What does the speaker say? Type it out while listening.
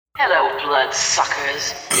Hello,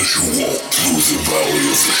 bloodsuckers. As you walk through the valley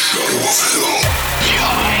of the shadow of hell,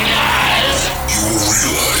 Join us! you will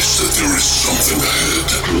realize that there is something ahead.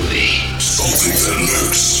 Groovy. Something that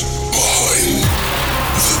lurks behind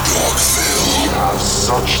the dark veil. We have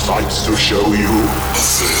such sights to show you. A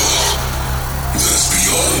veil that is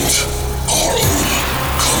beyond our own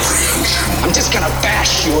comprehension. I'm just gonna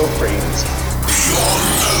bash your brains. Beyond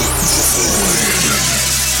the void.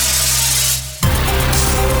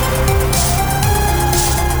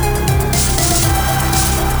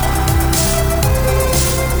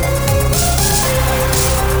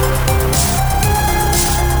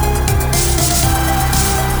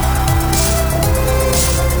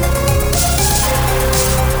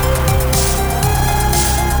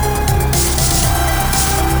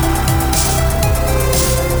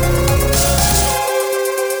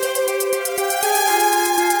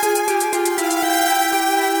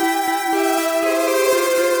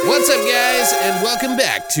 What's up, guys, and welcome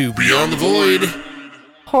back to Beyond the Void.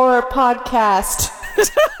 Horror podcast.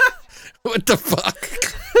 What the fuck?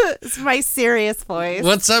 It's my serious voice.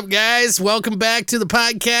 What's up, guys? Welcome back to the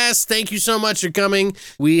podcast. Thank you so much for coming.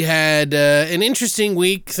 We had an interesting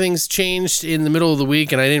week. Things changed in the middle of the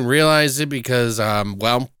week, and I didn't realize it because, I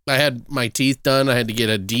had my teeth done. I had to get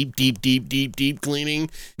a deep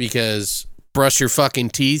cleaning because brush your fucking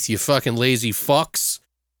teeth, you fucking lazy fucks.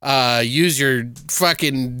 Use your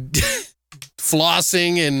fucking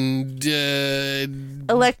flossing and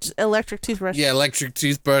Electric toothbrush. yeah, electric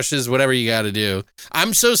toothbrushes, whatever you got to do.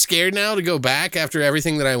 I'm so scared now to go back after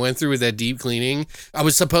everything that I went through with that deep cleaning. I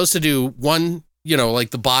was supposed to do one, like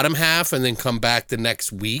the bottom half and then come back the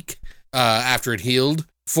next week after it healed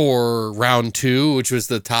for round 2, which was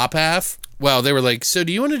the top half. Well, they were like, so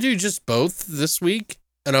do you want to do just both this week?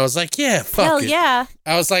 And I was like, yeah, fuck Hell it. yeah.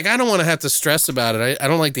 I was like, I don't want to have to stress about it. I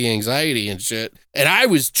don't like the anxiety and shit. And I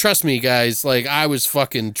was, trust me, guys, like I was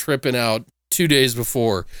fucking tripping out 2 days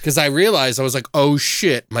before because I realized I was like, oh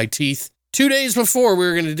shit, my teeth. 2 days before we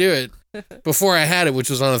were going to do it, before I had it,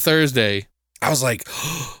 which was on a Thursday, I was like,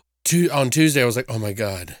 on Tuesday, I was like, oh my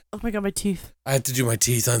God. Oh my God, my teeth. I have to do my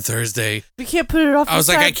teeth on Thursday. We can't put it off. I was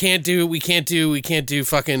like, we can't do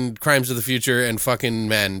fucking Crimes of the Future and fucking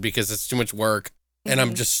Men because it's too much work. And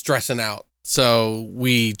I'm just stressing out. So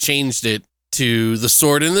we changed it to The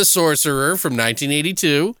Sword and the Sorcerer from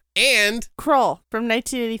 1982 and Krull from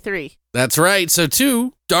 1983. That's right. So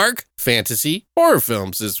 2 dark fantasy horror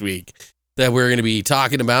films this week that we're going to be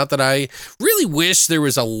talking about that I really wish there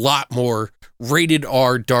was a lot more rated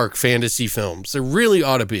R dark fantasy films. There really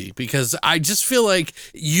ought to be because I just feel like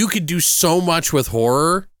you could do so much with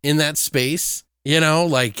horror in that space,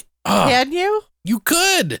 Can you? You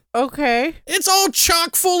could. Okay. It's all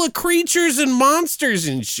chock full of creatures and monsters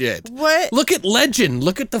and shit. What? Look at Legend.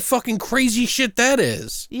 Look at the fucking crazy shit that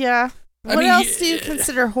is. Yeah. What else do you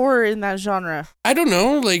consider horror in that genre? I don't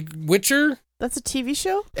know, like Witcher That's a TV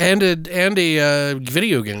show? and a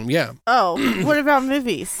video game. Yeah. Oh, what about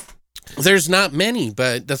movies? There's not many,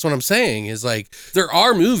 but that's what I'm saying is like there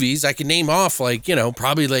are movies I can name off like,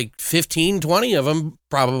 probably like 15, 20 of them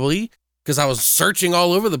probably. Because I was searching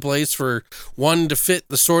all over the place for one to fit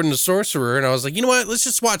The Sword and the Sorcerer. And I was like, you know what? Let's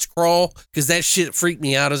just watch Krull. Because that shit freaked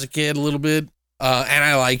me out as a kid a little bit. And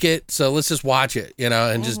I like it. So let's just watch it,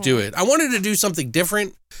 and just do it. I wanted to do something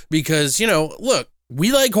different because, look,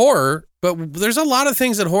 we like horror. But there's a lot of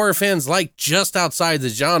things that horror fans like just outside the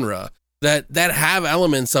genre that have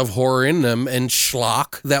elements of horror in them and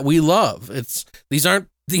schlock that we love.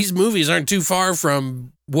 These movies aren't too far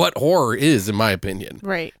from what horror is, in my opinion.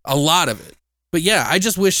 Right. A lot of it. But yeah, I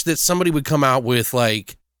just wish that somebody would come out with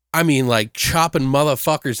chopping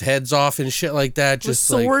motherfuckers' heads off and shit like that. Just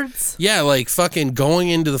with swords? Yeah, like fucking going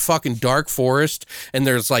into the fucking dark forest and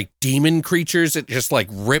there's like demon creatures that just like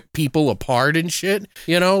rip people apart and shit.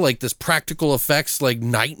 Like this practical effects like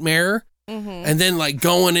nightmare. Mm-hmm. And then like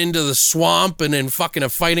going into the swamp and then fucking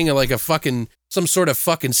fighting like a fucking some sort of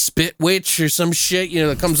fucking spit witch or some shit,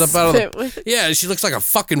 that comes up out of the... Yeah, she looks like a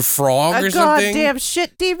fucking frog or something. A goddamn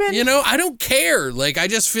shit demon? I don't care. Like, I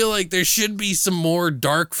just feel like there should be some more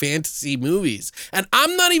dark fantasy movies. And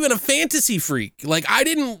I'm not even a fantasy freak. Like,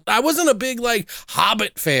 I wasn't a big, like,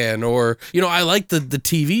 Hobbit fan or, I liked the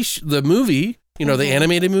the movie, the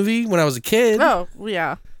animated movie when I was a kid. Oh,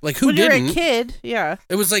 yeah. Like, who when didn't? When you're a kid, yeah.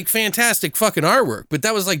 It was, like, fantastic fucking artwork, but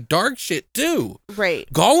that was, like, dark shit, too.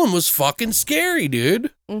 Right. Gollum was fucking scary, dude.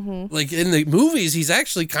 Mm-hmm. Like, in the movies, he's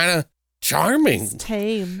actually kind of charming. It's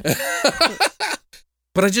tame.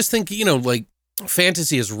 But I just think, like,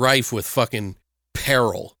 fantasy is rife with fucking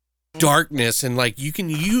peril, darkness, and, like, you can,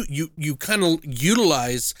 you kind of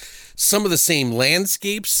utilize some of the same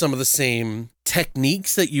landscapes, some of the same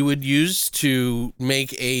techniques that you would use to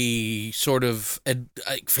make a sort of a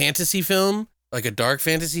fantasy film, like a dark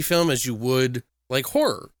fantasy film, as you would like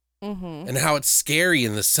horror. Mm-hmm. And how it's scary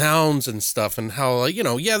and the sounds and stuff, and how, like, you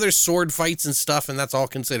know, yeah, there's sword fights and stuff, and that's all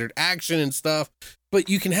considered action and stuff, but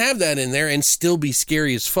you can have that in there and still be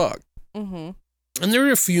scary as fuck. Mm-hmm. And there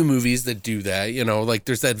are a few movies that do that, you know, like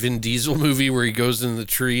there's that Vin Diesel movie where he goes in the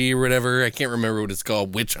tree or whatever. I can't remember what it's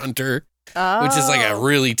called, Witch Hunter, which is like a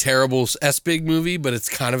really terrible S-big movie, but it's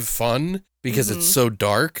kind of fun because it's so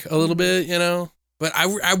dark a little bit, you know. But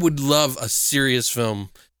I would love a serious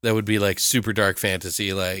film that would be like super dark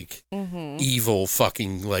fantasy, like evil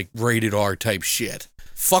fucking like rated R type shit.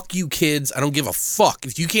 Fuck you kids. I don't give a fuck.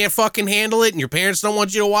 If you can't fucking handle it and your parents don't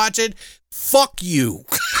want you to watch it, fuck you.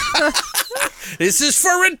 This is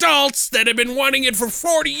for adults that have been wanting it for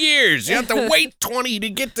 40 years. You have to wait 20 to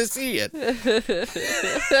get to see it.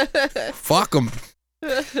 Fuck them.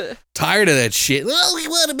 Tired of that shit. Well, we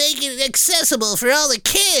want to make it accessible for all the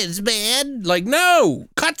kids, man. Like, no.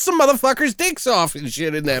 Cut some motherfuckers' dicks off and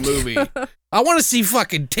shit in that movie. I want to see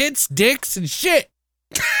fucking tits, dicks, and shit.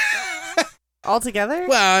 All together?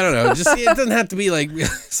 Well, I don't know. Just it doesn't have to be like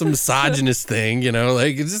some misogynist thing, you know.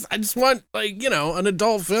 Like, it's just I just want, like, you know, an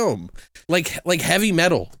adult film, like Heavy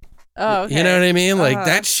Metal. Oh, okay. You know what I mean? Like,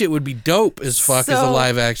 that shit would be dope as fuck as a So,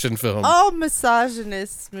 live action film. all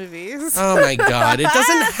misogynist movies. Oh my God. It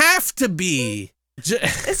doesn't have to be.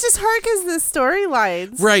 It's just hard because the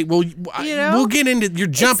storylines. Right. Well, You know? we'll get into. You're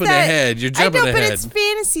jumping It's that- ahead. You're jumping I know, ahead. but it's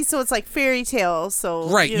fantasy, so it's like fairy tales. So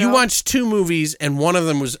Right. You You know? watched two movies, and one of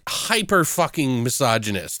them was hyper fucking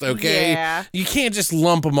misogynist. Okay. Yeah. You can't just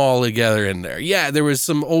lump them all together in there. Yeah, there was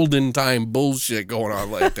some olden time bullshit going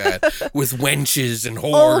on like that with wenches and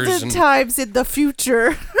whores. Olden And times in the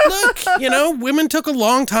future. look, you know, women took a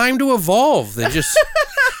long time to evolve. They just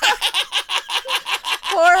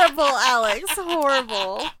Horrible, Alex.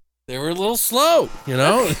 Horrible. they were a little slow. You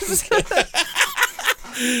know. I'm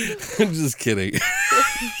just kidding.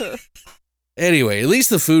 Anyway, at least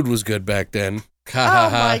the food was good back then. Oh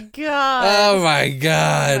my god. Oh my Oh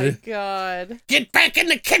God. my god. Get back in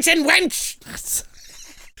the kitchen, wench!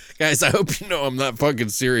 Guys, I hope you know I'm not fucking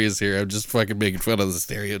serious here. I'm just fucking making fun of the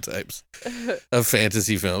stereotypes of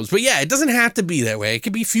fantasy films. But yeah, it doesn't have to be that way. It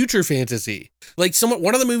could be future fantasy. Like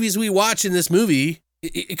one of the movies we watch in this movie,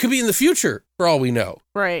 it could be in the future for all we know.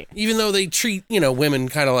 Right. Even though they treat, you know, women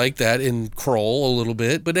kind of like that in Kroll a little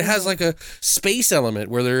bit, but it has like a space element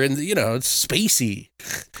where they're in, you know, it's spacey.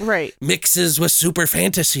 Right. Mixes with super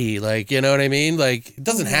fantasy, like, you know what I mean? Like, it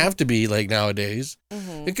doesn't have to be like nowadays.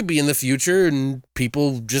 It could be in the future and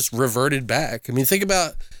people just reverted back. I mean, think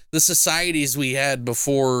about the societies we had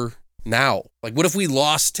before now. Like, what if we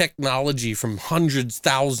lost technology from hundreds,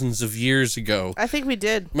 thousands of years ago? I think we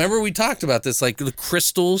did. Remember we talked about this, like the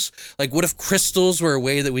crystals? Like, what if crystals were a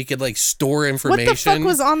way that we could, like, store information? What the fuck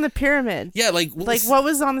was on the pyramid? Yeah, like What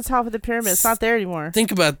was on the top of the pyramid? It's not there anymore.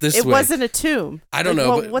 think about this It way. wasn't a tomb. I don't Like,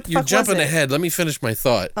 know, well, but what the you're fuck was jumping it? ahead. Let me finish my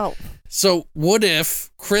thought. Oh. So what if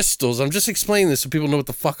crystals, I'm just explaining this so people know what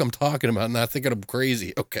the fuck I'm talking about and not thinking I'm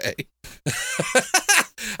crazy, okay?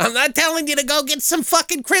 I'm not telling you to go get some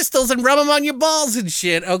fucking crystals and rub them on your balls and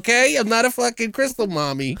shit, okay? I'm not a fucking crystal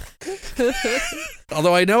mommy.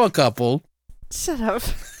 Although I know a couple. Shut up.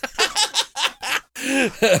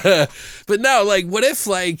 But no, like, what if,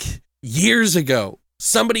 like, years ago,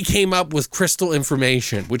 somebody came up with crystal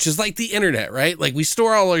information, which is like the internet, right? Like, we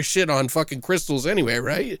store all our shit on fucking crystals anyway,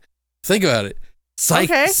 right? Think about it.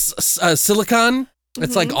 Okay. Silicon.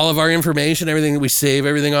 It's like all of our information, everything that we save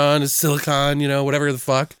everything on is silicon, you know, whatever the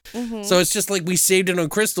fuck. So it's just like we saved it on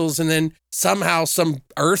crystals and then somehow some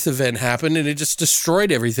Earth event happened and it just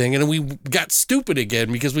destroyed everything. And then we got stupid again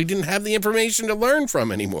because we didn't have the information to learn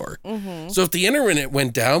from anymore. So if the internet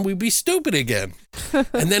went down, we'd be stupid again.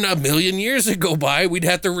 And then a million years would go by, we'd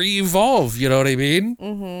have to re-evolve, you know what I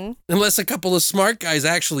mean? Unless a couple of smart guys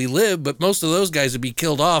actually live, but most of those guys would be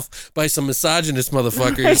killed off by some misogynist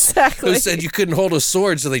motherfuckers Exactly. who said you couldn't hold a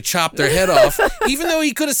sword, so they chopped their head off, even though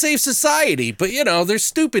he could have saved society. But, you know, they're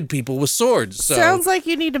stupid people with swords. So Sounds like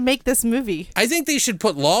you need to make this movie. I think they should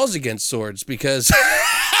put laws against swords because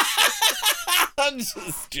I'm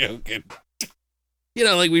just joking. You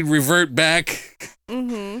know, like we'd revert back,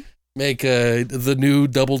 make the new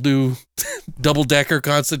double-decker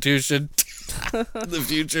constitution in the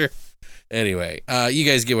future. Anyway, you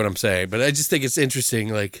guys get what I'm saying, but I just think it's interesting,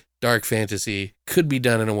 like, dark fantasy could be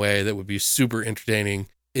done in a way that would be super entertaining.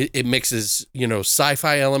 It mixes, you know,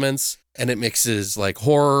 sci-fi elements and it mixes like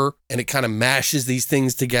horror and it kind of mashes these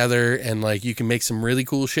things together and like you can make some really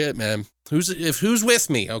cool shit, man. Who's with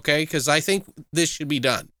me, okay? Because I think this should be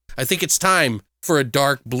done. I think it's time for a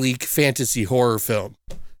dark, bleak fantasy horror film.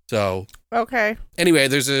 So Okay. anyway,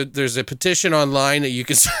 there's a petition online that you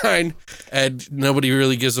can sign at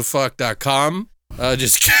nobodyreallygivesAfuck.com.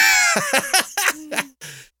 Just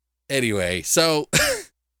anyway, so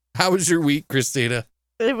how was your week, Christina?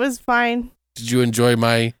 It was fine. Did you enjoy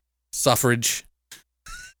my suffrage?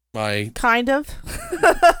 My Kind of.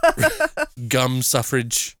 gum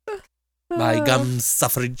suffrage? My gum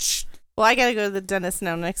suffrage? Well, I gotta go to the dentist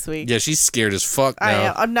now next week. Yeah, she's scared as fuck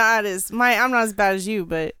now. I'm not as bad as you,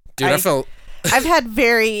 but Dude, I felt... I've had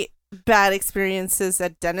very bad experiences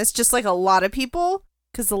at dentists, just like a lot of people.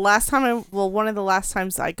 Because one of the last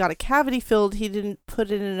times I got a cavity filled, he didn't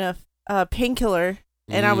put in enough painkiller,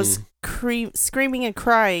 and I was screaming and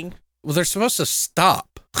crying. Well, they're supposed to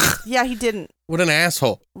stop. Yeah, he didn't. What an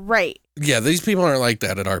asshole. Right. Yeah, these people aren't like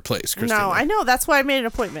that at our place, Christina. No, I know. That's why I made an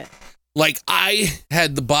appointment. Like, I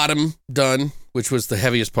had the bottom done, which was the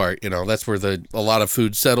heaviest part. That's where a lot of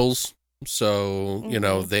food settles. So,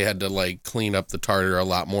 they had to, like, clean up the tartar a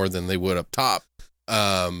lot more than they would up top.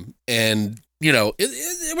 And, there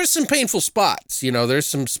were some painful spots. There's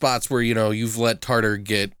some spots where, you've let tartar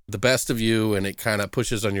get the best of you, and it kind of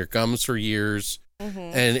pushes on your gums for years. Mm-hmm.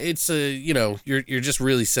 And it's you're just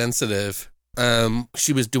really sensitive.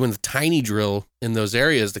 She was doing the tiny drill in those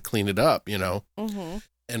areas to clean it up, Mm-hmm.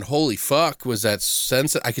 And holy fuck, was that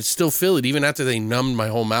sensitive. I could still feel it even after they numbed my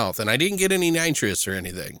whole mouth, and I didn't get any nitrous or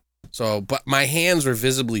anything. So, but my hands were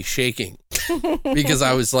visibly shaking because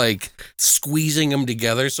I was like squeezing them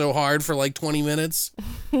together so hard for like 20 minutes.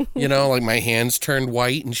 Like my hands turned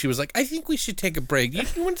white, and she was like, I think we should take a break.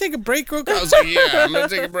 You want to take a break, Roka? I was like, yeah, I'm going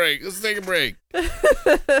to take a break. Let's take a break.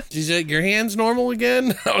 She's like, your hand's normal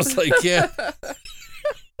again? I was like, yeah.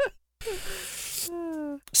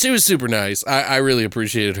 She was super nice. I really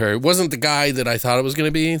appreciated her. It wasn't the guy that I thought it was going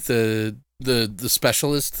to be, the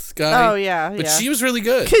specialist guy. Oh, yeah. But she was really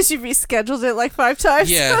good. Because you rescheduled it like 5 times.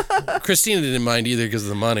 Yeah. Christina didn't mind either because of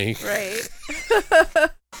the money. Right.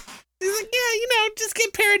 He's like, yeah, just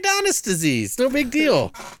get periodontal disease. No big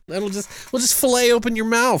deal. We'll just fillet open your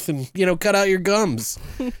mouth and, cut out your gums.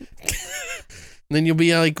 And then you'll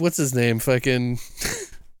be like, what's his name? Fucking,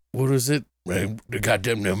 what was it? Man, they got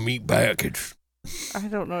them meat package. I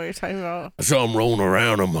don't know what you're talking about. I saw him rolling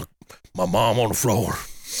around on my mom on the floor.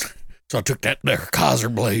 So I took that there Kaiser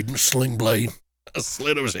blade and sling blade. I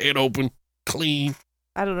slit his head open, clean.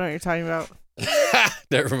 I don't know what you're talking about.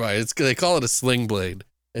 Never mind. They call it a sling blade.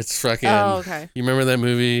 It's fucking... Oh, okay. You remember that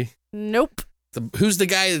movie? Nope. Who's the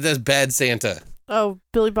guy that does Bad Santa? Oh,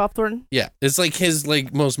 Billy Bob Thornton? Yeah. It's like his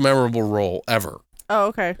most memorable role ever. Oh,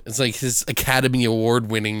 okay. It's like his Academy Award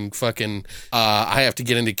winning fucking, I have to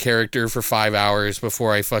get into character for 5 hours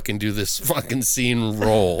before I fucking do this fucking scene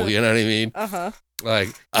role. You know what I mean? Uh-huh. Like,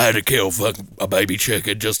 I had to kill fucking a baby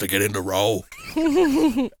chicken just to get into role.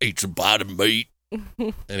 Eat some bottom meat.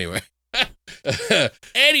 Anyway.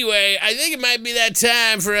 Anyway, I think it might be that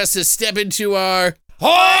time for us to step into our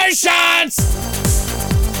horror shots!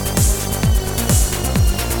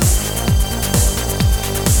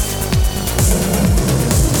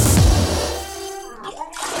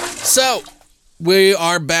 So, we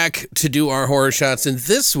are back to do our horror shots, and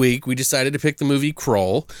this week we decided to pick the movie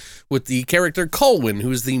Krull with the character Colwyn, who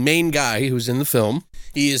is the main guy who's in the film.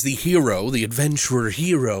 He is the hero, the adventurer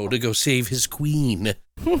hero, to go save his queen,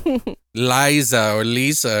 Liza or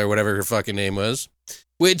Lisa or whatever her fucking name was,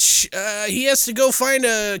 which he has to go find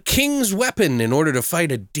a king's weapon in order to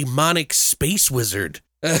fight a demonic space wizard.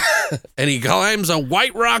 And he climbs a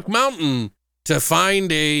White Rock Mountain to find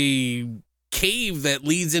a cave that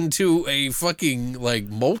leads into a fucking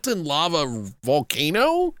molten lava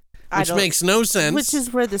volcano, which makes no sense. Which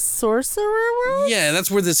is where the sorcerer was? Yeah,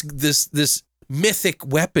 that's where this mythic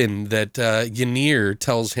weapon that Ynir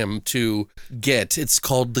tells him to get. It's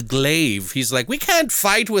called the glaive. He's like, we can't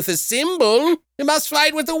fight with a symbol. We must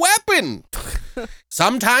fight with a weapon.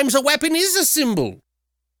 Sometimes a weapon is a symbol.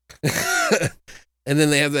 And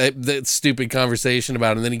then they have that stupid conversation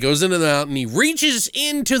about it. And then he goes into the mountain. He reaches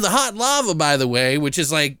into the hot lava, by the way, which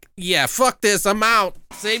is like, yeah, fuck this. I'm out.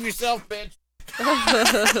 Save yourself, bitch. He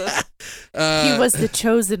was the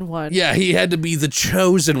chosen one. Yeah, he had to be the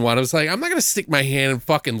chosen one. I was like, I'm not going to stick my hand in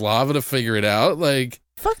fucking lava to figure it out. Like,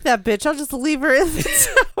 fuck that bitch. I'll just leave her in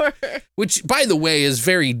the tower. Which, by the way, is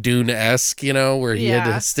very Dune-esque, where he had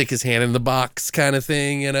to stick his hand in the box kind of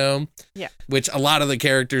thing, Yeah. Which a lot of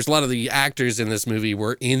the actors in this movie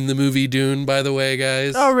were in the movie Dune, by the way,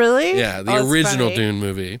 guys. Oh, really? Yeah, the original Dune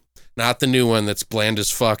movie. Not the new one that's bland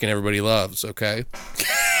as fuck and everybody loves, okay?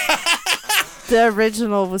 The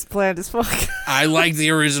original was bland as fuck. I like the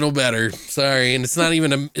original better. Sorry, and it's not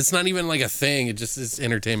even like a thing. It just is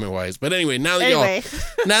entertainment wise. But anyway, now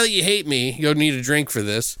that you hate me, you'll need a drink for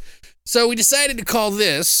this. So we decided to call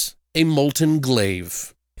this a molten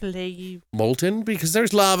glaive. Glaive. Molten because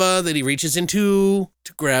there's lava that he reaches into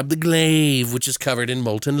to grab the glaive, which is covered in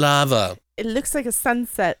molten lava. It looks like a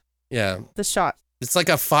sunset. Yeah, The shot. it's like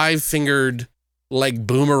a 5-fingered, like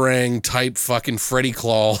boomerang type fucking Freddy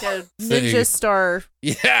Claw. The thing. ninja star.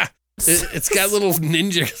 Yeah, it's got little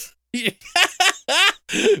ninjas.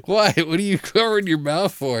 Why? What are you covering your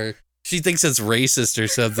mouth for? She thinks it's racist or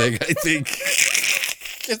something. I think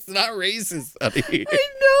it's not racist, honey. I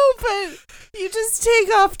know, but you just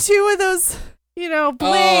take off 2 of those,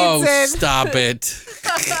 blades and Stop it.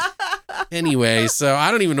 Anyway, so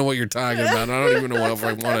I don't even know what you're talking about. I don't even know if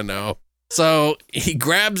I want to know. So he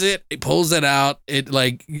grabs it, he pulls it out, it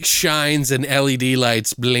like shines and LED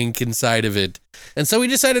lights blink inside of it. And so we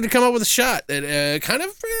decided to come up with a shot that kind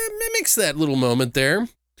of mimics that little moment there.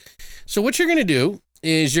 So what you're going to do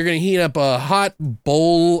is you're going to heat up a hot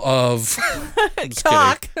bowl of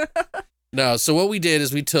cock. No, so what we did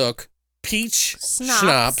is we took peach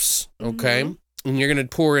schnapps, okay? Mm-hmm. And you're going to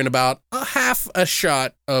pour in about half a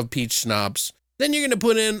shot of peach schnapps. Then you're going to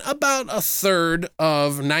put in about a third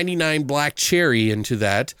of 99 black cherry into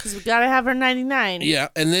that. Because we got to have our 99. Yeah,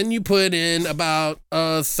 and then you put in about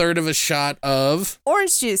a third of a shot of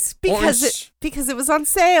orange juice because it was on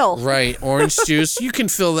sale. Right, orange juice. You can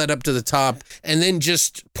fill that up to the top and then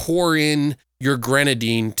just pour in your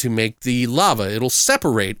grenadine to make the lava. It'll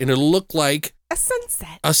separate and it'll look like a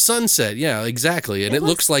sunset. A sunset, yeah, exactly. And it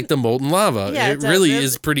looks like the molten lava. Yeah, it really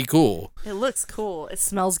is pretty cool. It looks cool. It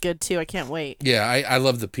smells good too. I can't wait. Yeah, I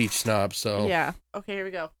love the peach schnapps, so. Yeah. Okay, here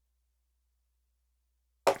we go.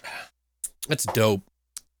 That's dope.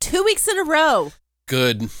 2 weeks in a row.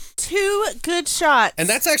 Good. 2 good shots. And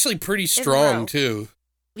that's actually pretty strong too.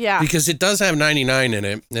 Yeah. Because it does have 99 in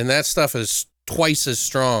it, and that stuff is twice as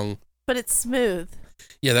strong. But it's smooth.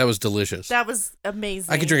 Yeah, that was delicious. That was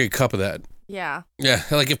amazing. I could drink a cup of that. Yeah. Yeah,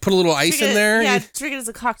 like if put a little ice in there. Yeah, drink it as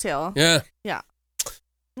a cocktail. Yeah. Yeah.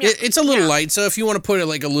 It's a little light, so if you want to put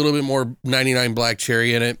like a little bit more 99 black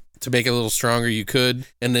cherry in it to make it a little stronger, you could,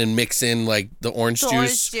 and then mix in like the orange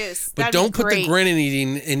juice. But don't put the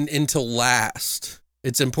grenadine in until last.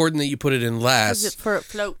 It's important that you put it in last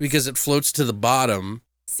because it floats to the bottom.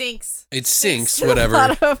 It sinks,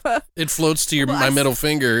 whatever. It floats to my middle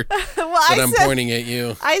finger I'm pointing at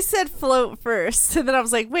you. I said float first, and then I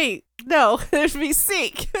was like, wait, no, there'd be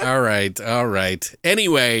sink. All right.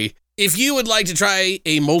 Anyway, if you would like to try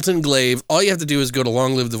a molten glaive, all you have to do is go to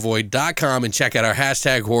longlivethevoid.com and check out our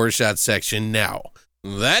hashtag Horror Shots section now.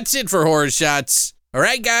 That's it for Horror Shots. All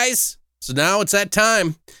right, guys. So now it's that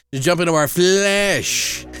time to jump into our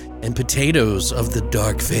flesh and potatoes of the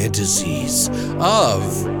dark fantasies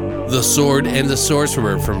of The Sword and the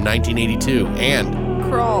Sorcerer from 1982 and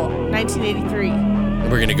Crawl, 1983.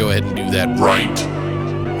 We're going to go ahead and do that right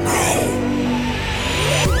now.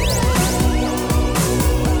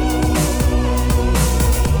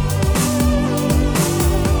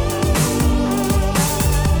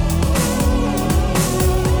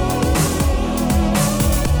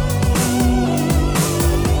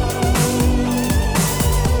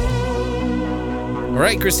 All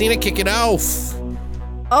right, Christina, kick it off.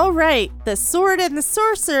 All right, The Sword and the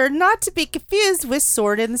Sorcerer, not to be confused with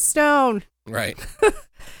Sword in the Stone. Right.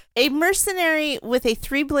 A mercenary with a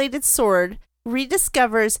 3-bladed sword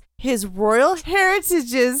rediscovers his royal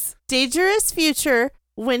heritage's dangerous future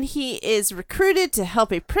when he is recruited to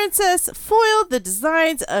help a princess foil the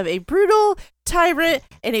designs of a brutal tyrant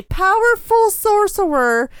and a powerful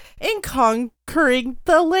sorcerer in conquering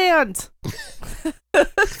the land.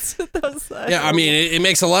 Yeah, I mean, it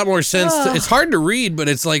makes a lot more sense. It's hard to read, but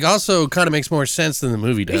it's like also kind of makes more sense than the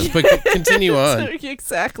movie does. But continue on.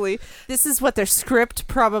 Exactly. This is what their script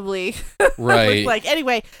probably right. like.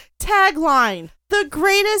 Anyway, tagline: the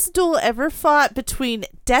greatest duel ever fought between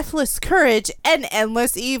deathless courage and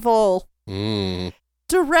endless evil.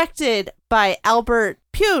 Directed by Albert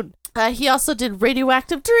Pune. He also did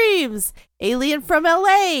Radioactive Dreams, Alien from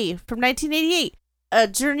LA from 1988, A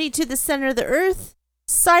Journey to the Center of the Earth,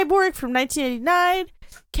 Cyborg from 1989,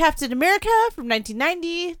 Captain America from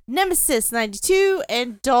 1990, Nemesis 92,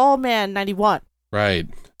 and Dollman 91. Right.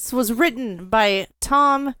 This was written by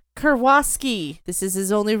Tom Kerwosky. This is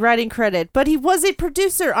his only writing credit, but he was a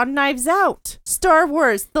producer on Knives Out, Star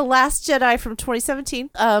Wars, The Last Jedi from 2017,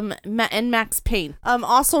 and Max Payne.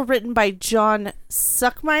 Also written by John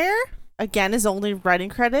Suckmeyer. Again, his only writing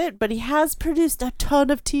credit, but he has produced a ton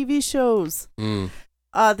of TV shows.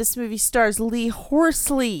 This movie stars Lee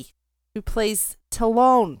Horsley, who plays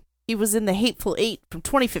Talon. He was in The Hateful Eight from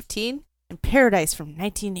 2015 and Paradise from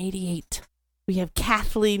 1988. We have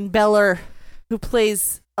Kathleen Beller, who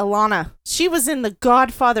plays Alana. She was in The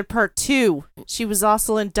Godfather Part 2. She was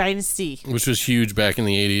also in Dynasty. Which was huge back in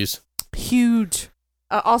the 80s. Huge.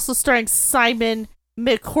 Also starring Simon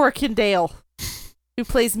McCorkindale, who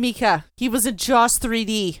plays Mika. He was in Jaws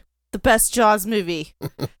 3D, the best Jaws movie.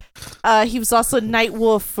 He was also in Night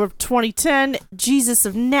Wolf from 2010, Jesus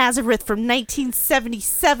of Nazareth from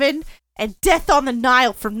 1977, and Death on the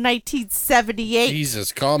Nile from 1978.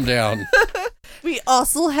 Jesus, calm down. We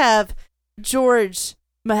also have George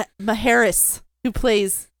Maharis, who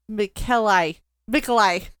plays Michelli.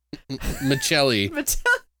 Michelli.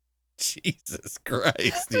 Jesus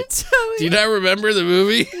Christ. Do you not remember the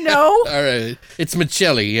movie? No. All right. It's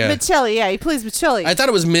Michelli, yeah. Michelli, yeah. He plays Michelli. I thought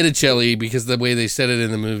it was Minicelli because the way they said it in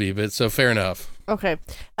the movie, but so fair enough. Okay.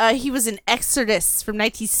 He was in Exodus from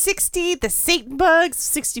 1960, The Satan Bugs,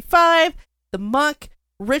 65, The Monk,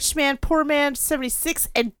 Rich Man, Poor Man, 76,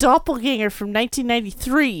 and Doppelganger from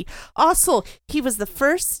 1993. Also, he was the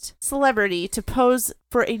first celebrity to pose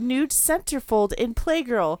for a nude centerfold in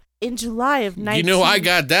Playgirl in July of 19... You know I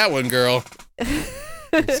got that one, girl.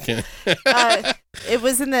 Just kidding. It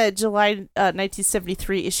was in the July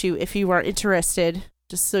 1973 issue, if you are interested,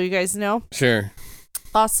 just so you guys know. Sure.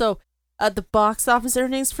 Also, the box office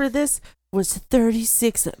earnings for this was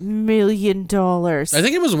 $36 million. I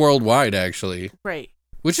think it was worldwide, actually. Right.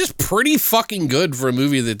 Which is pretty fucking good for a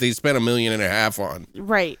movie that they spent $1.5 million on.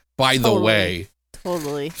 Right. By the way.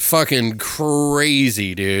 Totally. Fucking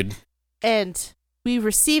crazy, dude. And we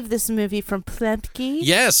received this movie from Plemke.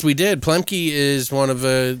 Yes, we did. Plemke is one of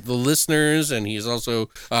the listeners, and he's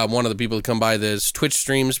also one of the people that come by this Twitch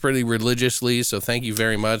streams pretty religiously. So thank you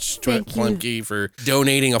very much, Plemke, for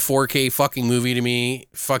donating a 4K fucking movie to me.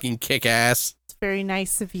 Fucking kick ass. It's very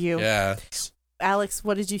nice of you. Yeah. Alex,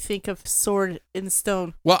 what did you think of Sword in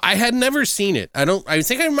Stone? Well, I had never seen it. I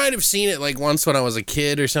think I might have seen it like once when I was a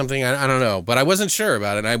kid or something. I don't know, but I wasn't sure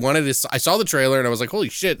about it. I saw the trailer and I was like, holy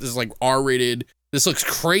shit, this is like R-rated. This looks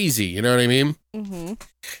crazy. You know what I mean? Mm-hmm.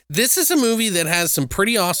 This is a movie that has some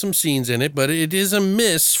pretty awesome scenes in it, but it is a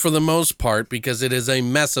miss for the most part because it is a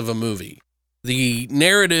mess of a movie. The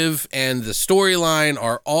narrative and the storyline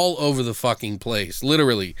are all over the fucking place.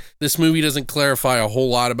 Literally, this movie doesn't clarify a whole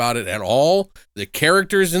lot about it at all. The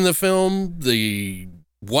characters in the film,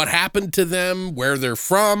 what happened to them, where they're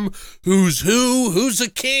from, who's a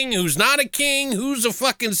king, who's not a king, who's a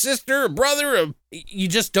fucking sister, a brother, you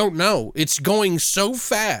just don't know. It's going so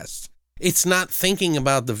fast. It's not thinking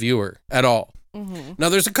about the viewer at all. Mm-hmm. Now,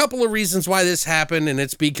 there's a couple of reasons why this happened, and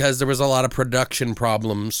it's because there was a lot of production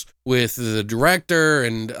problems with the director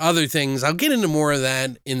and other things. I'll get into more of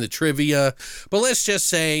that in the trivia, but let's just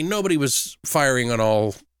say nobody was firing on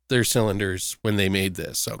all their cylinders when they made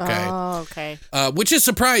this, okay? Oh, okay. Which is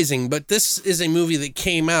surprising, but this is a movie that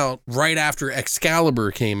came out right after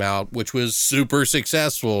Excalibur came out, which was super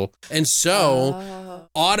successful, and so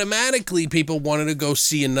automatically people wanted to go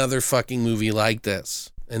see another fucking movie like this.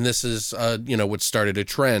 And this is, what started a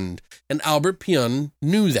trend. And Albert Pyun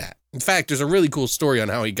knew that. In fact, there's a really cool story on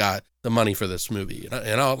how he got the money for this movie.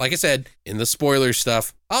 And like I said, in the spoiler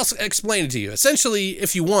stuff, I'll explain it to you. Essentially,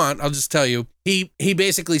 if you want, I'll just tell you, he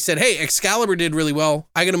basically said, hey, Excalibur did really well.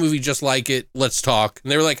 I got a movie just like it. Let's talk. And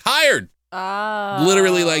they were like, hired.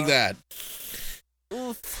 Literally like that.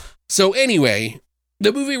 Oof. So anyway,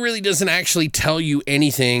 the movie really doesn't actually tell you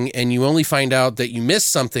anything. And you only find out that you missed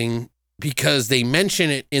something because they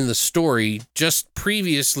mention it in the story just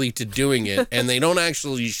previously to doing it, and they don't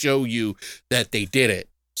actually show you that they did it.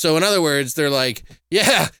 So in other words, they're like,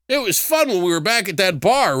 yeah, it was fun when we were back at that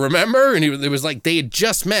bar, remember? And it was like they had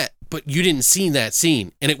just met, but you didn't see that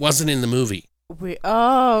scene, and it wasn't in the movie.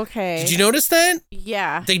 Okay. Did you notice that?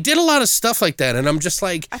 Yeah. They did a lot of stuff like that, and I'm just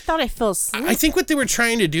like... I thought I fell asleep. I think what they were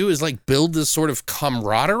trying to do is like build this sort of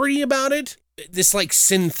camaraderie about it, this like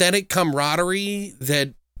synthetic camaraderie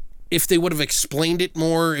that... If they would have explained it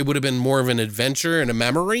more, it would have been more of an adventure and a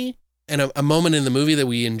memory and a moment in the movie that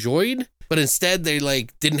we enjoyed. But instead, they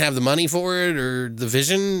like didn't have the money for it or the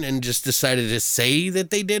vision and just decided to say that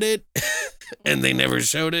they did it and they never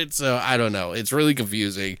showed it. So I don't know. It's really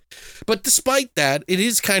confusing. But despite that, it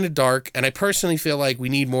is kind of dark. And I personally feel like we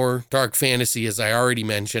need more dark fantasy, as I already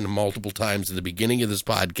mentioned multiple times at the beginning of this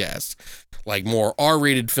podcast. Like more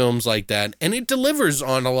R-rated films like that. And it delivers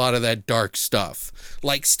on a lot of that dark stuff.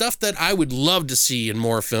 Like stuff that I would love to see in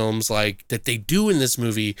more films like that they do in this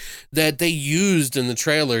movie that they used in the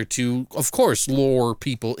trailer to, of course, lure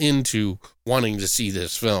people into wanting to see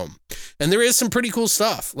this film. And there is some pretty cool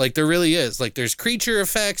stuff. Like, there really is. Like, there's creature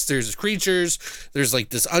effects, there's creatures, there's like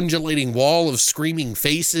this undulating wall of screaming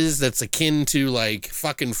faces that's akin to like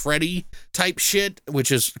fucking Freddy type shit,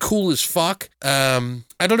 which is cool as fuck.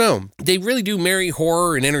 I don't know. They really do marry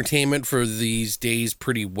horror and entertainment for these days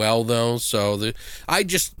pretty well, though. So I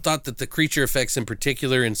just thought that the creature effects in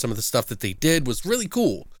particular and some of the stuff that they did was really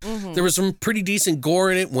cool. Mm-hmm. There was some pretty decent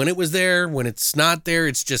gore in it when it was there. When it's not there,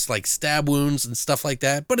 it's just like stab wounds and stuff like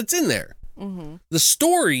that. But it's in there. Mm-hmm. The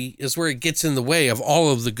story is where it gets in the way of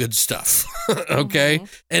all of the good stuff. Okay? Mm-hmm.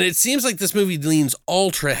 And it seems like this movie leans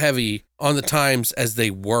ultra heavy on the times as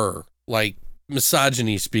they were. Like,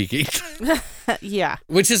 misogyny speaking. Yeah.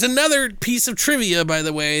 Which is another piece of trivia, by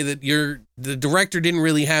the way, that the director didn't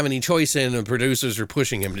really have any choice in, and producers were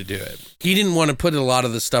pushing him to do it. He didn't want to put a lot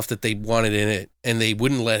of the stuff that they wanted in it, and they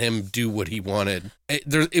wouldn't let him do what he wanted.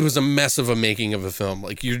 It was a mess of a making of a film.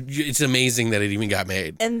 Like, it's amazing that it even got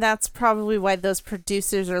made. And that's probably why those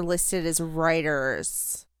producers are listed as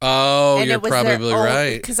writers. Oh, and you're probably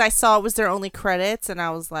right. Because I saw it was their only credits, and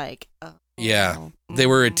I was like, oh. Yeah, they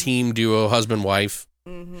were a team duo, husband-wife.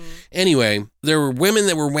 Mm-hmm. Anyway, there were women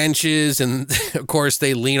that were wenches, and of course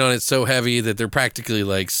they lean on it so heavy that they're practically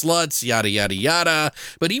like sluts, yada, yada, yada.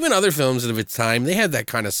 But even other films of its time, they had that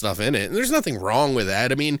kind of stuff in it. And there's nothing wrong with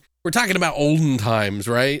that. I mean, we're talking about olden times,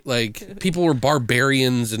 right? Like, people were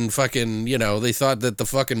barbarians and fucking, they thought that the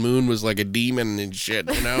fucking moon was like a demon and shit,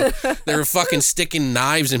 They were fucking sticking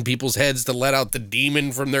knives in people's heads to let out the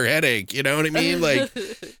demon from their headache, you know what I mean? Like,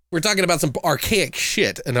 we're talking about some archaic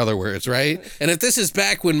shit, in other words, right? And if this is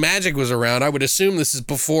back when magic was around, I would assume this is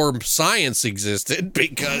before science existed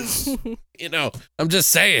because, I'm just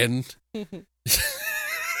saying.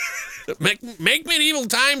 Make medieval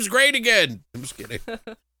times great again. I'm just kidding.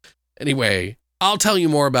 Anyway, I'll tell you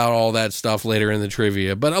more about all that stuff later in the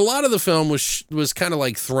trivia, but a lot of the film was kind of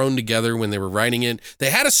like thrown together when they were writing it. They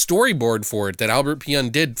had a storyboard for it that Albert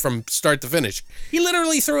Pyun did from start to finish. He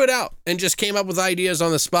literally threw it out and just came up with ideas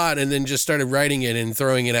on the spot and then just started writing it and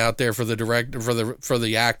throwing it out there for the director, for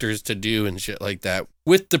the actors to do and shit like that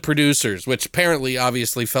with the producers, which apparently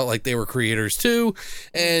obviously felt like they were creators too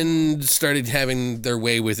and started having their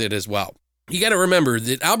way with it as well. You got to remember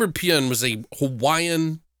that Albert Pyun was a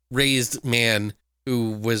Hawaiian raised man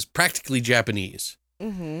who was practically Japanese.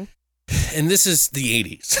 Mm-hmm. And this is the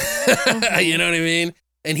 80s. Mm-hmm. You know what I mean?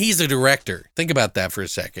 And he's a director. Think about that for a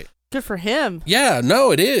second. Good for him. Yeah,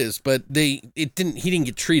 no, it is. But he didn't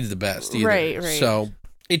get treated the best either. Right. So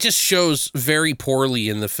it just shows very poorly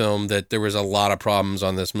in the film that there was a lot of problems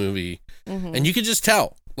on this movie. Mm-hmm. And you could just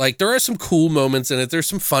tell. Like, there are some cool moments in it. There's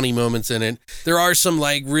some funny moments in it. There are some,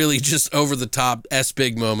 like, really just over-the-top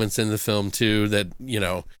S-big moments in the film, too, that,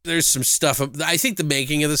 there's some stuff. I think the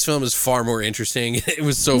making of this film is far more interesting. It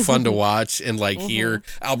was so fun to watch and, like, hear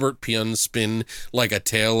Albert Pyun spin, like, a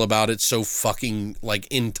tale about it so fucking, like,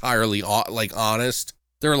 entirely, like, honest.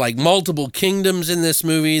 There are like multiple kingdoms in this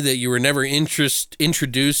movie that you were never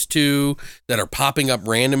introduced to that are popping up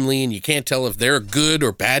randomly, and you can't tell if they're good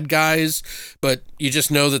or bad guys, but you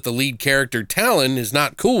just know that the lead character, Talon, is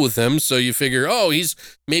not cool with them, so you figure, oh, he's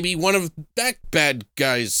maybe one of that bad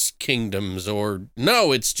guy's kingdoms, or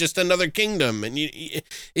no, it's just another kingdom, and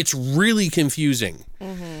it's really confusing.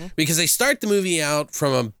 Mm-hmm. Because they start the movie out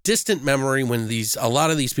from a distant memory when a lot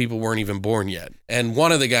of these people weren't even born yet. And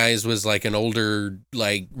one of the guys was like an older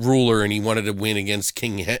like ruler and he wanted to win against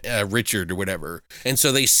King Richard or whatever. And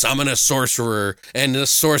so they summon a sorcerer, and the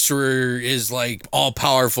sorcerer is like all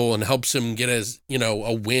powerful and helps him get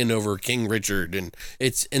a win over King Richard. And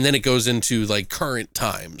then it goes into like current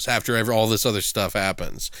times after all this other stuff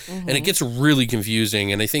happens. Mm-hmm. And it gets really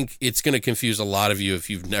confusing. And I think it's going to confuse a lot of you if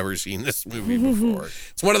you've never seen this movie before.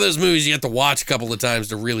 It's one of those movies you have to watch a couple of times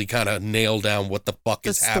to really kind of nail down what the fuck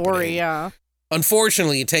is happening. The story, yeah.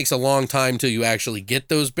 Unfortunately, it takes a long time till you actually get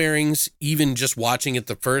those bearings, even just watching it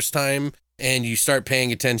the first time, and you start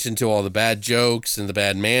paying attention to all the bad jokes and the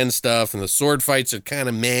bad man stuff, and the sword fights are kind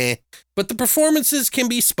of meh. But the performances can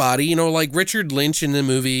be spotty. Like Richard Lynch in the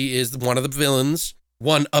movie is one of the villains.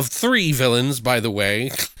 One of 3 villains, by the way.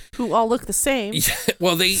 Who all look the same.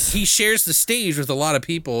 Well, he shares the stage with a lot of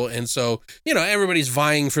people, and so, everybody's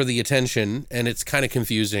vying for the attention, and it's kind of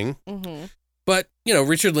confusing. Mm-hmm. But,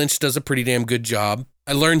 Richard Lynch does a pretty damn good job.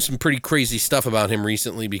 I learned some pretty crazy stuff about him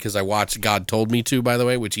recently because I watched God Told Me To, by the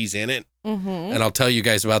way, which he's in it. Mm-hmm. And I'll tell you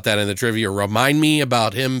guys about that in the trivia. Remind me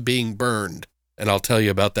about him being burned, and I'll tell you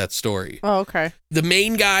about that story. Oh, okay. The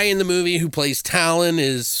main guy in the movie who plays Talon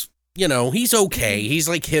is... he's okay. He's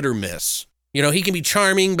like hit or miss. He can be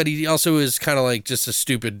charming, but he also is kind of like just a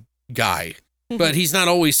stupid guy. But he's not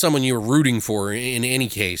always someone you're rooting for in any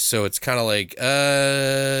case. So it's kind of like,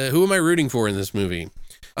 who am I rooting for in this movie?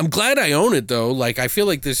 I'm glad I own it, though. Like, I feel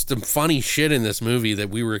like there's some funny shit in this movie that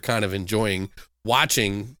we were kind of enjoying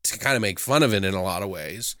watching to kind of make fun of it in a lot of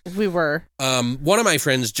ways. We were. One of my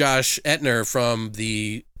friends, Josh Etner from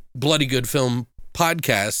the Bloody Good Film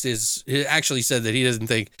podcast, he actually said that he doesn't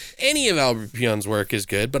think any of Albert Pyun's work is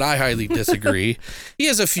good, but I highly disagree. He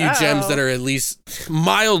has a few gems that are at least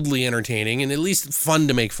mildly entertaining and at least fun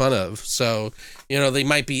to make fun of. So, they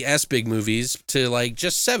might be S-big movies to like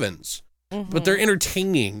just sevens, but they're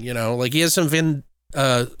entertaining, like he has some Van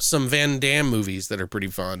Damme movies that are pretty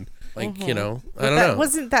fun. Like, I don't know.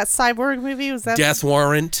 Wasn't that Cyborg movie? Was that Death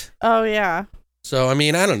Warrant? Oh, yeah. So, I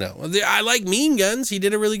mean, I don't know. I like Mean Guns. He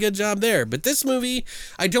did a really good job there. But this movie,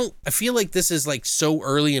 I feel like this is like so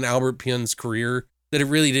early in Albert Pyun's career that it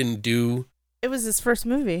really didn't do. It was his first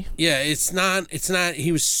movie. Yeah, it's not,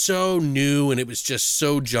 he was so new and it was just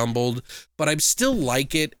so jumbled, but I still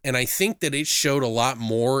like it. And I think that it showed a lot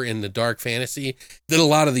more in the dark fantasy than a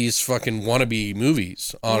lot of these fucking wannabe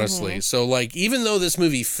movies, honestly. So like, even though this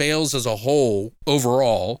movie fails as a whole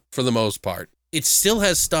overall, for the most part, it still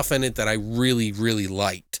has stuff in it that I really, really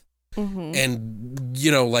liked. And,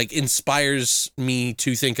 like inspires me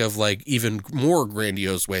to think of like even more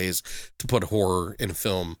grandiose ways to put horror in a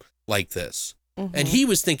film like this. And he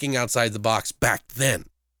was thinking outside the box back then.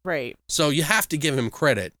 Right. So you have to give him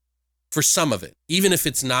credit for some of it, even if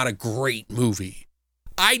it's not a great movie.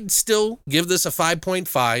 I'd still give this a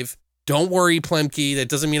 5.5. Don't worry, Plemke. That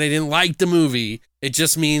doesn't mean I didn't like the movie. It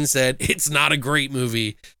just means that it's not a great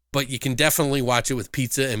movie. But you can definitely watch it with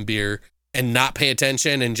pizza and beer and not pay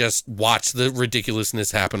attention and just watch the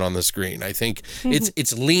ridiculousness happen on the screen. I think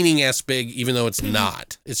it's leaning S-big, even though it's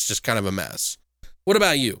not. It's just kind of a mess. What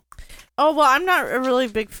about you? Oh, well, I'm not a really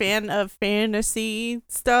big fan of fantasy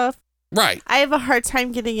stuff. Right. I have a hard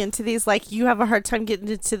time getting into these. Like, you have a hard time getting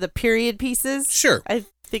into the period pieces. Sure. I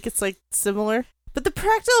think it's, like, similar. But the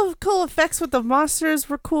practical effects with the monsters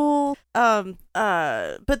were cool. But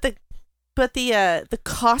the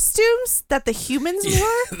costumes that the humans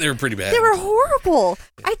wore, they were pretty bad. They were horrible.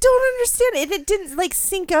 I don't understand it. It didn't like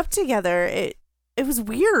sync up together. It was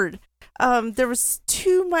weird. There was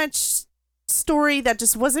too much story that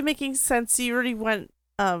just wasn't making sense. You already went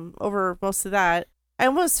over most of that. I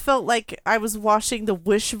almost felt like I was watching the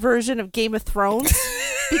Wish version of Game of Thrones.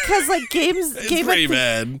 Because like pretty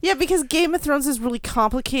bad. Yeah, because Game of Thrones is really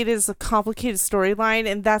complicated. It's a complicated storyline,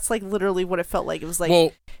 and that's like literally what it felt like. It was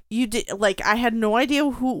like you did like I had no idea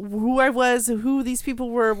who I was, who these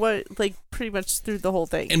people were, what like pretty much through the whole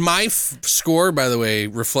thing. And my score, by the way,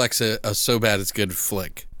 reflects a so bad it's good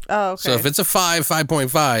flick. Oh, okay. So if it's a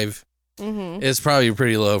 5.5, it's probably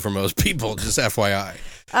pretty low for most people. Just FYI.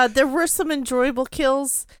 There were some enjoyable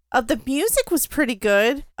kills. The music was pretty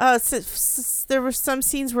good. There were some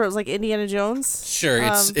scenes where it was like Indiana Jones. Sure,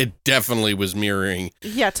 it definitely was mirroring.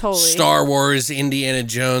 Yeah, totally. Star Wars, Indiana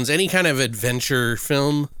Jones, any kind of adventure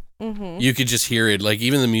film. You could just hear it. Like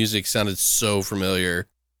even the music sounded so familiar.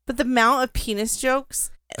 But the amount of penis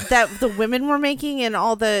jokes that the women were making and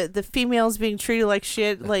all the females being treated like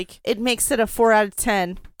shit, like it makes it a 4 out of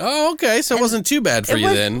 10. Oh, okay. So it wasn't too bad for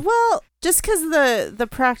you then. Well, just because of the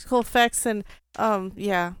practical effects and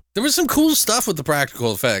yeah. There was some cool stuff with the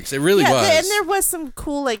practical effects. It really was. And there was some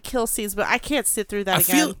cool like kill scenes, but I can't sit through that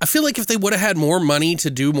again. I feel like if they would have had more money to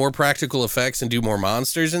do more practical effects and do more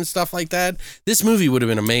monsters and stuff like that, this movie would have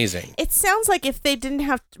been amazing. It sounds like if they didn't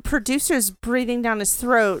have producers breathing down his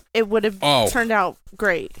throat, it would have turned out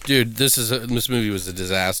great. Dude, this movie was a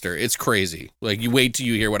disaster. It's crazy. Like you wait till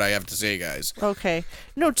you hear what I have to say, guys. Okay.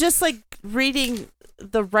 No, just like reading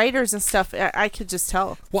the writers and stuff, I could just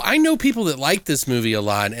tell. Well, I know people that like this movie a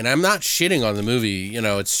lot, and I'm not shitting on the movie.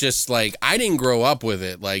 It's just like I didn't grow up with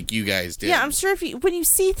it like you guys did. Yeah, I'm sure when you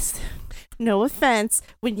see, no offense,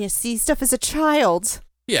 when you see stuff as a child.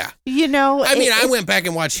 Yeah. I went back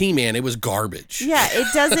and watched He-Man. It was garbage. Yeah, it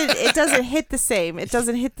doesn't hit the same. It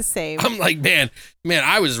doesn't hit the same. I'm like, man,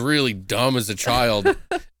 I was really dumb as a child.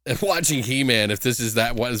 Watching He-Man, if this is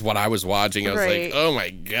what I was watching, I was like, oh my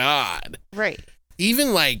God. Right.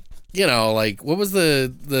 Even like, what was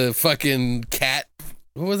the fucking cat?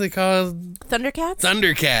 What was it called? Thundercats?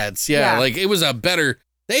 Thundercats. Yeah. Like it was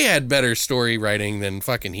they had better story writing than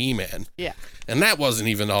fucking He-Man. Yeah. And that wasn't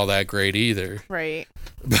even all that great either. Right.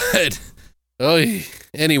 But,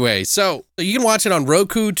 anyway, so you can watch it on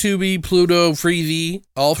Roku, Tubi, Pluto, Freevee,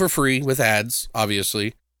 all for free with ads,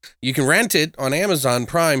 obviously. You can rent it on Amazon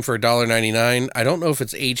Prime for $1.99. I don't know if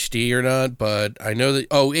it's HD or not, but I know that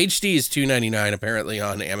HD is $2.99 apparently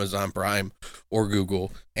on Amazon Prime or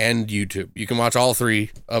Google and YouTube. You can watch all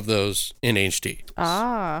 3 of those in HD.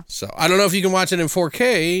 So I don't know if you can watch it in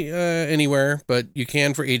 4K anywhere, but you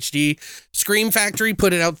can for HD. Scream Factory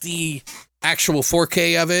put it out the actual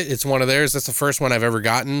 4K of it. It's one of theirs. That's the first one I've ever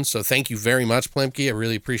gotten. So thank you very much, Plimke. I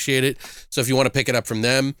really appreciate it. So if you want to pick it up from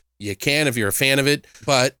them, you can if you're a fan of it.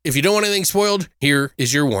 But if you don't want anything spoiled, here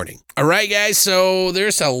is your warning. All right, guys. So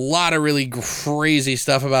there's a lot of really crazy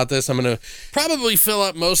stuff about this. I'm going to probably fill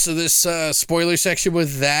up most of this spoiler section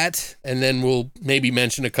with that. And then we'll maybe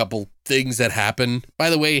mention a couple things that happen.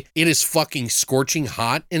 By the way, it is fucking scorching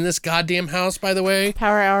hot in this goddamn house, by the way.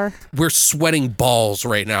 Power hour. We're sweating balls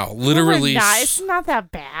right now. Literally. It's not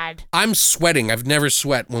that bad. I'm sweating. I've never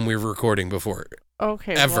sweat when we were recording before.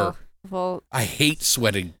 Okay. Ever. Well, I hate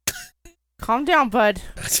sweating. Calm down, bud.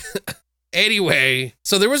 Anyway,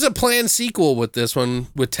 so there was a planned sequel with this one,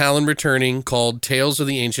 with Talon returning, called Tales of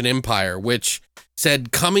the Ancient Empire, which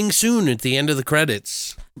said coming soon at the end of the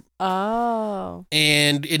credits. Oh.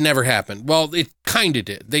 And it never happened. Well, it kind of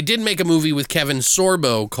did. They did make a movie with Kevin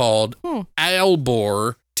Sorbo called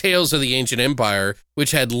Albor, Tales of the Ancient Empire,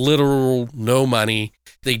 which had literal no money.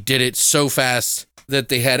 They did it so fast that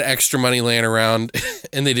they had extra money laying around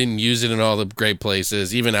and they didn't use it in all the great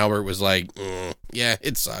places. Even Albert was like, yeah,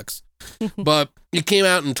 it sucks. But it came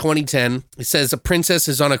out in 2010. It says a princess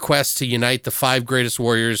is on a quest to unite the 5 greatest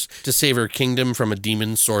warriors to save her kingdom from a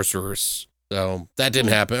demon sorceress. So that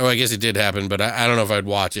didn't happen. Oh, I guess it did happen, but I don't know if I'd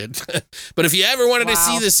watch it. But if you ever wanted to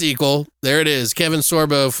see the sequel, there it is. Kevin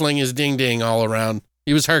Sorbo fling his ding-ding all around.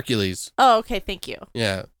 He was Hercules. Oh, okay. Thank you.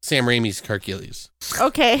 Yeah. Sam Raimi's Hercules.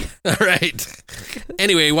 Okay. All right.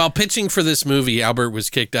 Anyway, while pitching for this movie, Albert was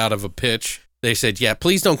kicked out of a pitch. They said, yeah,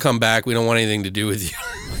 please don't come back. We don't want anything to do with you.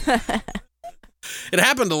 It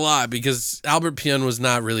happened a lot because Albert Pyun was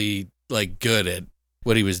not really like good at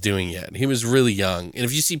what he was doing yet. He was really young. And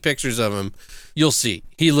if you see pictures of him, you'll see.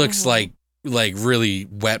 He looks like really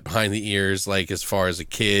wet behind the ears, like as far as a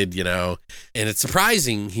kid, you know. And it's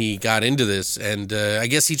surprising he got into this. And I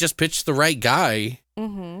guess he just pitched the right guy.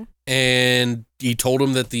 And he told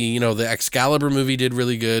him that the Excalibur movie did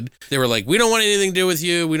really good. They were like, we don't want anything to do with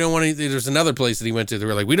you. We don't want anything. There's another place that he went to. They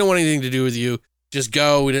were like, we don't want anything to do with you. Just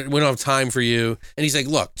go. We don't have time for you. And he's like,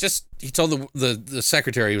 look, he told the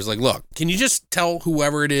secretary, he was like, look, can you just tell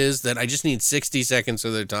whoever it is that I just need 60 seconds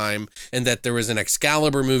of their time, and that there was an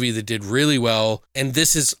Excalibur movie that did really well. And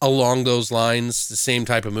this is along those lines, the same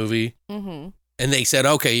type of movie. And they said,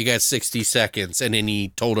 okay, you got 60 seconds. And then he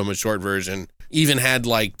told him a short version. Even had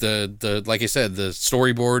like the like I said, the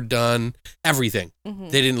storyboard done, everything.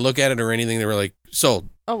 They didn't look at it or anything. They were like, sold.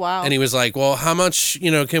 Oh, wow. And he was like, well, how much,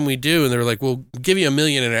 can we do? And they were like, we'll give you $1.5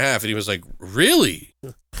 million. And he was like, really?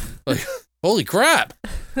 Like, holy crap.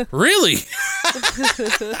 Really?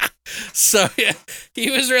 So yeah, he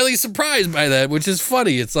was really surprised by that, which is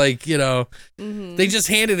funny. It's like, they just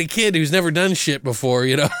handed a kid who's never done shit before,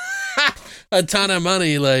 a ton of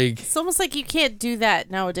money. Like, it's almost like you can't do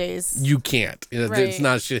that nowadays. You can't. Right. It's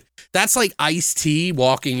not shit. That's like Ice-T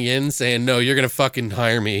walking in saying, no, you're going to fucking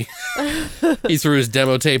hire me. He threw his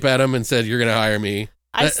demo tape at him and said, you're going to hire me.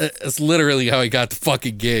 That's literally how he got the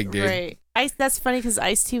fucking gig, dude. Right. That's funny because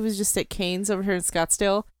Ice-T was just at Cane's over here in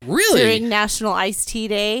Scottsdale. Really? During National Ice-Tea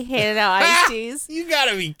Day, handing out Ice-Teas. You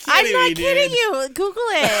gotta be kidding I'm not me, kidding dude. you. Google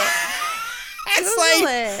it.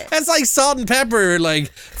 That's like salt and pepper.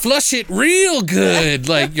 Like, flush it real good.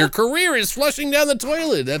 Like, your career is flushing down the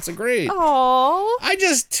toilet. That's great. Oh,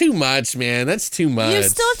 too much, man. That's too much. You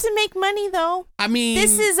still have to make money, though. I mean,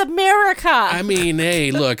 this is America. I mean,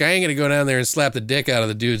 hey, look, I ain't gonna go down there and slap the dick out of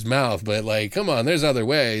the dude's mouth, but like, come on, there's other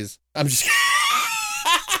ways. I'm just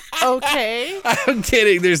okay. I'm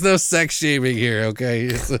kidding. There's no sex shaming here,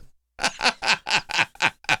 okay?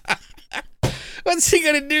 What's he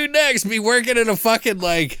gonna do next? Be working in a fucking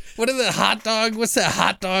what's that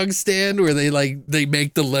hot dog stand where they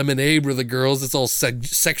make the lemonade where the girls, it's all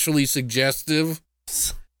sexually suggestive?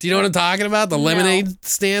 Do you know what I'm talking about? The lemonade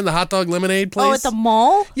stand, the hot dog lemonade place? Oh, at the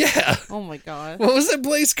mall? Yeah. Oh my God. What was that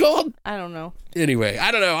place called? I don't know. Anyway,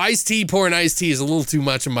 I don't know. Ice-T pouring iced tea is a little too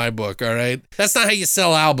much in my book, all right? That's not how you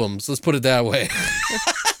sell albums. Let's put it that way.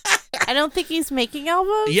 I don't think he's making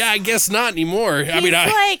albums. Yeah, I guess not anymore. He's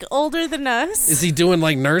like older than us. Is he doing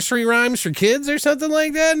like nursery rhymes for kids or something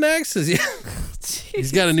like that next?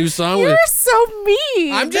 He's got a new song. You're so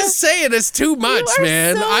mean. I'm just saying, it's too much,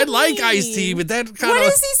 man. So I like mean. Ice-T, but that kind of...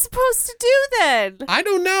 What is he supposed to do then? I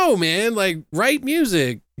don't know, man. Like, write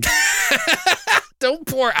music. Don't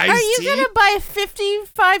pour iced tea. Are you gonna buy a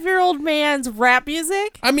 55-year-old man's rap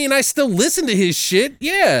music? I mean, I still listen to his shit.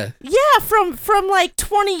 Yeah. Yeah, from like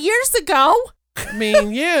 20 years ago. I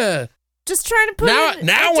mean, yeah. Just trying to put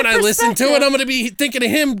now when I listen to it, I'm gonna be thinking of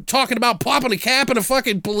him talking about popping a cap in a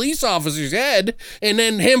fucking police officer's head, and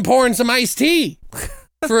then him pouring some iced tea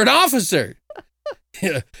for an officer.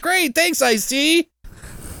 Yeah. Great, thanks, iced tea.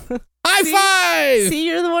 High five! See,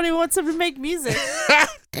 you're the one who wants him to make music.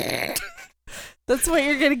 That's what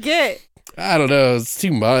you're gonna get. I don't know. It's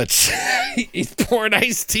too much. He's pouring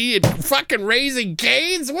iced tea and fucking Raising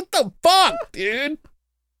Cane's? What the fuck, dude?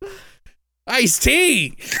 Iced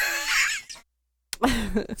tea.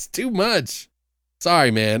 It's too much.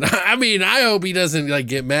 Sorry, man. I mean, I hope he doesn't like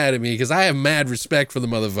get mad at me because I have mad respect for the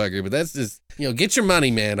motherfucker. But that's just, get your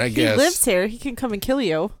money, man. I guess he lives here. He can come and kill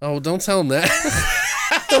you. Oh, don't tell him that.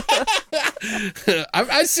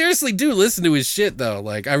 I seriously do listen to his shit though.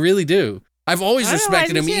 Like, I really do. I've always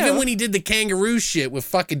respected him, even when he did the kangaroo shit with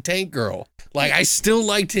fucking Tank Girl. Like, I still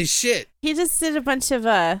liked his shit. He just did a bunch of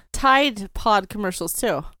Tide Pod commercials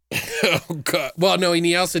too. Oh god. Well, no, and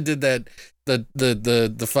he also did that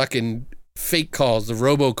the fucking fake calls, the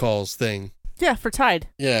robocalls thing. Yeah, for Tide.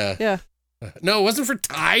 Yeah. Yeah. No, it wasn't for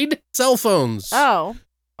Tide. Cell phones. Oh.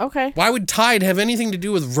 Okay. Why would Tide have anything to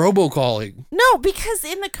do with robocalling? No, because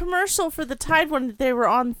in the commercial for the Tide one, they were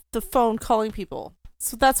on the phone calling people.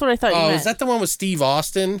 So that's what I thought you meant. Oh, is that the one with Steve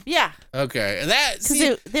Austin? Yeah. Okay.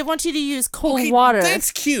 Because they want you to use cold water. That's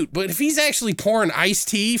cute, but if he's actually pouring iced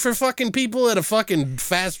tea for fucking people at a fucking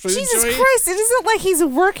fast food Jesus joint? Christ, it isn't like he's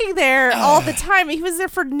working there all the time. He was there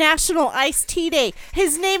for National Iced Tea Day.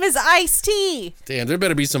 His name is Iced Tea. Damn, there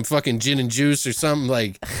better be some fucking gin and juice or something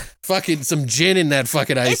like fucking some gin in that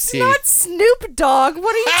fucking iced tea. It's not Snoop Dogg.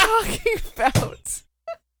 What are you talking about?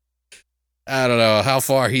 I don't know how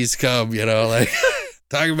far he's come, like...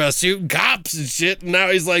 Talking about shooting cops and shit, and now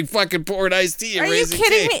he's like fucking pouring iced tea and Raising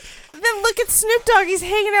Cane. Are you kidding me? Then look at Snoop Dogg. He's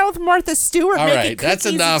hanging out with Martha Stewart. All making right, that's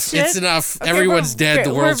enough. It's enough. Okay, Everyone's dead.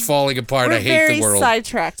 The world's falling apart. I hate the world. We're very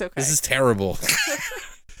sidetracked. Okay. This is terrible.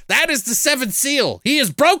 That is the seventh seal. He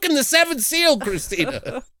has broken the seventh seal,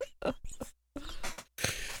 Christina.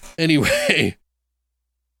 Anyway.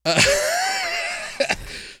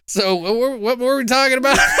 So what were we talking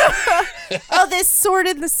about? Oh, this Sword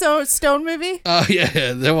in the Stone movie? Oh,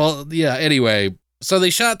 yeah. Well, yeah, anyway. So they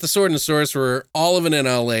shot The Sword and the Sorcerer, all of it in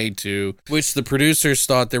LA too, which the producers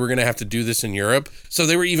thought they were going to have to do this in Europe. So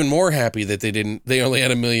they were even more happy that they only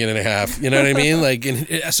had $1.5 million. You know what I mean? Like,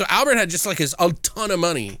 so Albert had just like a ton of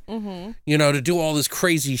money, to do all this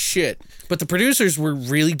crazy shit. But the producers were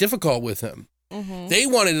really difficult with him. They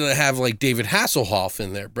wanted to have like David Hasselhoff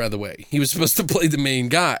in there, by the way. He was supposed to play the main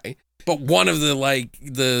guy. But one of the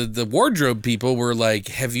the wardrobe people were like,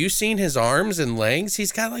 have you seen his arms and legs?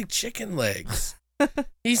 He's got like chicken legs.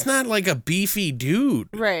 He's not like a beefy dude.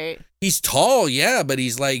 Right. He's tall, yeah, but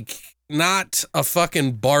he's like not a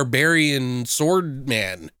fucking barbarian sword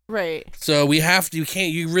man. Right. So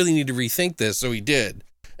you really need to rethink this. So he did.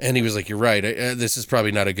 And he was like, you're right. This is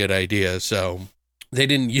probably not a good idea. So they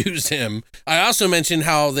didn't use him. I also mentioned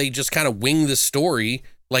how they just kind of wing the story.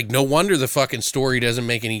 Like, no wonder the fucking story doesn't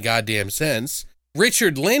make any goddamn sense.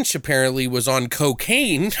 Richard Lynch apparently was on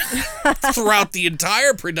cocaine throughout the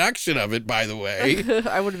entire production of it, by the way.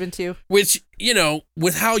 I would have been too. Which,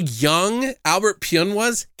 with how young Albert Pyun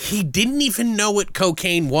was, he didn't even know what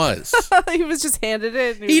cocaine was. He was just handed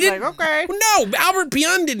it and he was like, okay. No, Albert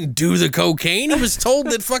Pyun didn't do the cocaine. He was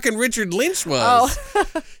told that fucking Richard Lynch was. Oh.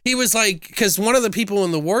 He was like, because one of the people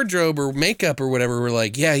in the wardrobe or makeup or whatever were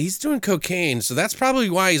like, yeah, he's doing cocaine, so that's probably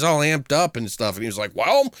why he's all amped up and stuff. And he was like,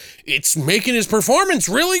 well, it's making his performance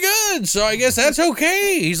really good, so I guess that's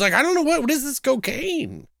okay. He's like, I don't know what is this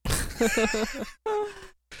cocaine?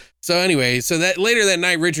 So anyway, that later that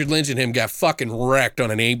night, Richard Lynch and him got fucking wrecked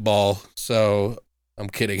on an 8-ball. So I'm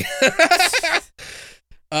kidding.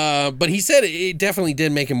 But he said it definitely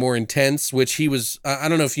did make him more intense, which he was, I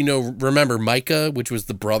don't know if remember Micah, which was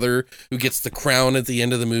the brother who gets the crown at the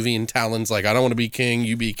end of the movie, and Talon's like, I don't want to be king,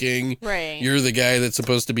 you be king. Right. You're the guy that's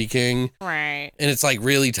supposed to be king. Right. And it's like,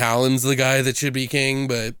 really, Talon's the guy that should be king,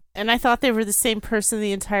 but... And I thought they were the same person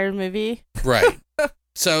the entire movie. Right.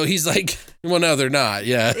 So he's like, well, no, they're not,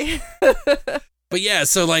 yeah. But yeah,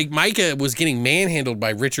 so like Micah was getting manhandled by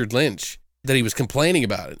Richard Lynch. That he was complaining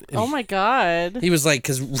about it. Oh my God. He was like,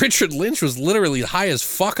 because Richard Lynch was literally high as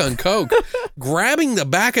fuck on coke, grabbing the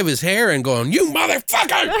back of his hair and going, you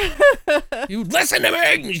motherfucker! You listen to me!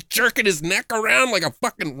 And he's jerking his neck around like a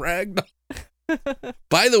fucking rag doll.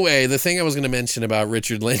 By the way, the thing I was going to mention about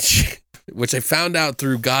Richard Lynch which I found out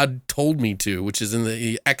through God Told Me To, which is in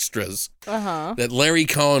the extras, that Larry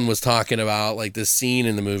Cohen was talking about like this scene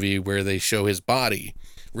in the movie where they show his body,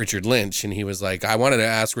 Richard Lynch, and he was like, I wanted to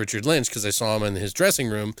ask Richard Lynch because I saw him in his dressing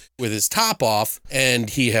room with his top off and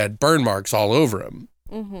he had burn marks all over him.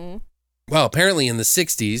 Mm-hmm. Well, apparently in the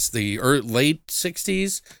 60s, late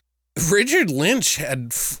 60s, Richard Lynch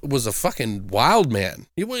was a fucking wild man.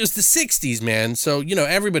 It was the 60s, man. So,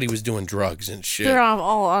 everybody was doing drugs and shit. They're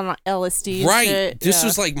all on LSD. Right. Shit. This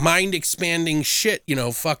was like mind expanding shit,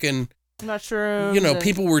 fucking mushrooms.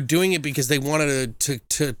 People were doing it because they wanted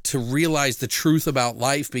to realize the truth about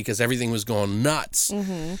life because everything was going nuts.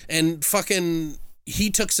 Mm-hmm. And fucking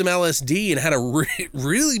he took some LSD and had a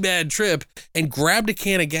really bad trip and grabbed a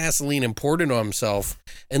can of gasoline and poured it on himself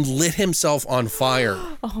and lit himself on fire.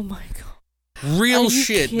 Oh my God. Real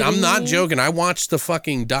shit. Kidding I'm not me? joking. I watched the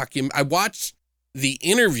fucking I watched the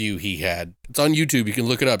interview he had. It's on YouTube. You can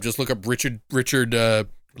look it up. Just look up Richard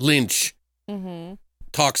Lynch. Mm-hmm.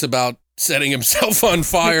 Talks about setting himself on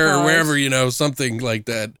fire or wherever, something like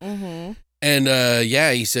that. Mm-hmm. And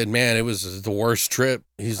he said, man, it was the worst trip.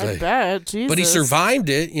 He's I bet, Jesus. But he survived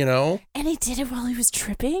it, And he did it while he was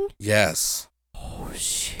tripping? Yes. Oh,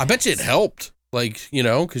 shit. I bet you it helped, because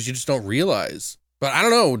you just don't realize. But I don't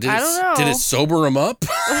know. Did it sober him up?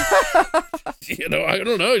 I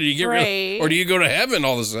don't know. Do you get or do you go to heaven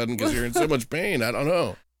all of a sudden because you're in so much pain? I don't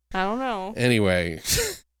know. Anyway,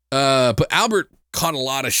 but Albert caught a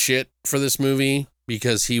lot of shit for this movie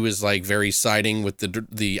because he was like very siding with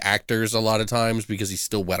the actors a lot of times because he's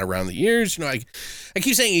still wet around the ears. I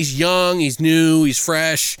keep saying he's young, he's new, he's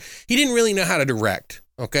fresh. He didn't really know how to direct.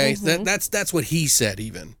 Okay, mm-hmm. That's what he said.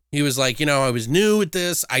 Even he was like, I was new at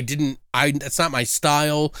this. That's not my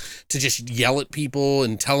style to just yell at people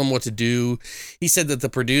and tell them what to do. He said that the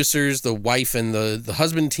producers, the wife and the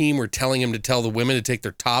husband team were telling him to tell the women to take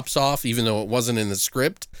their tops off, even though it wasn't in the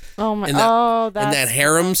script. Oh my! In that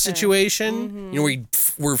harem situation, mm-hmm.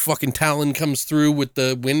 Where fucking Talon comes through with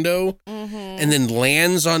the window and then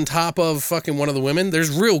lands on top of fucking one of the women.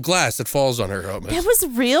 There's real glass that falls on her. That was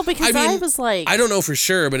real because I was like, I don't know for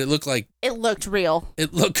sure, but it looked like it looked real.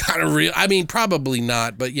 It looked kind of real. I mean, probably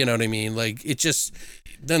not, but you know what I mean. Like it just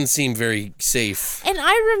doesn't seem very safe. And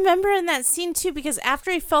I remember in that scene too, because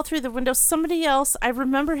after he fell through the window, I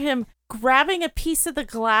remember him grabbing a piece of the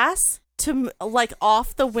glass to like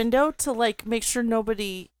off the window to like make sure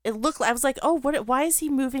nobody. I was like, oh, why is he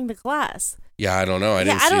moving the glass? Yeah, I don't know. I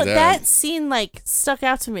didn't see that. That scene like stuck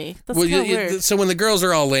out to me. That's kind of weird. So when the girls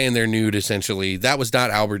are all laying there nude, essentially, that was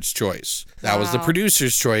not Albert's choice. That was the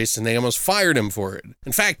producer's choice, and they almost fired him for it.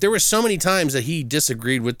 In fact, there were so many times that he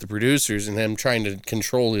disagreed with the producers and them trying to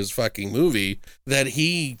control his fucking movie that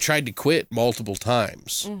he tried to quit multiple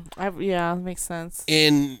times. Yeah, makes sense.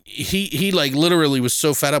 And he like literally was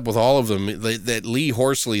so fed up with all of them that Lee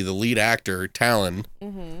Horsley, the lead actor, Talon,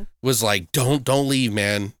 was like, don't leave,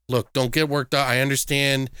 man. Look, don't get worked up. I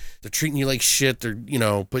understand they're treating you like shit. They're,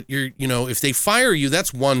 but you're, if they fire you,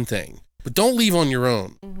 that's one thing. But don't leave on your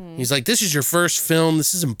own. Mm-hmm. He's like, this is your first film.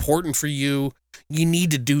 This is important for you. You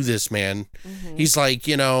need to do this, man. Mm-hmm. He's like,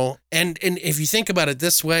 and if you think about it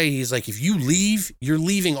this way, he's like, if you leave, you're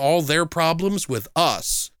leaving all their problems with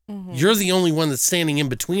us. Mm-hmm. You're the only one that's standing in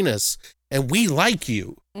between us, and we like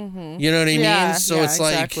you. Mm-hmm. You know what I mean? So it's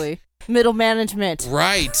exactly. Like middle management.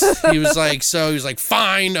 Right. He was like,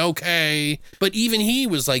 fine, okay. But even he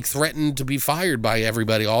was like threatened to be fired by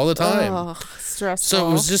everybody all the time. Oh, stressful. So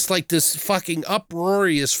it was just like this fucking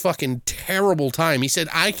uproarious, fucking terrible time. He said,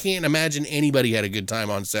 I can't imagine anybody had a good time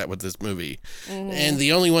on set with this movie. Mm-hmm. And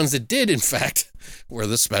the only ones that did, in fact, were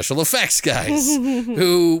the special effects guys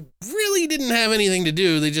who really didn't have anything to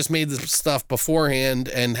do. They just made the stuff beforehand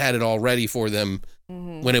and had it all ready for them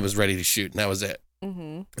when it was ready to shoot. And that was it.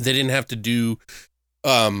 Mm-hmm. They didn't have to do,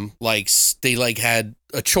 they had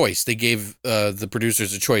a choice. They gave the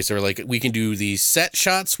producers a choice. They were like, we can do these set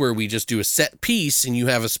shots where we just do a set piece and you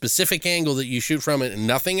have a specific angle that you shoot from it and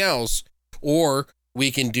nothing else. Or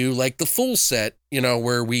we can do like the full set,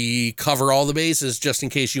 where we cover all the bases just in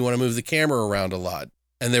case you want to move the camera around a lot.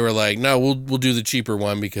 And they were like, no, we'll do the cheaper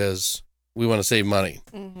one because we want to save money.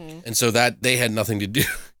 Mm-hmm. And so that they had nothing to do.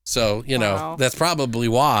 So, that's probably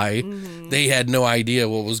why they had no idea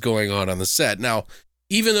what was going on the set. Now,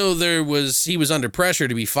 even though he was under pressure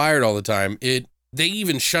to be fired all the time, they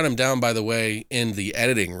even shut him down, by the way, in the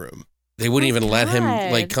editing room. They wouldn't even let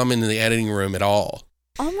him come into the editing room at all.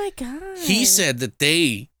 Oh my God. He said that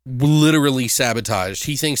they literally sabotaged.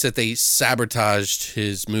 He thinks that they sabotaged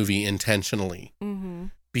his movie intentionally. Mm-hmm.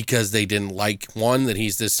 because they didn't like, one, that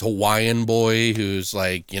he's this Hawaiian boy who's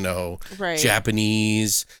like, Right.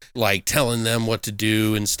 Japanese, like telling them what to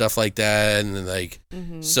do and stuff like that. And then, like,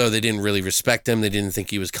 so they didn't really respect him. They didn't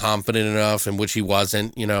think he was confident enough, and which he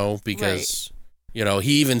wasn't, because,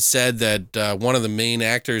 he even said that one of the main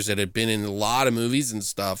actors that had been in a lot of movies and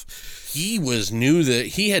stuff, knew that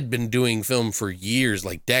he had been doing film for years,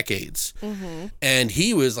 like decades. And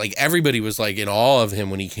he was like, everybody was like in awe of him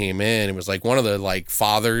when he came in. It was like one of the like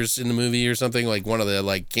fathers in the movie or something, like one of the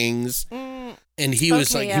like kings. And he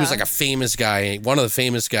was he was like a famous guy, one of the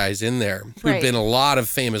famous guys in there who'd been in a lot of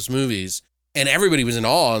famous movies. And everybody was in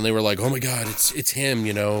awe, and they were like, "Oh my God, it's him,"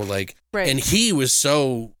 like. Right. And he was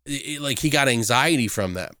so like, he got anxiety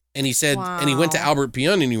from that. And he said, and he went to Albert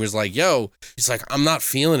Pyun, and he was like, "Yo," he's like, "I'm not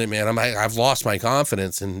feeling it, man. I've lost my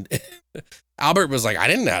confidence." And Albert was like, "I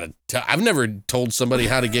didn't know how to. I've never told somebody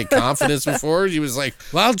how to get confidence before." He was like,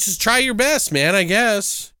 "Well, just try your best, man. I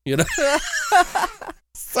guess."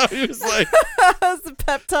 So he was like, That's a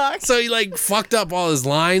pep talk. So he like fucked up all his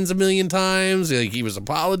lines a million times. Like he was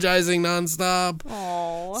apologizing nonstop.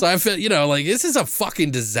 Aww. So I feel, like this is a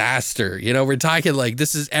fucking disaster. We're talking like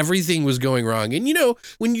everything was going wrong. And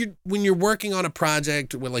when you're working on a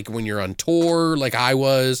project, when you're on tour, like I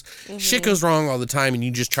was, shit goes wrong all the time, and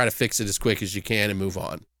you just try to fix it as quick as you can and move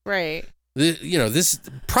on. Right. This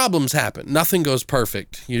problems happen. Nothing goes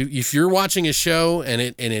perfect. If you're watching a show and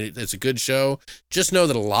it's a good show, just know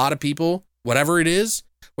that a lot of people, whatever it is,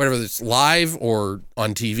 whether it's live or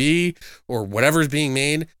on TV or whatever's being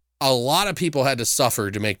made, a lot of people had to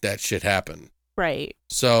suffer to make that shit happen. Right.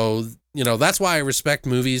 So, that's why I respect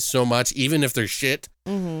movies so much, even if they're shit,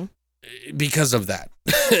 because of that.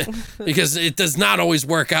 Because it does not always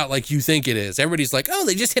work out like you think it is. Everybody's like, "Oh,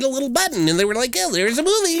 they just hit a little button and they were like, oh, there's a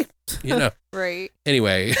movie." Right.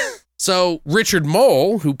 Anyway, so Richard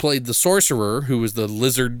Mole, who played the sorcerer, who was the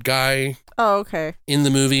lizard guy in the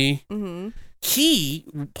movie, he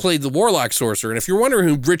played the warlock sorcerer. And if you're wondering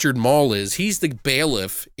who Richard Mole is, he's the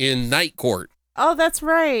bailiff in Night Court. Oh, that's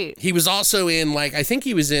right. He was also in, I think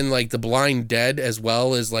he was in, The Blind Dead, as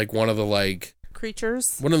well as, one of the,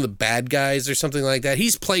 creatures, one of the bad guys or something like that.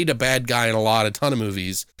 He's played a bad guy in a ton of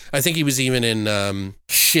movies. I think he was even in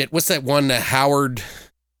what's that one, Howard,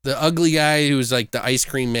 the ugly guy who was like the ice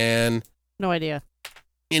cream man. No idea.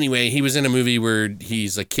 Anyway, he was in a movie where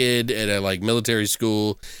he's a kid at a military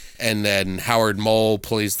school, and then Howard Mole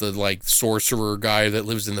plays the sorcerer guy that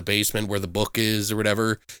lives in the basement where the book is or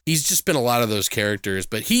whatever. He's just been a lot of those characters,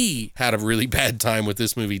 but he had a really bad time with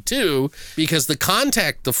this movie too, because the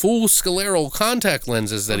full scleral contact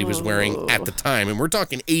lenses that he was wearing at the time, and we're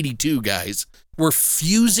talking 82, guys, were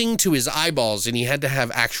fusing to his eyeballs, and he had to have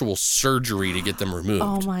actual surgery to get them removed.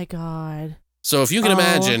 Oh my God. So if you can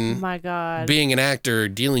imagine my God, being an actor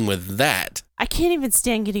dealing with that. I can't even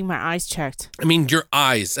stand getting my eyes checked. I mean, your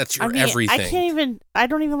eyes, that's your everything. I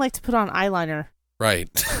don't even like to put on eyeliner. Right.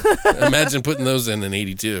 Imagine putting those in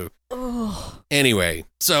 82. Anyway,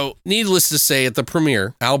 so needless to say, at the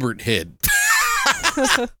premiere, Albert hid.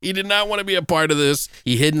 He did not want to be a part of this.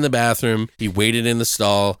 He hid in the bathroom. He waited in the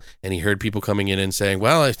stall, and he heard people coming in and saying,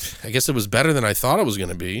 "Well, I guess it was better than I thought it was going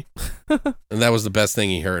to be." And that was the best thing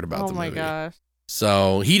he heard about the movie. Oh my gosh.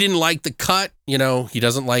 So he didn't like the cut. He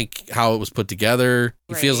doesn't like how it was put together.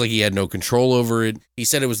 He feels like he had no control over it. He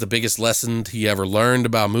said it was the biggest lesson he ever learned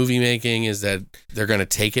about movie making, is that they're going to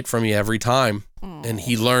take it from you every time. And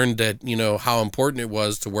he learned that, how important it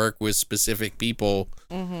was to work with specific people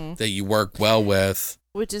that you work well with.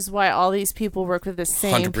 Which is why all these people work with the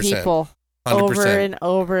same 100%. people 100%. over and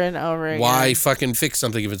over and over again. Why fucking fix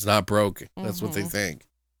something if it's not broke? That's what they think.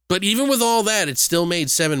 But even with all that, it still made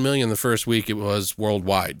 $7 million the first week it was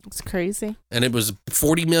worldwide. It's crazy. And it was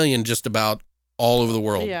 $40 million just about all over the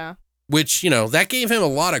world. Yeah. Which, that gave him a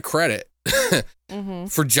lot of credit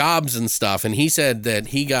for jobs and stuff. And he said that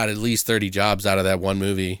he got at least 30 jobs out of that one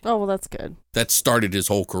movie. Oh, well, that's good. That started his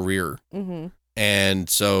whole career. And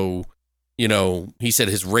so, he said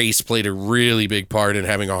his race played a really big part in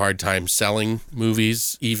having a hard time selling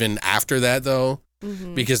movies, even after that, though.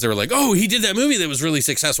 Because they were like, "Oh, he did that movie that was really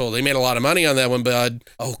successful. They made a lot of money on that one, bud.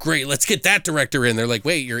 Oh, great. Let's get that director in." They're like,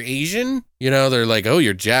 "Wait, you're Asian?" They're like, "Oh,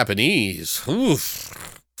 you're Japanese." Oof.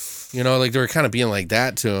 They were kind of being like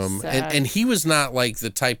that to him. And he was not like the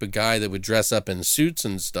type of guy that would dress up in suits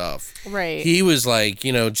and stuff. Right. He was like,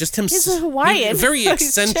 just himself. He's a Hawaiian. Very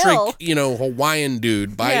eccentric, Hawaiian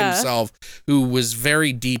dude by himself who was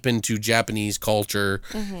very deep into Japanese culture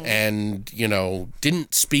and,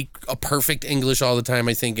 didn't speak a perfect English all the time,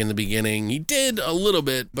 I think, in the beginning. He did a little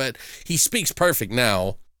bit, but he speaks perfect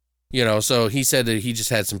now. You know, so he said that he just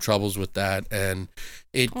had some troubles with that. And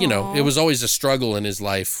it, you know, it was always a struggle in his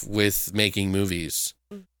life with making movies.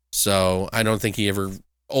 So I don't think he ever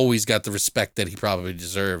always got the respect that he probably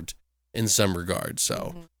deserved in some regard.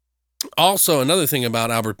 So also another thing about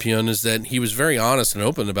Albert Pyun is that he was very honest and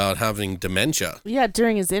open about having dementia. Yeah,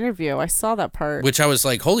 during his interview, I saw that part. Which I was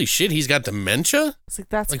like, holy shit, he's got dementia? It's like,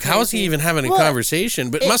 that's like, crazy. how is he even having a conversation?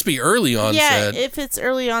 But it must be early onset. Yeah, if it's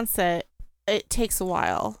early onset, it takes a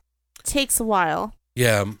while.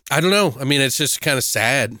 Yeah, I don't know. I mean, it's just kind of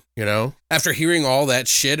sad, you know? After hearing all that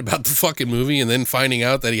shit about the fucking movie and then finding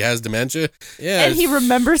out that he has dementia. Yeah. And he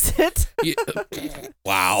remembers it. Yeah.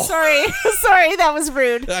 Wow. Sorry, that was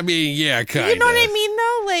rude. I mean, yeah, kind of. You know what I mean, though?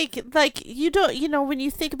 Like you don't, you know, when you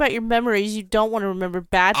think about your memories, you don't want to remember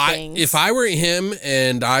bad things. If I were him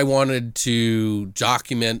and I wanted to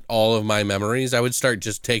document all of my memories, I would start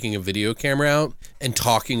just taking a video camera out and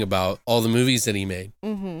talking about all the movies that he made.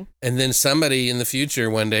 Mm-hmm. And then somebody in the future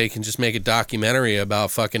one day can just make a documentary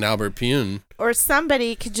about fucking Albert Pyun. Or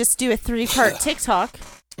somebody could just do a 3-part TikTok.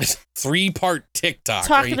 3-part TikTok.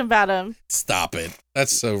 Talking about him. Stop it.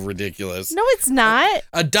 That's so ridiculous. No, it's not.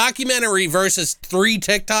 A documentary versus 3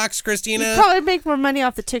 TikToks, Christina? You'd probably make more money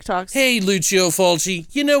off the TikToks. Hey, Lucio Fulci,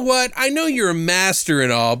 you know what? I know you're a master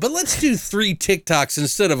and all, but let's do 3 TikToks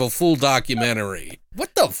instead of a full documentary.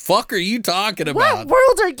 What the fuck are you talking about? What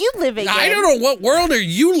world are you living in? I don't know. What world are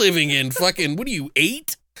you living in? Fucking, what are you,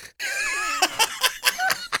 8?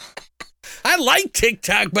 I like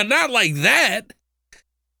TikTok, but not like that.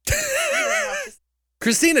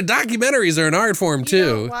 Christina, documentaries are an art form too. You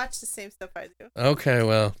don't watch the same stuff I do. Okay,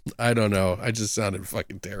 well, I don't know. I just sounded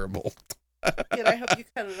fucking terrible. Good, I hope you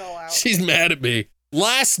cut it all out. She's mad at me.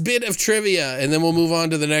 Last bit of trivia, and then we'll move on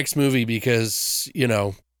to the next movie because, you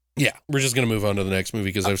know, yeah, we're just going to move on to the next movie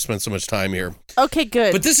because I've spent so much time here. Okay,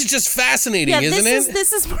 good. But this is just fascinating, isn't it?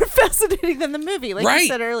 This is more fascinating than the movie, like you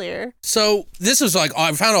said earlier. So this was like,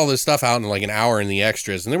 I found all this stuff out in like an hour in the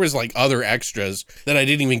extras, and there was like other extras that I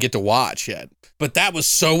didn't even get to watch yet. But that was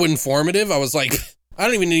so informative. I was like, I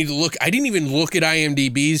don't even need to look. I didn't even look at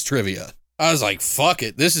IMDb's trivia. I was like, fuck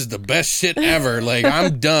it. This is the best shit ever. Like,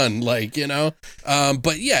 I'm done. Like, you know?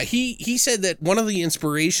 But yeah, he said that one of the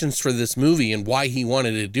inspirations for this movie and why he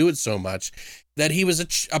wanted to do it so much, that he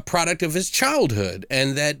was a product of his childhood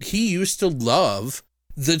and that he used to love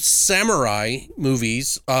the samurai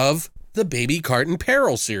movies of the Baby Cart and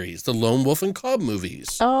Peril series, the Lone Wolf and Cub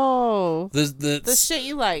movies. Oh. The shit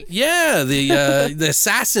you like. Yeah, the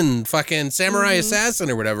assassin, fucking samurai assassin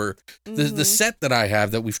or whatever. The set that I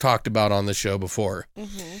have that we've talked about on the show before.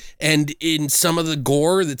 And in some of the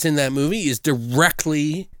gore that's in that movie is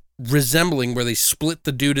directly resembling where they split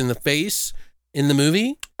the dude in the face in the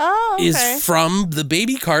movie. Oh, okay. Is from the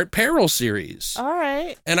Baby Cart Peril series. All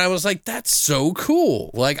right. And I was like, that's so cool.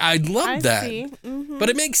 Like, I love that. See. But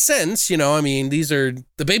it makes sense, you know. I mean, these are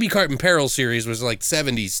the Baby Cart and Peril series was like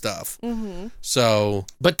 70s stuff. So,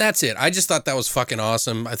 but that's it. I just thought that was fucking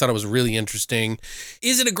awesome. I thought it was really interesting.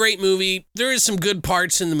 Is it a great movie? There is some good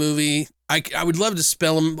parts in the movie. I would love to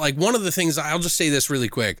spell them. Like, one of the things, I'll just say this really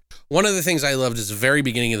quick. One of the things I loved is the very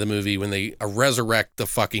beginning of the movie when they resurrect the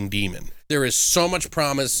fucking demon. There is so much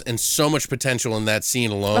promise and so much potential in that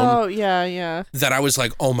scene alone. Oh, yeah. That I was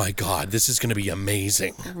like, oh my God, this is going to be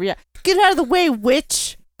amazing. Yeah. Get out of the way,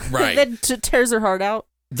 witch. Right. Then tears her heart out.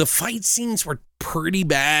 The fight scenes were pretty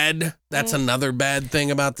bad. That's another bad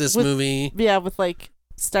thing about this movie. Yeah, with like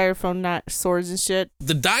styrofoam swords and shit.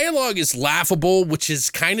 The dialogue is laughable, which is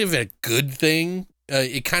kind of a good thing.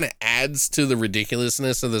 It kind of adds to the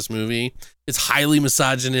ridiculousness of this movie. It's highly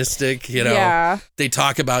misogynistic, you know. Yeah. They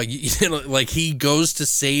talk about, you know, like he goes to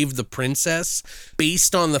save the princess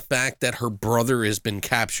based on the fact that her brother has been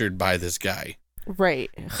captured by this guy. Right.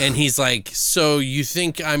 And he's like, so you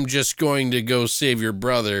think I'm just going to go save your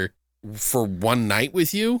brother for one night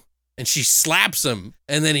with you? And she slaps him.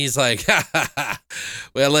 And then he's like,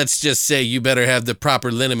 well, let's just say you better have the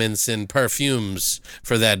proper liniments and perfumes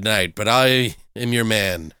for that night. But I am your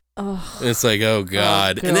man. Oh. And it's like, oh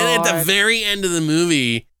God. And then at the very end of the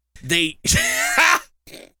movie,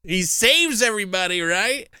 he saves everybody,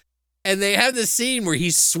 right? And they have this scene where he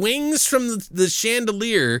swings from the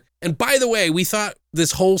chandelier. And by the way, we thought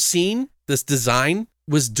this whole scene, this design,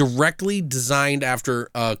 was directly designed after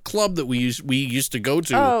a club that we used to go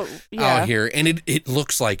to out here. And it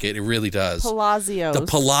looks like it. It really does. Palazzo. The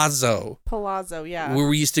Palazzo. Palazzo, yeah. Where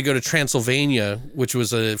we used to go to Transylvania, which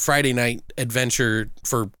was a Friday night adventure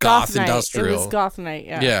for Goth Industrial. It was Goth Night,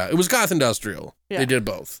 yeah. Yeah, it was Goth Industrial. Yeah. They did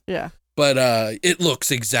both. Yeah. But it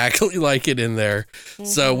looks exactly like it in there.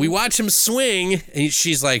 So we watch him swing, and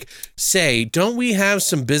she's like, say, don't we have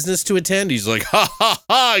some business to attend? He's like, ha, ha,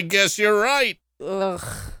 ha, I guess you're right. Ugh.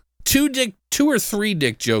 Two or three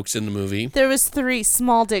dick jokes in the movie. There was 3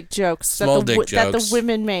 small dick jokes that the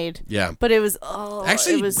women made. Yeah. But it was,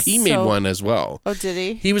 Actually, he made one as well. Oh, did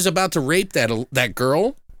he? He was about to rape that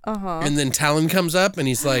girl. Uh-huh. And then Talon comes up and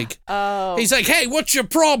he's like, he's like, hey, what's your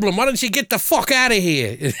problem? Why don't you get the fuck out of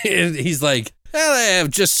here? And he's like, well, I have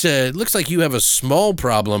just, looks like you have a small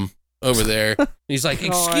problem over there. And he's like,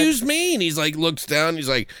 excuse me? And he's like, looks down. He's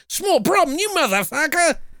like, small problem, you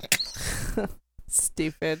motherfucker.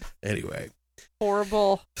 Stupid. Anyway.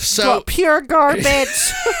 Horrible. So pure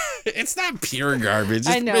garbage. It's not pure garbage.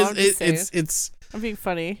 I know. I'm just saying. It's I'm being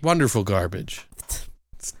funny. Wonderful garbage.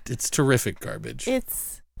 It's terrific garbage.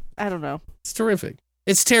 I don't know. It's terrific.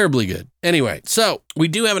 It's terribly good. Anyway, so we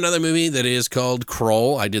do have another movie that is called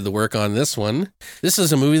Krull. I did the work on this one. This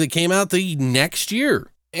is a movie that came out the next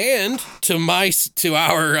year. And to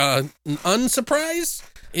our unsurprise,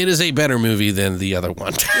 it is a better movie than the other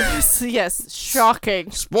one. Yes,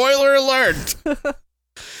 shocking. Spoiler alert.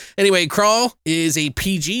 Anyway, Krull is a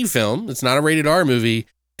PG film. It's not a rated R movie.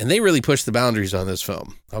 And they really pushed the boundaries on this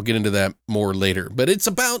film. I'll get into that more later. But it's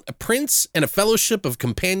about a prince and a fellowship of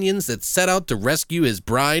companions that set out to rescue his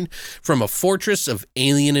bride from a fortress of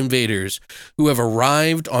alien invaders who have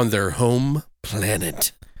arrived on their home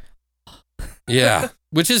planet. Yeah,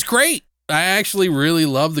 which is great. I actually really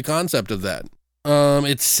love the concept of that.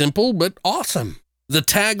 It's simple but awesome. The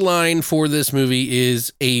tagline for this movie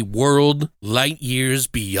is a world light years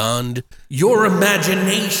beyond your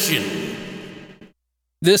imagination.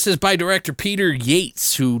 This is by director Peter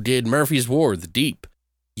Yates, who did Murphy's War, The Deep,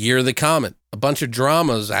 Year of the Comet, a bunch of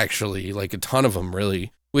dramas, actually, like a ton of them,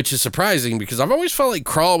 really, which is surprising because I've always felt like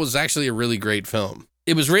Krull was actually a really great film.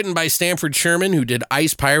 It was written by Stanford Sherman, who did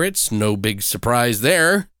Ice Pirates. No big surprise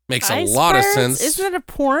there. Makes a lot of sense. Isn't it a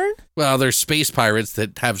porn? Well, they're space pirates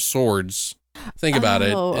that have swords. Think about it.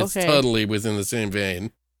 It's okay. totally within the same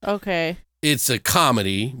vein. Okay. It's a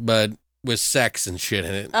comedy, but with sex and shit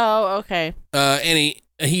in it. Oh, okay.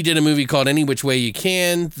 He did a movie called Any Which Way You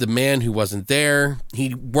Can, The Man Who Wasn't There.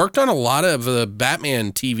 He worked on a lot of the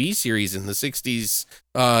Batman TV series in the 60s,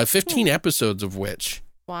 15 episodes of which.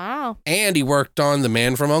 Wow. And he worked on The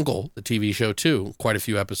Man from U.N.C.L.E., the TV show, too. Quite a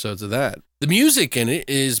few episodes of that. The music in it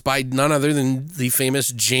is by none other than the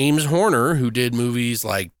famous James Horner, who did movies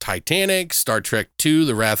like Titanic, Star Trek II,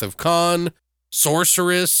 The Wrath of Khan,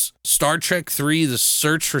 Sorceress, Star Trek 3, The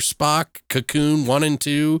Search for Spock, Cocoon 1 and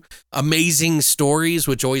 2, Amazing Stories,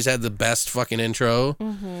 which always had the best fucking intro.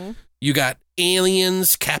 Mm-hmm. You got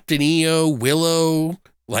Aliens, Captain EO, Willow,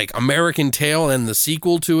 like American Tail and the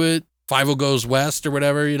sequel to it, 50 Goes West or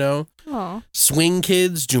whatever, you know? Aww. Swing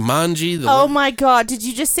Kids, Jumanji. Oh my God, did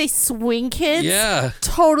you just say Swing Kids? Yeah.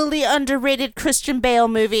 Totally underrated Christian Bale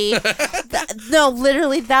movie. No,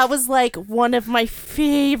 literally, that was like one of my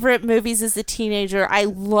favorite movies as a teenager. I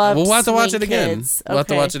loved We'll have to watch it again. Kids. We'll have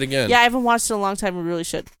to watch it again. Yeah, I haven't watched it in a long time. We really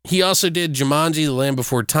should. He also did Jumanji, The Land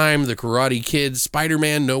Before Time, The Karate Kid,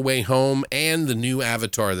 Spider-Man, No Way Home, and the new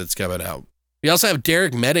Avatar that's coming out. We also have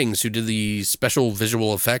Derek Meddings, who did the special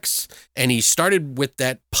visual effects, and he started with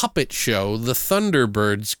that puppet show, The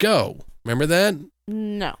Thunderbirds Go. Remember that?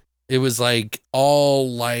 No. It was like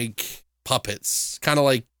all like puppets, kind of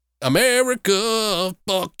like America,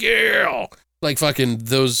 fuck yeah, like fucking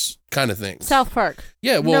those kind of things. South Park.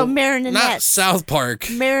 Yeah, well, no, Marionettes. not South Park.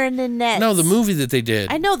 Marionettes. No, the movie that they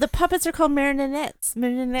did. I know, the puppets are called marionettes.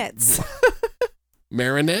 Marionettes.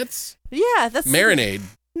 Marionettes? Yeah, that's... Marinade.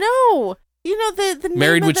 No. You know the name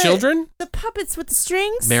Married of with Children? The puppets with the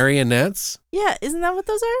strings? Marionettes? Yeah, isn't that what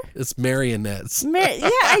those are? It's marionettes. Yeah,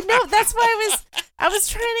 I know. That's why I was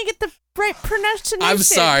trying to get the right pronunciation. I'm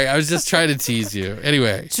sorry. I was just trying to tease you.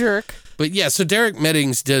 Anyway. Jerk. But yeah, so Derek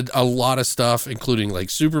Meddings did a lot of stuff, including like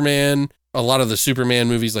Superman, a lot of the Superman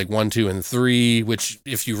movies like 1, 2, and 3, which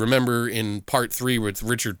if you remember in part 3 with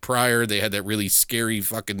Richard Pryor, they had that really scary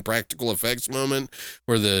fucking practical effects moment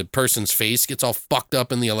where the person's face gets all fucked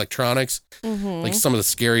up in the electronics. Mm-hmm. Like some of the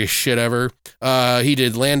scariest shit ever. He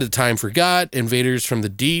did Land of Time Forgot, Invaders from the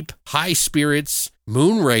Deep, High Spirits,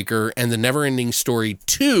 Moonraker, and The Neverending Story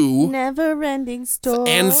 2. Neverending Story.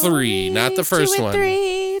 And 3, not the first one. 2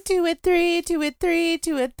 and 3, 2 and 3,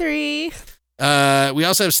 2 and 3. We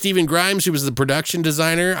also have Stephen Grimes, who was the production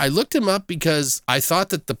designer. I looked him up because I thought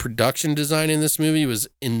that the production design in this movie was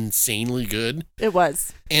insanely good. It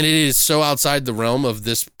was. And it is so outside the realm of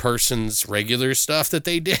this person's regular stuff that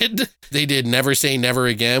they did. They did Never Say Never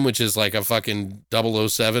Again, which is like a fucking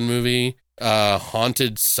 007 movie.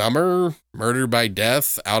 Haunted Summer, Murder by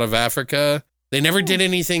Death, Out of Africa. They never did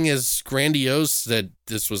anything as grandiose that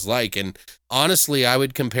this was like. And honestly, I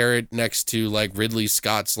would compare it next to like Ridley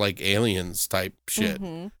Scott's like Aliens type shit.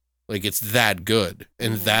 Mm-hmm. Like it's that good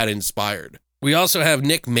and that inspired. We also have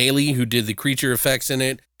Nick Maley, who did the creature effects in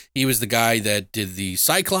it. He was the guy that did the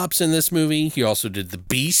Cyclops in this movie. He also did the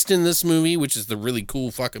Beast in this movie, which is the really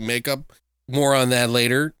cool fucking makeup. More on that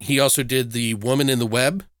later. He also did the Woman in the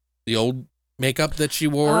Web, the old makeup that she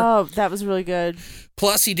wore. Oh, that was really good.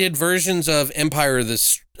 Plus, he did versions of Empire of the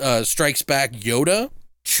Strikes Back Yoda,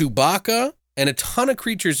 Chewbacca, and a ton of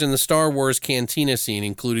creatures in the Star Wars Cantina scene,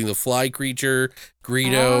 including the Fly Creature,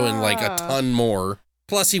 Greedo, and like a ton more.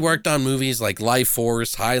 Plus, he worked on movies like Life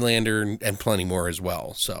Force, Highlander, and plenty more as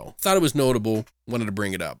well. So, thought it was notable. Wanted to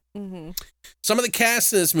bring it up. Mm-hmm. Some of the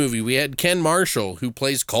cast in this movie, we had Ken Marshall, who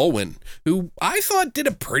plays Colwyn, who I thought did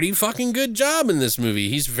a pretty fucking good job in this movie.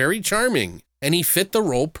 He's very charming, and he fit the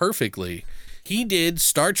role perfectly. He did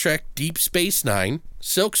Star Trek Deep Space Nine,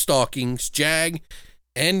 Silk Stockings, Jag,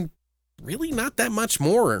 and really not that much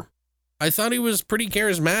more. I thought he was pretty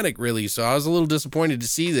charismatic, really, so I was a little disappointed to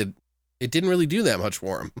see that it didn't really do that much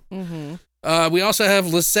for him. Mm-hmm. We also have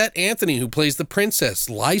Lisette Anthony, who plays the princess,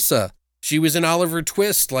 Lysa. She was in Oliver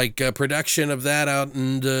Twist, like a production of that out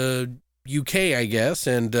in the UK, I guess,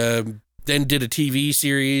 and then did a TV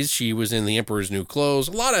series. She was in The Emperor's New Clothes.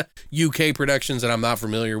 A lot of UK productions that I'm not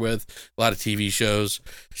familiar with. A lot of TV shows.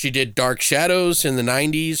 She did Dark Shadows in the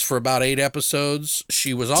 90s for about 8 episodes.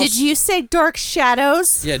 She was also... Did you say Dark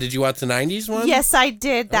Shadows? Yeah, did you watch the 90s one? Yes, I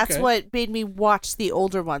did. That's Okay. what made me watch the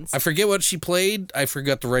older ones. I forget what she played. I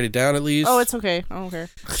forgot to write it down at least. Oh, it's okay. I don't care.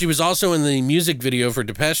 She was also in the music video for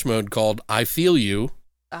Depeche Mode called I Feel You.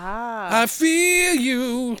 Ah. I feel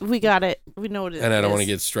you. We got it. We know what it is. And I don't want to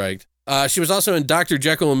get striked. She was also in Dr.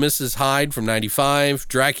 Jekyll and Mrs. Hyde from 95,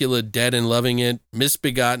 Dracula Dead and Loving It,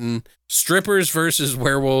 Misbegotten, Strippers versus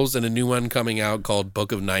Werewolves, and a new one coming out called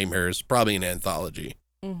Book of Nightmares, probably an anthology.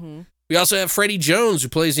 Mm-hmm. We also have Freddie Jones, who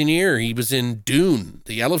plays Aenir. He was in Dune,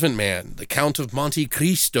 The Elephant Man, The Count of Monte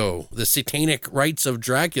Cristo, The Satanic Rites of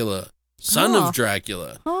Dracula, Son of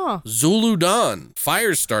Dracula, Zulu Dawn,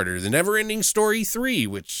 Firestarter, The Neverending Story 3,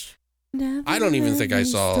 which I don't even think I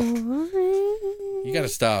saw. You gotta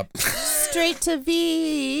stop. Straight to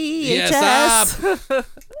VHS. Yeah, stop.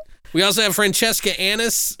 We also have Francesca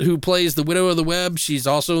Annis, who plays the Widow of the Web. She's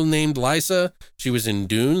also named Lysa. She was in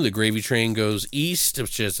Dune, The Gravy Train Goes East,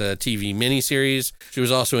 which is a TV miniseries. She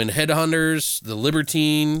was also in Headhunters, The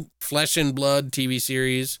Libertine, Flesh and Blood TV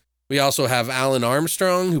series. We also have Alan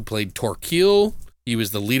Armstrong, who played Torquil. He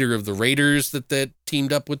was the leader of the Raiders that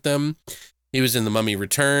teamed up with them. He was in The Mummy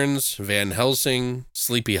Returns, Van Helsing,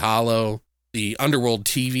 Sleepy Hollow, the Underworld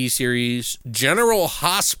TV series, General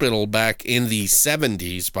Hospital back in the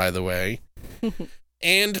 70s, by the way,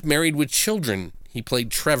 and Married with Children. He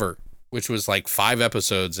played Trevor, which was like 5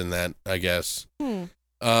 episodes in that, I guess. And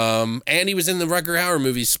he was in the Rutger Hauer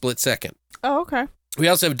movie Split Second. Oh, okay. We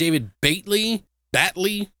also have David Batley,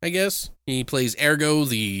 I guess. He plays Ergo,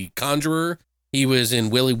 the Conjurer. He was in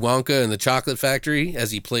Willy Wonka and the Chocolate Factory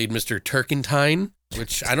as he played Mr. Turkentine,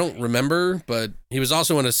 which I don't remember, but he was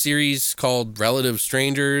also in a series called Relative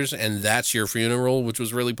Strangers and That's Your Funeral, which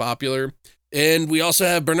was really popular. And we also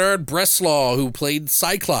have Bernard Bresslaw, who played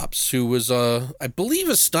Cyclops, who was, I believe,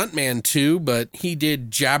 a stuntman too, but he did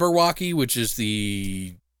Jabberwocky, which is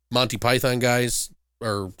the Monty Python guys,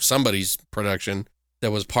 or somebody's production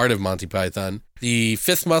that was part of Monty Python. The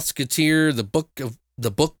Fifth Musketeer, the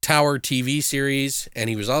Book Tower TV series, and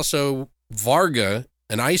he was also Varga,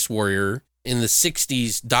 an ice warrior, in the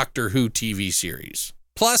 60s Doctor Who TV series.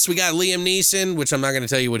 Plus, we got Liam Neeson, which I'm not going to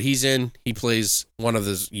tell you what he's in. He plays one of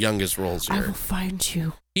the youngest roles I here. will find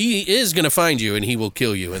you. He is going to find you, and he will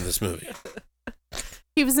kill you in this movie.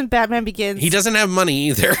 He was in Batman Begins. He doesn't have money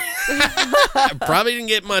either. Probably didn't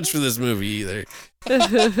get much for this movie either.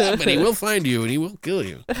 But he will find you, and he will kill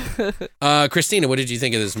you. Christina, what did you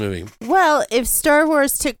think of this movie? Well, if Star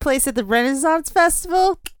Wars took place at the Renaissance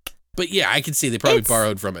Festival... But yeah, I can see they probably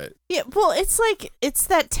borrowed from it. Yeah, well, it's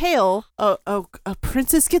that tale. A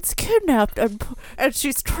princess gets kidnapped and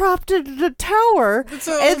she's trapped in a tower,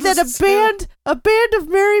 and then a band of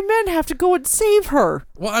merry men have to go and save her.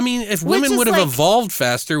 Well, I mean, if women would have evolved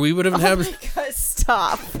faster, we would have had. Oh my God,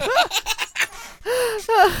 stop!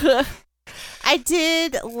 I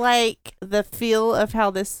did like the feel of how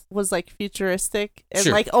this was like futuristic and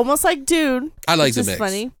Sure. like almost like Dune. I like the which is mix.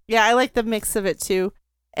 Funny, yeah, I like the mix of it too.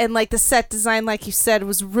 And like the set design, like you said,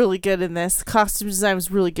 was really good in this. The costume design was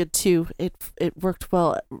really good too. It worked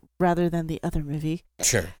well rather than the other movie.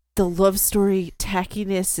 Sure. The love story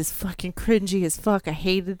tackiness is fucking cringy as fuck. I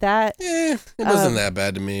hated that. It wasn't that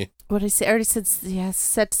bad to me. What did I say? I already said, yeah,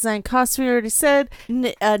 set design, costume. We already said.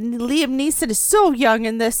 Liam Neeson is so young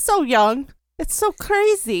in this. So young. It's so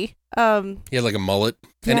crazy. He had like a mullet.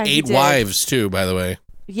 Yeah, and he 8 did. wives, too, by the way.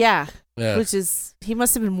 Yeah. Yeah. Which is, he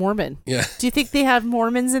must have been Mormon. Yeah. Do you think they have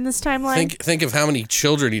Mormons in this timeline? Think of how many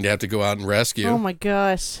children he'd have to go out and rescue. Oh my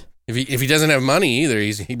gosh. If he doesn't have money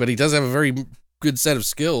either, but he does have a very good set of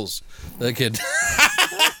skills. That kid.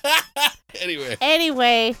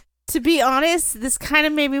 Anyway, to be honest, this kind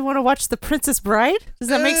of made me want to watch The Princess Bride. Does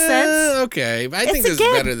that make sense? Okay, I think this is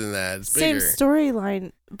better than that. It's Same bigger.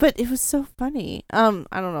 storyline, but it was so funny. I don't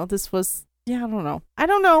know. This was, I don't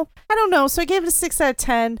know. So I gave it a 6 out of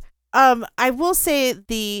 10. I will say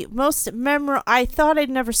the most memorable, I thought I'd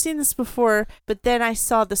never seen this before, but then I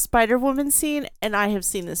saw the Spider-Woman scene, and I have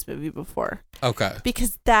seen this movie before. Okay.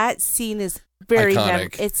 Because that scene is very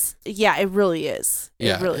iconic. It really is.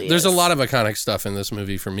 Yeah, It really there's is. a lot of iconic stuff in this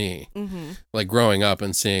movie for me. Mm-hmm. Like growing up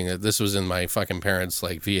and seeing that this was in my fucking parents'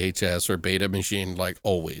 like VHS or beta machine, like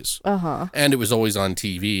always. Uh-huh. And it was always on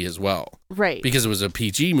TV as well. Right. Because it was a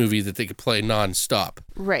PG movie that they could play nonstop.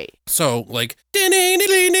 Right. So like, yeah,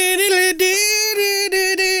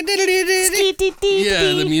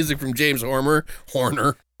 the music from James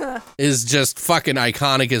Horner is just fucking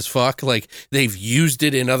iconic as fuck. Like they've used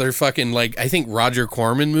it in other fucking like I think Roger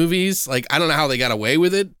Corman movies. Like I don't know how they got away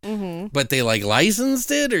with it, but they like licensed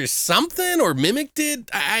it or something or mimicked it.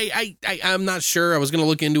 I'm not sure. I was gonna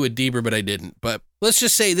look into it deeper, but I didn't. But let's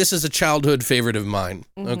just say this is a childhood favorite of mine.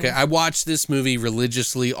 Okay, I watched this movie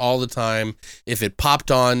religiously all the time. If it popped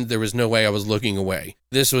on, there was no way I was looking away.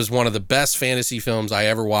 This was one of the best fantasy films I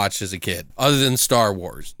ever watched as a kid, other than Star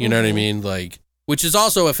Wars. You know what I mean? Like. Which is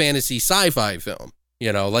also a fantasy sci-fi film.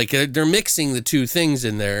 You know, like they're mixing the two things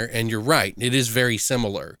in there, and you're right. It is very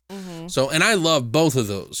similar. So, and I love both of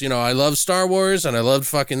those. You know, I love Star Wars, and I loved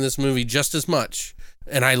fucking this movie just as much.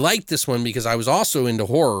 And I liked this one because I was also into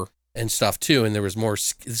horror and stuff too, and there was more,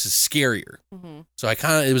 this is scarier. So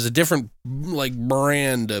it was a different, like,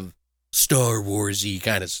 brand of Star Wars-y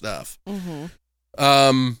kind of stuff.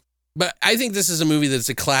 But I think this is a movie that's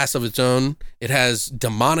a class of its own. It has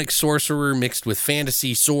demonic sorcerer mixed with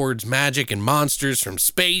fantasy, swords, magic, and monsters from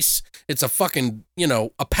space. It's a fucking,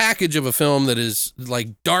 a package of a film that is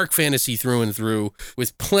like dark fantasy through and through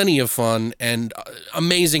with plenty of fun and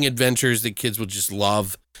amazing adventures that kids will just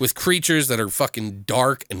love with creatures that are fucking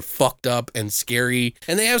dark and fucked up and scary.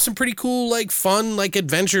 And they have some pretty cool, like fun, like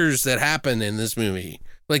adventures that happen in this movie.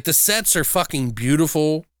 Like the sets are fucking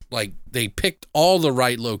beautiful. Like, they picked all the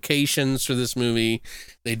right locations for this movie.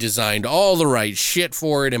 They designed all the right shit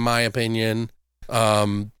for it, in my opinion.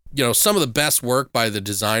 Some of the best work by the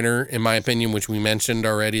designer, in my opinion, which we mentioned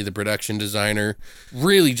already, the production designer,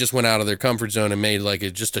 really just went out of their comfort zone and made, like,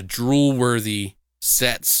 just a drool-worthy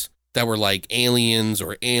sets that were, like, aliens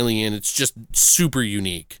or alien. It's just super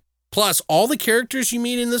unique. Plus, all the characters you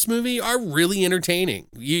meet in this movie are really entertaining,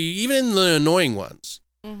 even the annoying ones.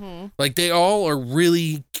 Like they all are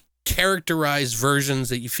really characterized versions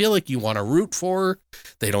that you feel like you want to root for.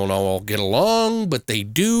 They don't all get along, but they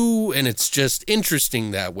do, and it's just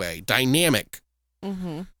interesting that way, dynamic.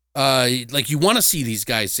 Like you want to see these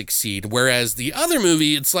guys succeed, whereas the other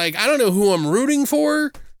movie, it's like I don't know who I'm rooting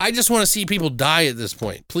for. I just want to see people die at this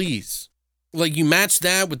point, please. Like you match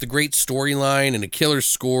that with the great storyline and a killer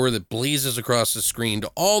score that blazes across the screen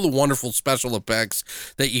to all the wonderful special effects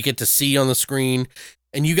that you get to see on the screen.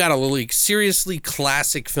 And you got a like seriously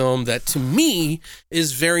classic film that to me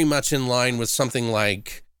is very much in line with something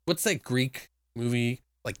like, what's that Greek movie?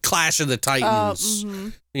 Like Clash of the Titans,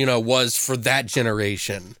 was for that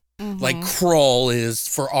generation. Like Crawl is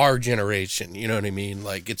for our generation. You know what I mean?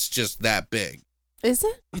 Like it's just that big. Is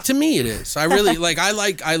it? To me, it is. I really like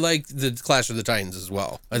the Clash of the Titans as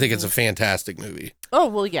well. I think it's a fantastic movie. Oh,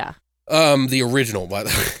 well, yeah. The original, by the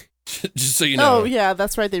way. Just so you know. Oh, yeah,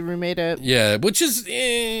 that's right. They remade it. Yeah, which is,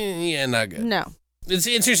 not good. No. It's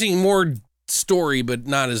interesting, more story, but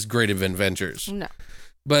not as great of adventures. No.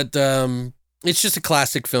 But it's just a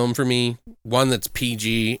classic film for me, one that's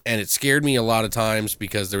PG, and it scared me a lot of times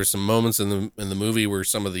because there were some moments in the movie where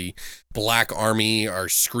some of the Black Army are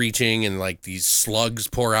screeching and like these slugs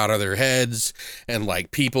pour out of their heads and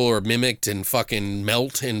like people are mimicked and fucking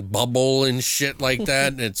melt and bubble and shit like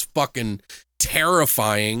that. And it's fucking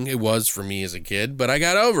terrifying. It was for me as a kid, but I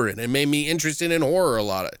got over it. It made me interested in horror a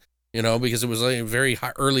lot, because it was like a very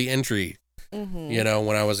early entry, when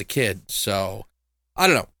I was a kid. So I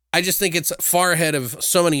don't know. I just think it's far ahead of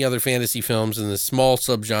so many other fantasy films in this small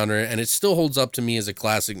subgenre, and it still holds up to me as a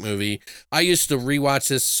classic movie. I used to rewatch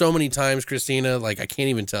this so many times, Christina, like I can't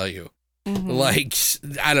even tell you. Like,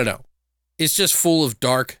 I don't know. It's just full of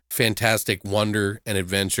dark, fantastic wonder and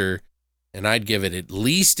adventure, and I'd give it at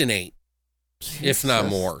least an 8, if not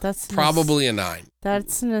more. That's probably a 9.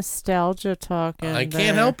 That's nostalgia talking. I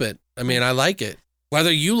can't help it. I mean, I like it.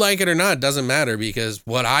 Whether you like it or not doesn't matter, because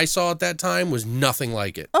what I saw at that time was nothing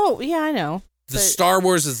like it. Oh, yeah, I know. The Star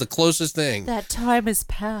Wars is the closest thing. That time has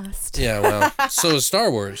passed. Yeah, well, so is Star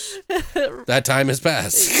Wars. That time has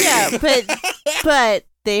passed. Yeah, but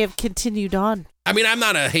they have continued on. I mean, I'm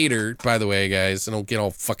not a hater, by the way, guys. I don't get all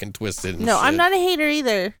fucking twisted. And No, shit. I'm not a hater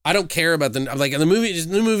either. I don't care about the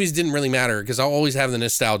movies didn't really matter because I'll always have the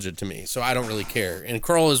nostalgia to me, so I don't really care. And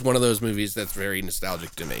Krull is one of those movies that's very nostalgic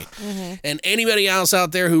to me. And anybody else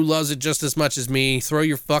out there who loves it just as much as me, throw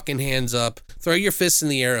your fucking hands up, throw your fists in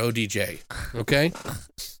the air, ODJ. Okay?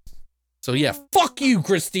 So yeah, fuck you,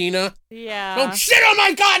 Christina. Yeah. Don't shit on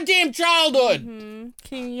my goddamn childhood. Can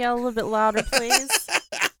you yell a little bit louder, please?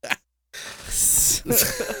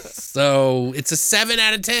 So it's a 7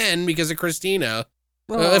 out of 10 because of Christina.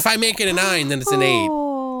 If I make it a 9, then it's an 8.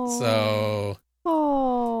 So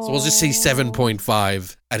we'll just say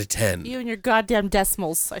 7.5 out of 10. You and your goddamn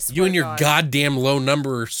decimals, I swear. You and your God. goddamn low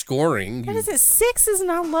number scoring. What is it? 6 is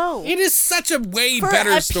not low. It is such a way For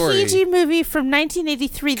better a story. PG movie from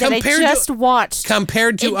 1983 that I Compared just watched.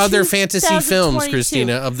 Compared to in other fantasy films, 2022.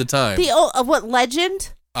 Christina, of the time. What,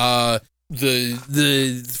 Legend?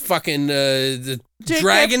 The fucking the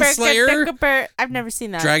Dragon Slayer. I've never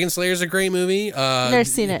seen that. Dragon Slayer is a great movie. Never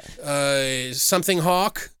seen it. Something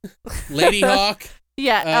Hawk, Lady Hawk.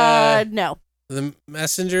 Yeah. No. The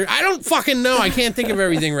Messenger. I don't fucking know. I can't think of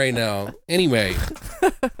everything right now. Anyway.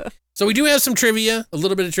 So we do have some trivia, a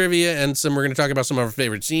little bit of trivia, and we're going to talk about some of our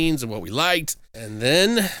favorite scenes and what we liked. And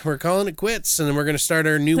then we're calling it quits, and then we're going to start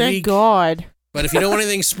our new Thank week. God. But if you don't want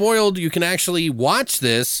anything spoiled, you can actually watch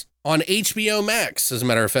this on HBO Max. As a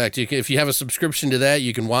matter of fact, if you have a subscription to that,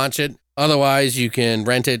 you can watch it. Otherwise, you can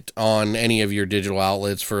rent it on any of your digital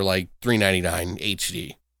outlets for like $3.99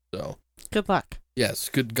 HD. So, good luck. Yes,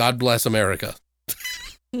 good. God bless America.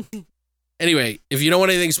 Anyway, if you don't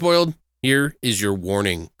want anything spoiled, here is your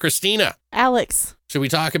warning. Christina, Alex. should we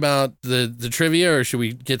talk about the trivia, or should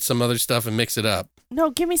we get some other stuff and mix it up? No,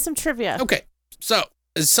 give me some trivia. Okay, so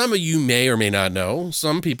as some of you may or may not know,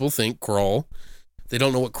 some people think Krull. They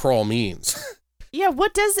don't know what Krull means. Yeah,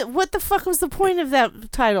 what the fuck was the point of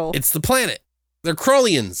that title? It's the planet. They're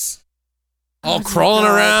Krullians. All Oh my crawling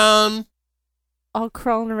God. around. All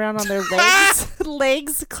crawling around on their legs?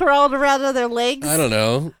 Legs crawling around on their legs? I don't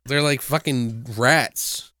know. They're like fucking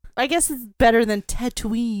rats. I guess it's better than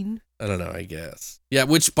Tatooine. I don't know, I guess. Yeah,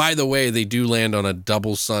 which, by the way, they do land on a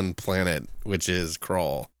double sun planet, which is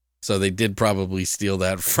Krull. So they did probably steal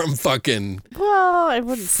that from fucking... Well, I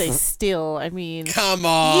wouldn't say steal. I mean... Come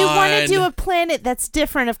on! You want to do a planet that's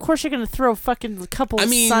different. Of course you're going to throw fucking couple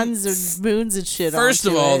suns and moons and shit First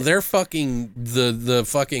of onto all, it. their fucking... The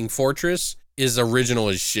fucking fortress is original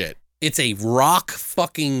as shit. It's a rock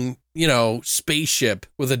fucking, spaceship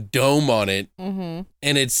with a dome on it. Mm-hmm.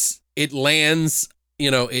 And it lands...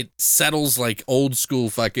 it settles like old school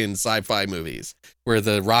fucking sci-fi movies where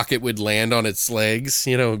the rocket would land on its legs,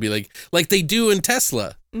 it would be like they do in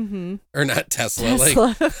Tesla. Mm-hmm. Or not Tesla.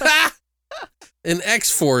 Tesla. Like in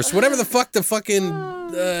X-Force, whatever the fuck the fucking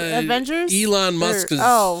Avengers? Elon Musk's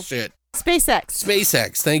shit.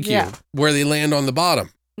 SpaceX, thank you. Yeah. Where they land on the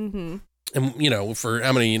bottom. Mm-hmm. And for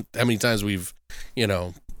how many times we've, I don't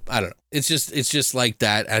know. It's just like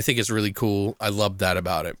that. I think it's really cool. I love that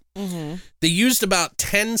about it. Mm-hmm. They used about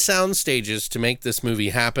 10 sound stages to make this movie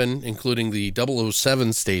happen, including the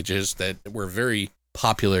 007 stages that were very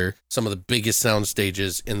popular, some of the biggest sound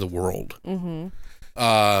stages in the world.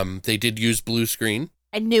 Mm-hmm. They did use blue screen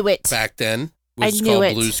I knew it. back then. It I was knew called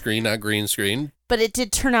it. blue screen, not green screen. But it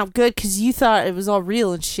did turn out good because you thought it was all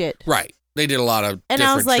real and shit. Right. They did a lot of And I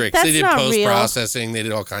different was like, tricks. that's They did not real. post-processing. They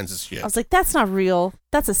did all kinds of shit. I was like, that's not real.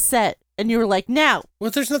 That's a set. And you were like, no.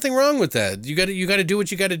 Well, there's nothing wrong with that. You got to do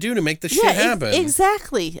what you got to do to make the shit happen.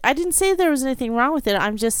 Exactly. I didn't say there was anything wrong with it.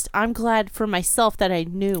 I'm glad for myself that I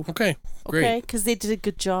knew. Okay, great. Okay, because they did a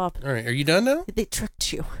good job. All right, are you done now? They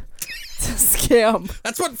tricked you. It's a scam.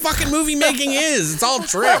 That's what fucking movie making is. It's all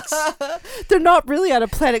tricks. They're not really on a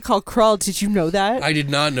planet called Krull. Did you know that? I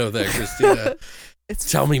did not know that, Christina.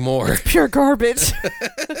 Tell me more. Pure garbage.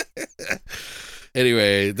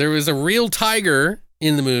 Anyway, there was a real tiger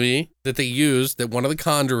in the movie that they used that one of the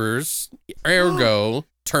Conjurers, Ergo,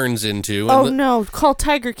 turns into. Oh, no. Call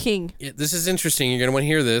Tiger King. This is interesting. You're going to want to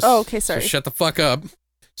hear this. Oh, okay, sorry. So shut the fuck up.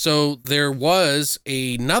 So there was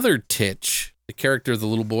another Titch, the character of the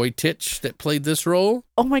little boy Titch that played this role.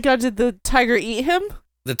 Oh my God, did the tiger eat him?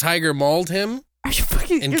 The tiger mauled him. Are you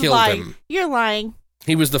fucking And you're killed lying. him. You're lying.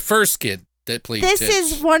 He was the first kid that played This Titch.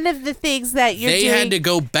 is one of the things that you're They doing. had to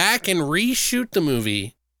go back and reshoot the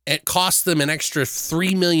movie. It cost them an extra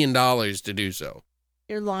 $3 million to do so.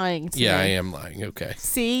 You're lying to Yeah, me. I am lying. Okay.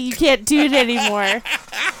 See, you can't do it anymore.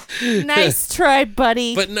 Nice try,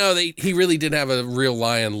 buddy. But no, he really did have a real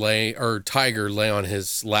tiger lay on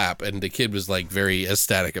his lap, and the kid was like very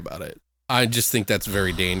ecstatic about it. I just think that's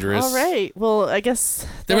very dangerous. All right. Well, I guess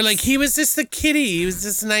They were like, he was just a kitty. He was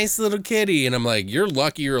just a nice little kitty. And I'm like, you're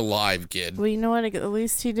lucky you're alive, kid. Well, you know what? At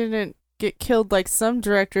least he didn't get killed like some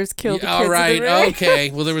directors killed. Yeah, the kids all right. in the movie.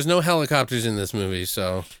 Okay. Well, there was no helicopters in this movie.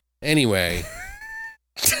 So anyway.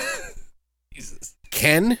 Jesus.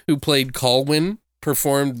 Ken, who played Colwyn,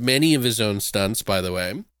 performed many of his own stunts, by the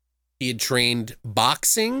way. He had trained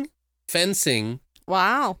boxing, fencing,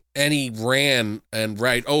 Wow. and he ran and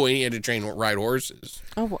ride. Oh, and he had to train ride horses.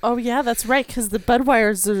 Oh yeah, that's right. Because the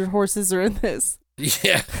Budweiser horses are in this.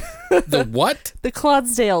 Yeah. The what? The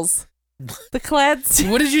Clydesdales. The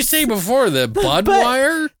Clydesdales. What did you say before? The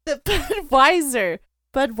Budweiser? The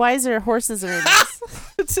Budweiser horses are in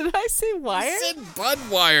this. Did I say wire? You said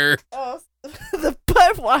Budweiser. Oh, the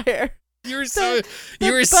Budweiser. You were so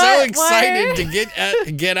Budweiser. excited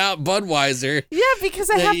to get out Budweiser. Yeah, because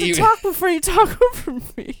I That have to you- talk before you talk over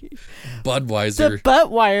me. Budweiser. The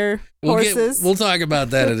Budweiser horses. We'll talk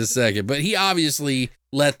about that in a second. But he obviously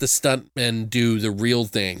let the stuntmen do the real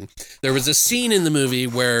thing. There was a scene in the movie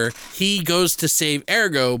where he goes to save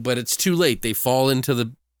Ergo, but it's too late. They fall into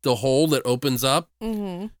the hole that opens up.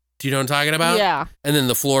 Mm-hmm. Do you know what I'm talking about? Yeah. And then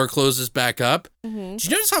the floor closes back up. Mm-hmm. Did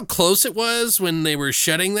you notice how close it was when they were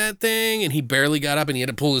shutting that thing and he barely got up and he had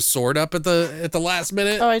to pull his sword up at the last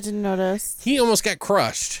minute? Oh, I didn't notice. He almost got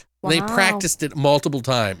crushed. They Wow. practiced it multiple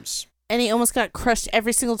times. And he almost got crushed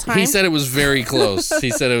every single time. He said it was very close.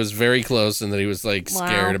 He said it was very close and that he was like Wow.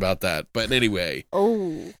 scared about that. But anyway,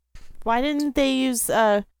 Oh, why didn't they use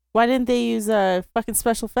fucking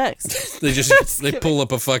special effects? they Just they kidding. pull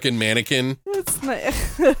up a fucking mannequin. That's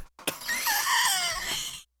not.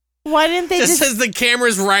 Why didn't they Just just? as the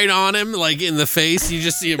camera's right on him, like in the face, you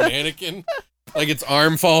just see a mannequin. Like its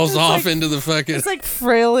arm falls off into the fucking. It's like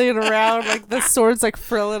frailing around, like the sword's like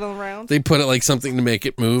frailing around, They put it like something to make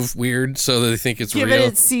it move weird, so they think it's giving real.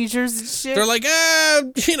 it seizures and shit. They're like,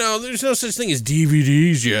 there's no such thing as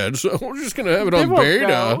DVDs yet, so we're just gonna have it They on won't beta.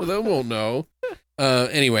 know. They won't know.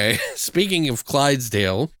 Anyway, speaking of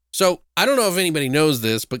Clydesdale, so I don't know if anybody knows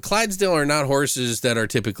this, but Clydesdale are not horses that are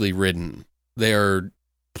typically ridden. They are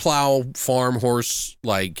plow farm horse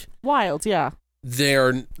like. Wild, yeah.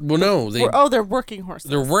 They're they're working horses.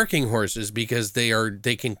 they're working horses because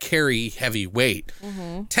they can carry heavy weight.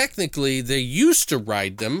 Mm-hmm. Technically, they used to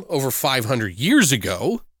ride them over 500 years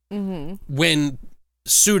ago Mm-hmm. when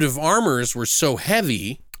suit of armors were so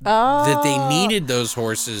heavy Oh. that they needed those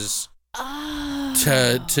horses Oh.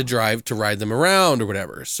 to ride them around or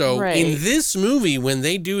whatever. So Right. in this movie, when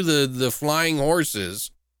they do the flying horses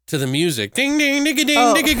to the music, ding ding ding ding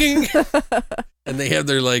Oh. ding ding, and they have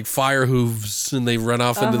their like fire hooves and they run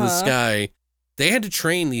off into the Uh-huh. sky. They had to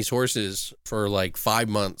train these horses for like 5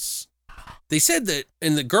 months. They said that,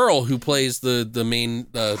 and the girl who plays the main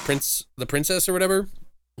princess or whatever,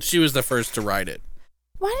 she was the first to ride it.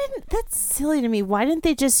 That's silly to me. Why didn't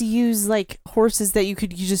they just use like horses that you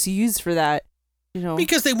just use for that? You know,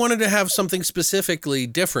 Because they wanted to have something specifically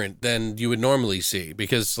different than you would normally see.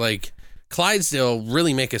 Because like Clydesdale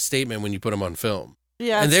really make a statement when you put them on film.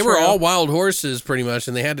 yeah, And it's they were true. all wild horses pretty much,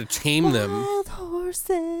 and they had to tame them. Wild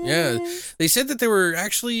horses. Yeah. They said that they were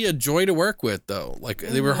actually a joy to work with, though. Like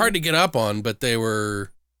they were hard to get up on, but they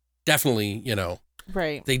were definitely,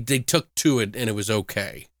 Right. they took to it and it was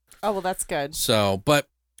okay. Oh well, that's good. So, but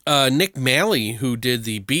Nick Malley, who did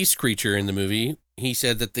the beast creature in the movie, he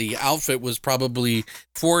said that the outfit was probably,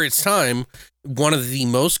 for its time, one of the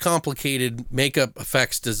most complicated makeup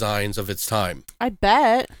effects designs of its time. I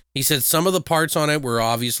bet. He said some of the parts on it were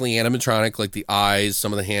obviously animatronic, like the eyes,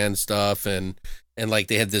 some of the hand stuff, and like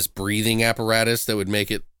they had this breathing apparatus that would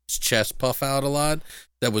make its chest puff out a lot.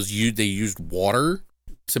 That was they used water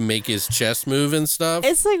to make his chest move and stuff.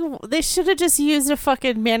 It's like they should have just used a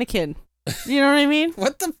fucking mannequin. You know what I mean?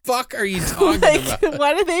 What the fuck are you talking Like, about?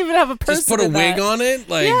 why did they even have a person? Just put a in wig that? on it?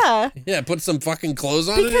 Like, Yeah. Put some fucking clothes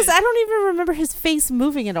on Because it? I don't even remember his face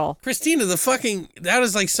moving at all. Christina, that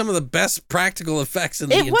was like some of the best practical effects in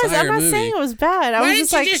the It entire was. I'm not movie. saying it was bad. I Why was didn't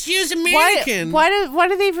just you like, just use a mannequin? why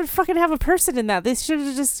do they even fucking have a person in that? They should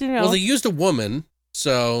have just, Well, they used a woman,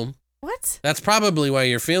 so What? That's probably why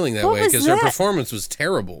you're feeling that What way, was because her that? performance was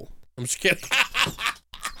terrible. I'm just kidding.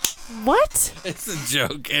 What? It's a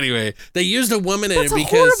joke. Anyway, they used a woman in That's it a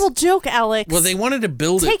because horrible joke, Alex. well, they wanted to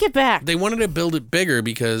build Take it back. They wanted to build it bigger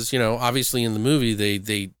because, obviously in the movie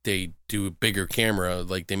they do a bigger camera,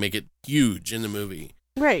 like they make it huge in the movie.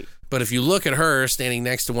 Right. But if you look at her standing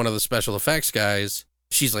next to one of the special effects guys,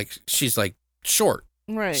 she's like short.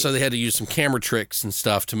 Right. So they had to use some camera tricks and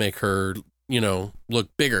stuff to make her, look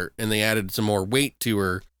bigger, and they added some more weight to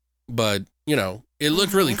her. But, it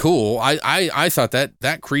looked really cool. I thought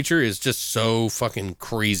that creature is just so fucking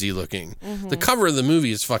crazy looking. The cover of the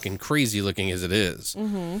movie is fucking crazy looking as it is.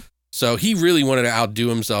 So he really wanted to outdo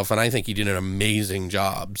himself, and I think he did an amazing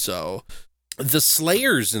job. So the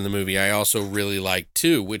Slayers in the movie I also really liked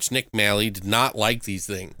too, which Nick Malley did not like these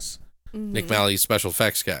things. Nick Malley's special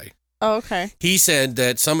effects guy. Oh, okay. He said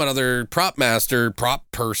that some other prop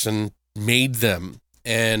person made them.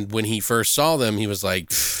 And when he first saw them, he was like,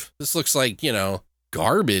 this looks like,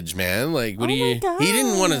 garbage, man. Like, what do you... He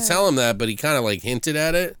didn't want to tell him that, but he kind of like hinted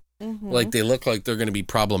at it. Like they look like they're going to be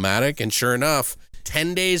problematic. And sure enough,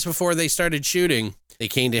 10 days before they started shooting, they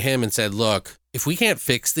came to him and said, look, if we can't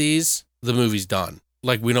fix these, the movie's done.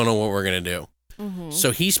 Like, we don't know what we're going to do. So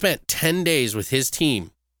he spent 10 days with his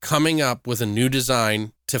team coming up with a new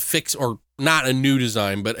design to fix, or not a new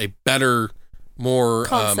design, but a better, more...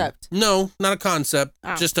 Concept. No, not a concept.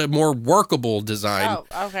 Just a more workable design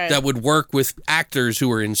okay. that would work with actors who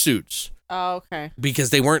were in suits. Oh, okay. Because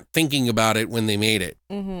they weren't thinking about it when they made it.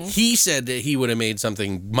 He said that he would have made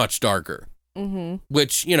something much darker.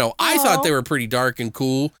 Which, I thought they were pretty dark and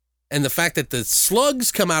cool. And the fact that the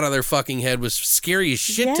slugs come out of their fucking head was scary as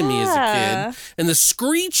shit to me as a kid. And the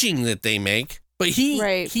screeching that they make. But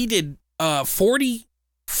he did 40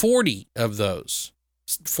 of those.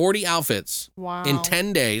 40 outfits in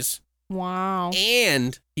 10 days. Wow.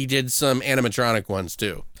 And he did some animatronic ones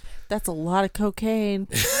too. That's a lot of cocaine.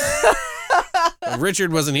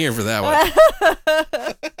 Richard wasn't here for that one.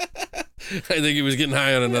 I think he was getting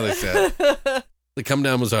high on another set. The come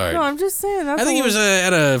down was hard. No, I'm just saying. I think he was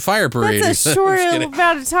at a fire parade. That's a short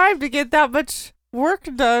amount of time to get that much work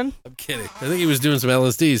done. I'm kidding. I think he was doing some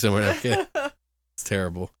LSD somewhere. I'm kidding. It's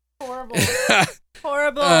terrible. Horrible.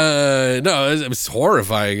 Horrible. No, it was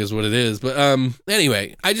horrifying is what it is. But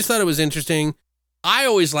anyway, I just thought it was interesting. I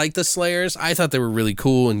always liked the Slayers. I thought they were really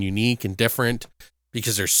cool and unique and different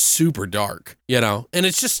because they're super dark, and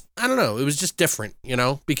it's just, I don't know, it was just different,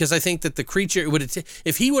 because I think that the creature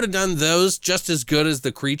if he would have done those just as good as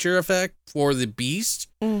the creature effect for the beast,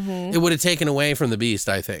 it would have taken away from the beast,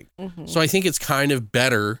 I think. So I think it's kind of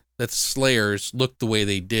better that the Slayers looked the way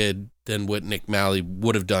they did than what Nick Malley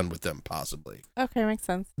would have done with them, possibly. Okay, makes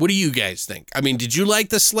sense. What do you guys think? I mean, did you like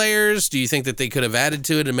the Slayers? Do you think that they could have added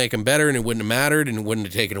to it and make them better and it wouldn't have mattered and it wouldn't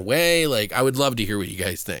have taken away? Like, I would love to hear what you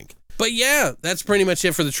guys think. But yeah, that's pretty much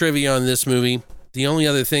it for the trivia on this movie. The only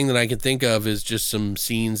other thing that I can think of is just some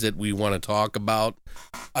scenes that we want to talk about.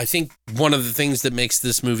 I think one of the things that makes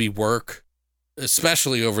this movie work,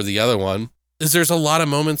 especially over the other one, is there's a lot of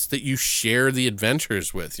moments that you share the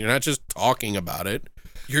adventures with. You're not just talking about it.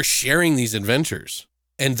 You're sharing these adventures.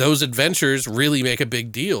 And those adventures really make a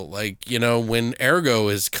big deal. Like, when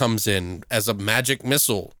Ergo comes in as a magic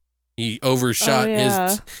missile, he overshot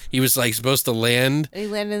he was like supposed to land. He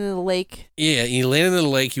landed in the lake. Yeah, he landed in the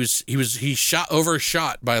lake. He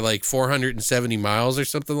overshot by like 470 miles or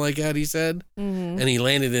something like that, he said. And he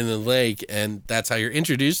landed in the lake, and that's how you're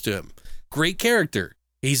introduced to him. Great character.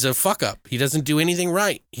 He's a fuck up. He doesn't do anything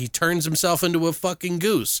right. He turns himself into a fucking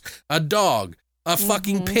goose, a dog, a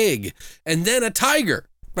fucking pig, and then a tiger.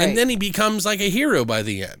 Right. And then he becomes like a hero by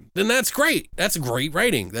the end. Then that's great. That's great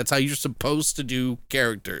writing. That's how you're supposed to do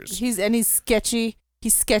characters. He's sketchy.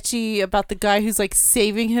 He's sketchy about the guy who's like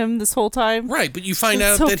saving him this whole time. Right, but you find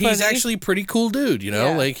out that he's actually a pretty cool dude,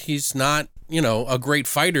 Like he's not, a great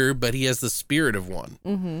fighter, but he has the spirit of one.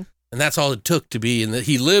 And that's all it took to be in that.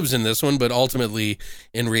 He lives in this one, but ultimately,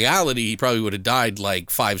 in reality, he probably would have died like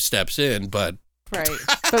 5 steps in, but... Right.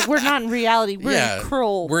 But we're not in reality. We're in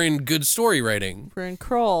Krull. We're in good story writing. We're in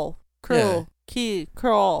Krull. Krull. He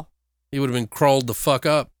would have been crawled the fuck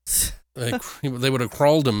up. They would have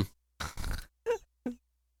crawled him.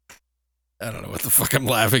 I don't know what the fuck I'm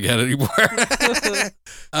laughing at anymore.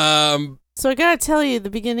 So I gotta tell you, the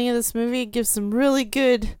beginning of this movie gives some really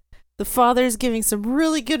good... The father's giving some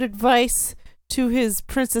really good advice to his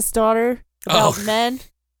princess daughter about men.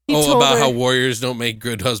 He told about her, how warriors don't make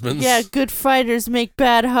good husbands? Yeah, good fighters make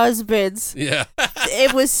bad husbands. Yeah.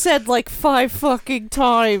 It was said like 5 fucking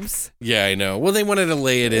times. Yeah, I know. Well, they wanted to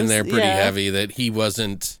lay it in there pretty heavy that he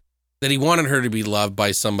wanted her to be loved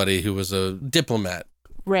by somebody who was a diplomat.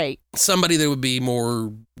 Right. Somebody that would be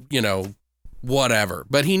more, whatever.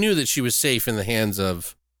 But he knew that she was safe in the hands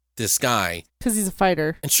of this guy. Because he's a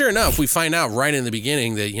fighter. And sure enough, we find out right in the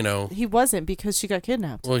beginning that, He wasn't, because she got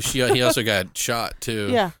kidnapped. well, he also got shot too.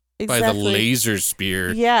 Yeah, exactly. By the laser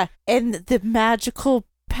spear. Yeah, and the magical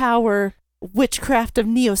power witchcraft of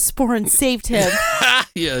Neosporin saved him.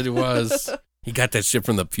 Yeah, it was. He got that shit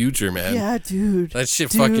from the future, man. Yeah, dude. That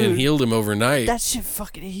shit fucking healed him overnight. That shit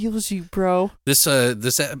fucking heals you, bro. This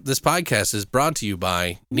podcast is brought to you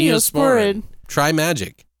by Neosporin. Neosporin. Try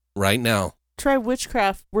magic right now Try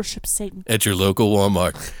witchcraft, worship Satan. at your local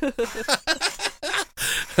Walmart.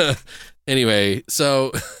 Anyway,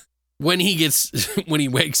 so when he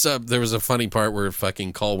wakes up, there was a funny part where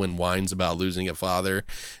fucking Colwyn whines about losing a father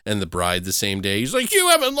and the bride the same day. He's like, you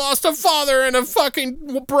haven't lost a father and a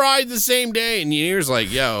fucking bride the same day. And Ynir's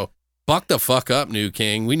like, yo, buck the fuck up, new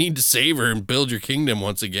king. We need to save her and build your kingdom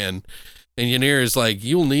once again. And Ynir is like,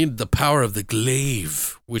 you'll need the power of the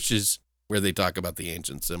glaive, which is where they talk about the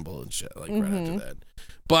ancient symbol and shit, like right after that.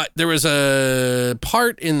 But there was a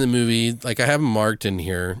part in the movie, like I have him marked in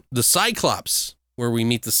here, the Cyclops, where we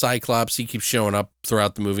meet the Cyclops. He keeps showing up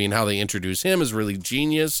throughout the movie, and how they introduce him is really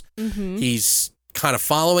genius. He's kind of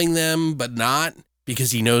following them, but not,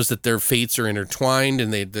 because he knows that their fates are intertwined,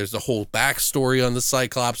 and there's a whole backstory on the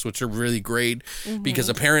Cyclops, which are really great, because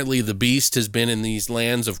apparently the Beast has been in these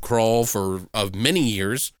lands of Krull for many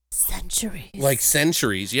years. Centuries. Like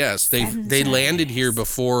centuries, yes. They landed here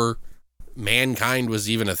before mankind was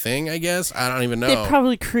even a thing, I guess. I don't even know. They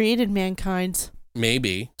probably created mankind.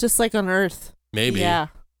 Maybe. Just like on Earth. Maybe. Yeah.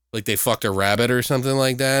 Like they fucked a rabbit or something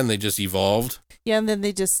like that, and they just evolved. Yeah, and then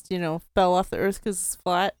they just, fell off the Earth because it's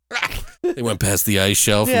flat. They went past the ice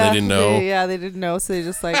shelf and they didn't know. They didn't know, so they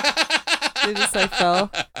just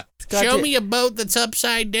fell. Show me a boat that's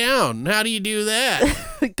upside down. How do you do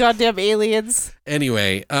that? Goddamn aliens.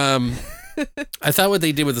 Anyway, I thought what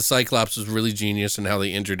they did with the Cyclops was really genius, and how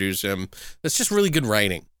they introduce him. That's just really good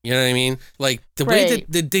writing. You know what I mean? Like the way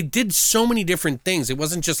that they did so many different things. It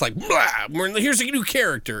wasn't just like, blah, here's a new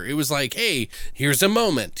character. It was like, hey, here's a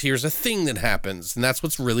moment. Here's a thing that happens. And that's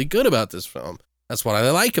what's really good about this film. That's what I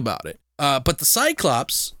like about it. But the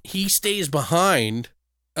Cyclops, he stays behind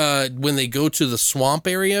when they go to the swamp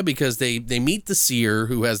area, because they meet the seer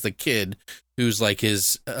who has the kid, who's like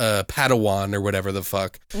his Padawan or whatever the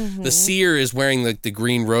fuck. The seer is wearing the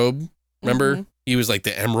green robe. Remember? He was like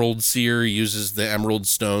the emerald seer. He uses the emerald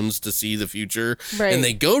stones to see the future. Right. And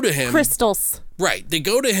they go to him. Crystals. Right. They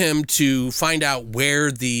go to him to find out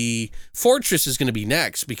where the fortress is going to be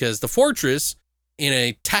next, because the fortress, in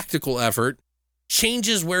a tactical effort,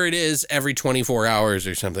 changes where it is every 24 hours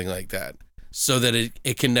or something like that, so that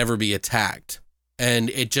it can never be attacked. And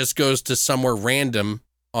it just goes to somewhere random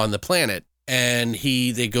on the planet. And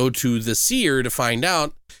they go to the seer to find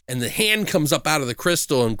out, and the hand comes up out of the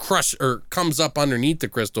crystal and comes up underneath the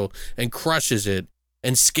crystal and crushes it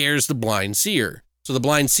and scares the blind seer. So the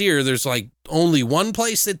blind seer, there's like only one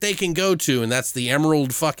place that they can go to, and that's the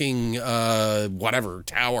emerald fucking whatever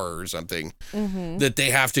tower or something that they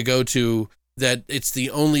have to go to. That it's the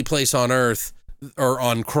only place on Earth or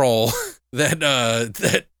on Krull that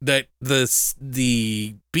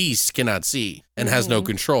the Beast cannot see and has no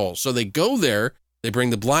control. So they go there. They bring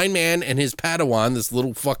the blind man and his Padawan, this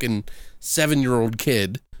little fucking 7-year-old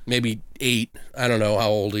kid, maybe 8. I don't know how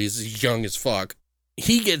old he is. He's young as fuck.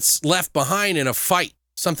 He gets left behind in a fight.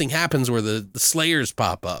 Something happens where the Slayers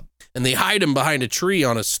pop up, and they hide him behind a tree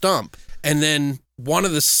on a stump. And then one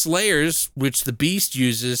of the Slayers, which the Beast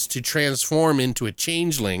uses to transform into a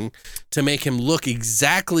changeling to make him look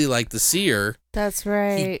exactly like the seer. That's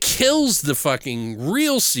right. He kills the fucking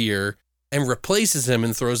real seer and replaces him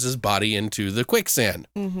and throws his body into the quicksand,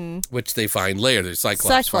 which they find later. The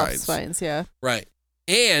Cyclops finds. Yeah. Right.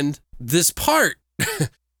 And this part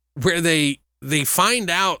where they find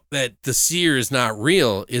out that the seer is not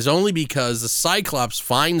real is only because the Cyclops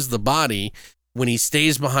finds the body when he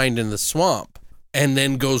stays behind in the swamp, and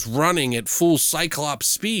then goes running at full Cyclops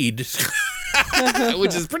speed,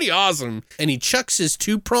 which is pretty awesome. And he chucks his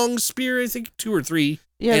 2-pronged spear, I think 2 or 3.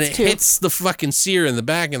 Yeah, and it's it 2. hits the fucking seer in the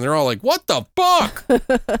back, and they're all like, what the fuck?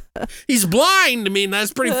 He's blind. I mean,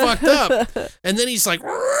 that's pretty fucked up. And then he's like,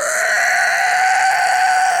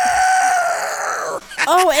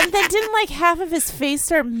 oh, and then didn't like half of his face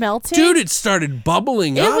start melting? dude, it started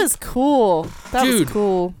bubbling up. It was cool. That was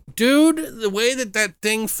cool. Dude, the way that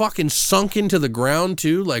thing fucking sunk into the ground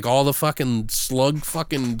too, like all the fucking slug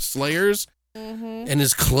fucking slayers and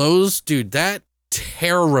his clothes, dude, that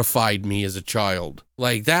terrified me as a child.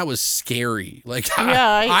 Like, that was scary. Like,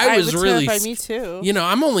 Yeah, I was would really, terrify me too. you know,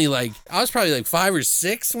 I'm only like, I was probably like 5 or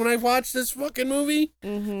 6 when I watched this fucking movie.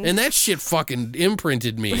 Mm-hmm. And that shit fucking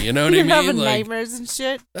imprinted me. You know what I You're mean? having Like, nightmares and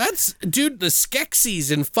shit. that's, dude, the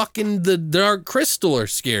Skeksis and fucking the Dark Crystal are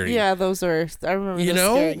scary. Yeah, those are. I remember. You those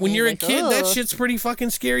know, scaring when me, you're like, a kid, that ugh. shit's pretty fucking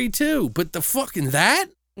scary too. But the fucking that,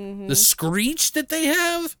 Mhm. the screech that they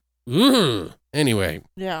have. Ugh. Anyway,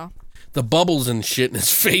 Yeah. the bubbles and shit in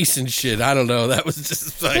his face and shit. I don't know. That was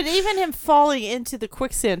just like, But even him falling into the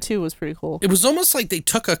quicksand too was pretty cool. it was almost like they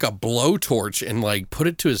took like a blowtorch and like put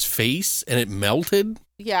it to his face and it melted.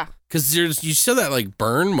 Yeah. Because you saw that like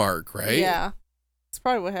burn mark, right? Yeah. It's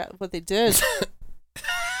probably what they did.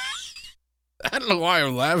 I don't know why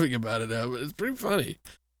I'm laughing about it now, but it's pretty funny.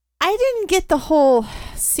 I didn't get the whole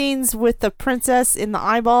scenes with the princess in the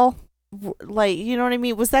eyeball. Like, you know what I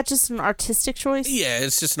mean? Was that just an artistic choice? Yeah,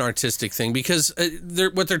 it's just an artistic thing because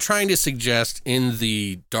what they're trying to suggest in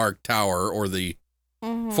the Dark Tower or the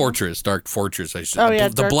Fortress, Dark Fortress, I should. Oh yeah,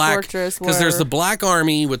 the Dark black Fortress. because there's the whatever. Black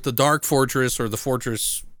Army with the Dark Fortress or the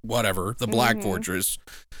Fortress, whatever, the Black Fortress.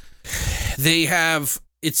 They have.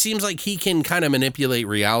 It seems like he can kind of manipulate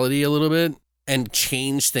reality a little bit and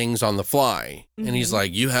change things on the fly. And he's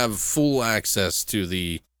like, you have full access to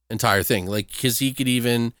the entire thing, like because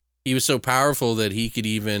he was so powerful that he could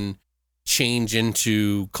even change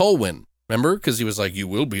into Colwyn. Remember? Because he was like, you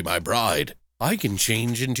will be my bride. I can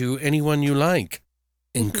change into anyone you like,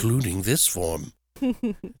 including this form.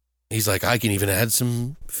 He's like, I can even add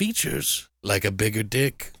some features, like a bigger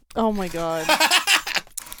dick. Oh my god.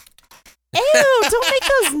 Ew, don't make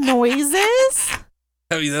those noises.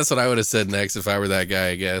 I mean, that's what I would have said next if I were that guy,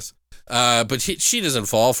 I guess. But she doesn't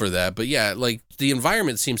fall for that. But yeah, like the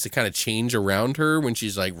environment seems to kind of change around her when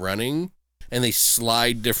she's like running, and they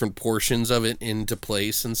slide different portions of it into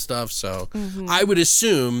place and stuff. So I would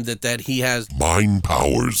assume that he has Mind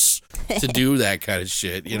powers. to do that kind of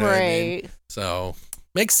shit. You know what I mean? Right. So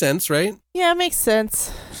makes sense, right? Yeah, it makes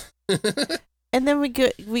sense. And then we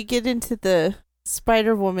get into the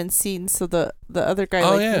Spider-Woman scene. So the other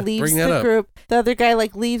guy leaves bring that the up. group. The other guy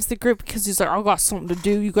leaves the group because he's like, I got something to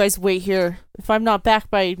do. You guys wait here. If I'm not back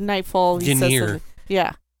by nightfall, he says Ganir. something.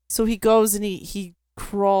 Yeah. So he goes and he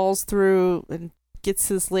crawls through and gets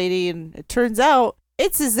this lady, and it turns out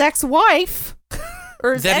it's his ex-wife.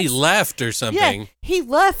 Or his That he left or something. Yeah, he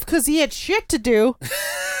left because he had shit to do.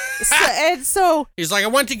 So He's like, I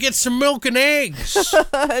went to get some milk and eggs,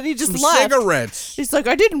 and he just some left. cigarettes. He's like,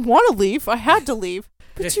 I didn't want to leave. I had to leave.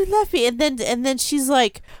 But you left me. And then she's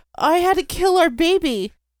like, I had to kill our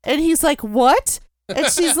baby. And he's like, what? And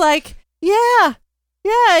she's like, yeah,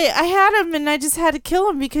 I had him and I just had to kill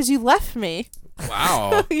him because you left me.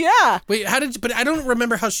 Wow. Yeah. Wait, but I don't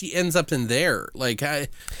remember how she ends up in there. Like,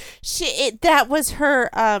 That was her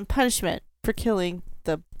punishment for killing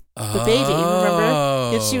the baby,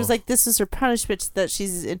 remember? And she was like, this is her punishment that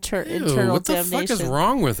she's internal what the damnation. fuck is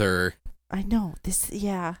wrong with her? I know.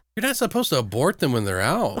 Yeah. You're not supposed to abort them when they're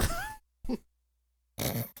out.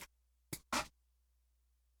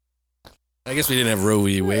 I guess we didn't have Roe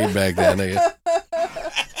v. Wade back then. I guess.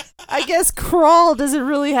 I guess Crawl doesn't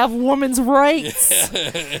really have women's rights.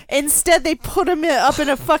 Instead, they put him up in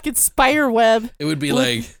a fucking spider web. It would be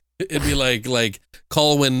like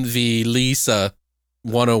Colwyn v. Lisa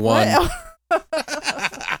 101.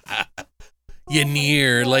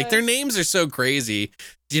 Ynir. Like, their names are so crazy.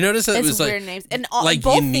 Do you notice that It's it was weird like names. And like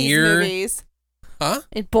both Ynir? these movies. Huh?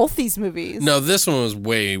 In both these movies. No, this one was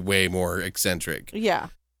way, way more eccentric. Yeah.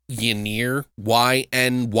 Ynir,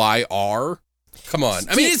 Ynyr. Come on.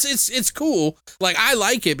 I mean, it's cool. Like, I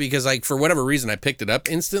like it because, like, for whatever reason, I picked it up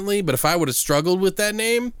instantly. But if I would have struggled with that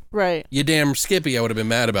name, Right. you damn Skippy, I would have been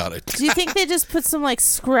mad about it. Do you think they just put some like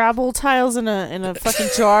Scrabble tiles in a fucking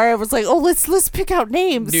jar? It was like, oh, let's pick out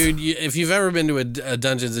names. Dude, if you've ever been to a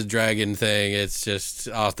Dungeons and Dragon thing, it's just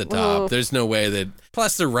off the top. Ugh. There's no way that.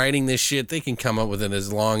 Plus, they're writing this shit. They can come up with it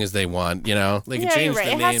as long as they want. You know, they can Yeah, change you're right.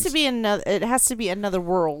 the It names. has to be another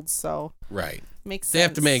world. So Right. makes sense. They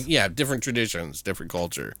have to make different traditions, different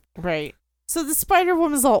culture. Right. So the Spider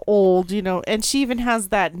Woman's all old, and she even has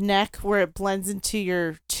that neck where it blends into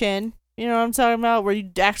your chin. You know what I'm talking about? Where you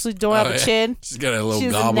actually don't have a chin. She's got a little She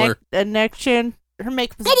has gobbler. a neck chin. Her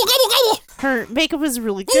makeup is, her makeup is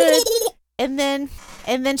really good. And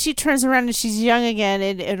then she turns around and she's young again,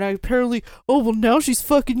 and apparently, now she's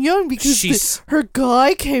fucking young because her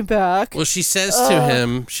guy came back. Well, she says to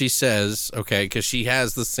him, okay, because she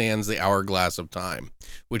has the sands, the hourglass of time,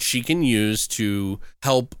 which she can use to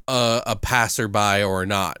help a passerby or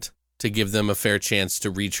not, to give them a fair chance to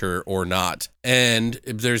reach her or not. And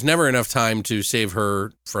there's never enough time to save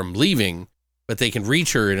her from leaving, but they can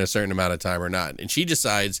reach her in a certain amount of time or not. And she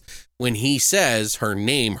decides when he says her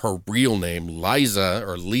name, her real name, Liza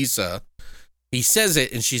or Lisa, he says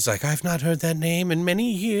it and she's like, I've not heard that name in many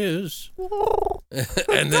years.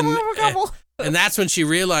 and then and that's when she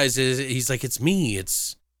realizes, he's like, it's me,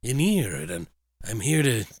 it's Ynir, and I'm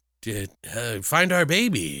here to find our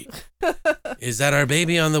baby. Is that our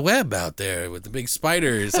baby on the web out there with the big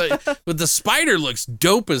spider? It's like, but the spider looks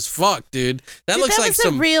dope as fuck, dude. That looks like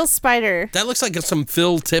some a real spider. That looks like some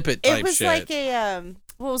Phil Tippett type shit. It was like a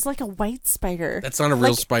it was like a white spider. That's not a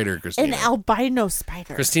real spider, Christina. An albino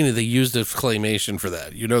spider. Christina, they used a claymation for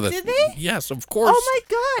that. You know that? Did they? Yes, of course. Oh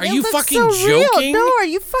my god! Are you fucking so joking? Real. No, are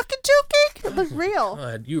you fucking joking? It looked real.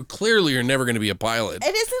 God, you clearly are never going to be a pilot.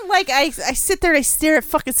 It isn't like I sit there and I stare at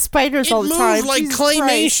fucking spiders all the time. It moved like Jesus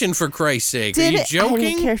claymation, Christ. for Christ's sake. Did are you it? joking?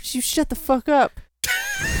 I don't care. You shut the fuck up.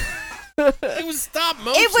 It was stop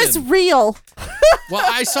motion. It was real. Well,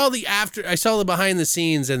 I saw the behind the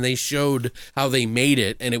scenes, and they showed how they made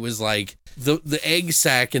it, and it was like the egg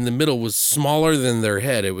sac in the middle was smaller than their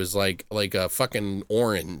head. It was like a fucking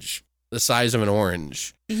orange, the size of an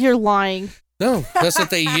orange. You're lying. No, that's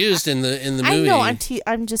what they used in the movie. I know.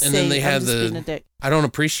 I'm just and saying. then they had being a dick. I don't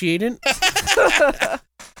appreciate it.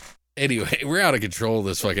 Anyway, we're out of control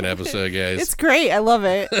this fucking episode, guys. It's great. I love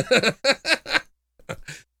it.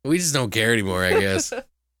 We just don't care anymore, I guess.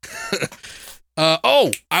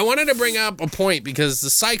 I wanted to bring up a point because the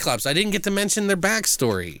Cyclops, I didn't get to mention their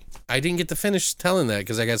backstory. I didn't get to finish telling that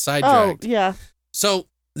because I got sidetracked. Oh, yeah. So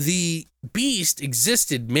the Beast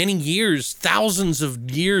existed many years, thousands of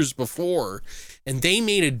years before, and they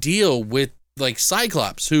made a deal with like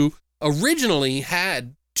Cyclops, who originally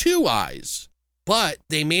had 2 eyes. But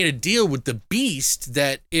they made a deal with the Beast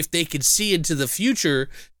that if they could see into the future,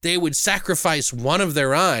 they would sacrifice one of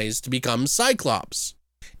their eyes to become Cyclops.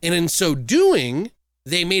 And in so doing,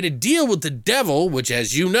 they made a deal with the devil, which,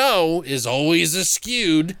 as you know, is always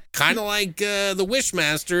askewed, kind of like the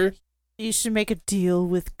Wishmaster. You should make a deal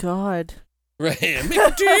with God. Right, make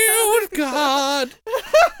a deal with God.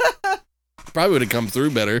 Probably would have come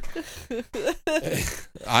through better.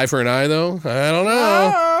 Eye for an eye, though? I don't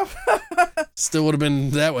know. Still would have been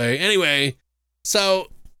that way. Anyway, so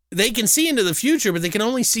they can see into the future, but they can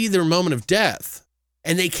only see their moment of death.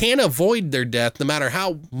 And they can't avoid their death no matter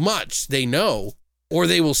how much they know, or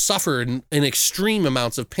they will suffer in extreme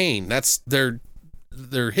amounts of pain. That's their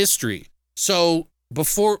history. So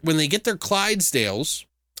when they get their Clydesdales,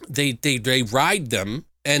 they ride them,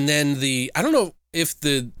 and then I don't know if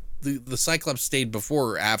the Cyclops stayed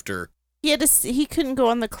before or after. He couldn't go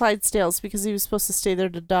on the Clydesdales because he was supposed to stay there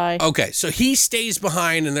to die. Okay, so he stays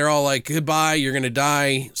behind, and they're all like, goodbye, you're going to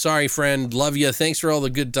die. Sorry, friend, love you. Thanks for all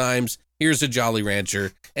the good times. Here's a Jolly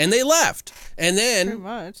Rancher. And they left. And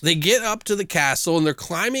then they get up to the castle, and they're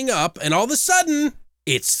climbing up, and all of a sudden,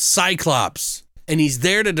 it's Cyclops. And he's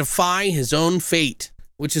there to defy his own fate,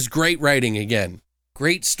 which is great writing again.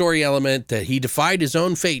 Great story element that he defied his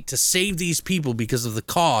own fate to save these people because of the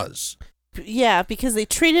cause. Yeah, because they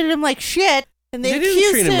treated him like shit, and they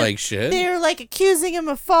didn't treat him like shit. They were like accusing him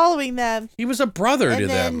of following them. He was a brother to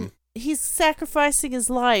them. He's sacrificing his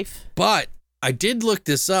life. But I did look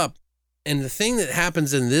this up, and the thing that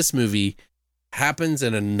happens in this movie happens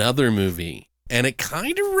in another movie, and it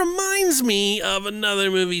kind of reminds me of another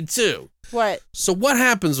movie too. What? So what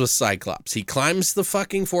happens with Cyclops? He climbs the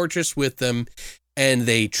fucking fortress with them, and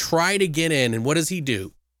they try to get in, and what does he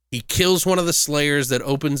do? He kills one of the Slayers that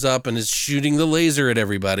opens up and is shooting the laser at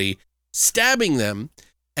everybody, stabbing them,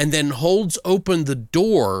 and then holds open the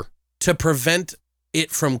door to prevent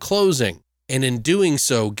it from closing. And in doing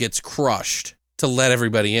so, gets crushed to let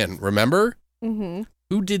everybody in. Remember? Mm-hmm.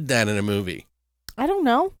 Who did that in a movie? I don't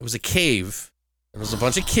know. It was a cave. There was a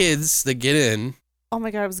bunch of kids that get in. Oh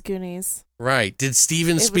my God, it was Goonies. Right. Did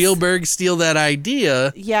Steven Spielberg steal that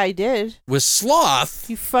idea? Yeah, I did. With Sloth.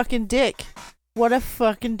 You fucking dick. What a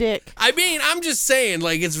fucking dick. I mean, I'm just saying,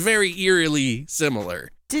 like, it's very eerily similar.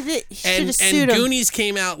 Did it? And Goonies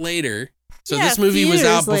came out later. So yeah, this movie was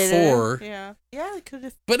out before. Yeah. Yeah, it could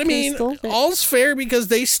have. But I mean, all's fair because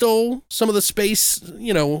they stole some of the space.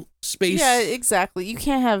 Yeah, exactly. You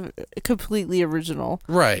can't have it completely original.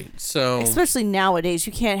 Right. So. Especially nowadays,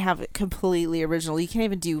 you can't have it completely original. You can't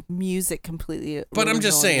even do music completely original. But I'm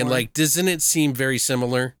just saying, anymore. like, doesn't it seem very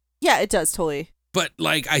similar? Yeah, it does, totally. But,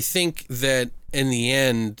 like, I think that in the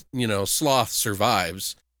end, Sloth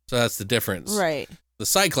survives. So that's the difference. Right. The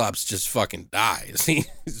Cyclops just fucking dies.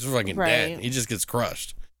 He's fucking dead. He just gets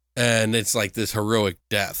crushed. And it's like this heroic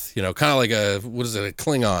death, kind of like a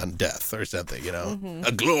Klingon death or something, Mm-hmm.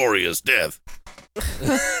 A glorious death.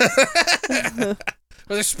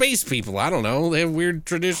 Or they're space people. I don't know. They have weird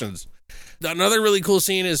traditions. Another really cool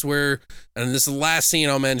scene is where, and this is the last scene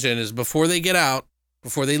I'll mention, is before they get out,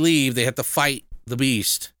 before they leave, they have to fight the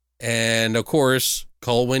beast. And of course,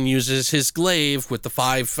 Colwyn uses his glaive with the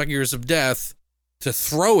 5 fingers of death to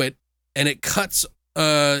throw it, and it cuts,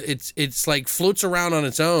 it's like floats around on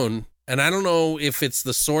its own. And I don't know if it's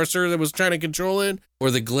the sorcerer that was trying to control it, or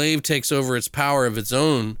the glaive takes over its power of its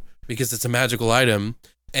own because it's a magical item.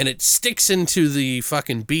 And it sticks into the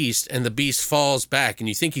fucking beast, and the beast falls back, and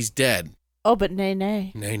you think he's dead. Oh, but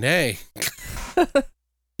nay.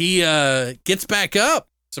 He gets back up,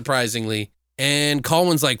 surprisingly, and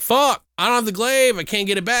Colwyn's like, fuck, I don't have the glaive, I can't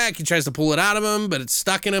get it back. He tries to pull it out of him, but it's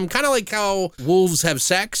stuck in him. Kind of like how wolves have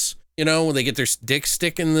sex, you know, when they get their dick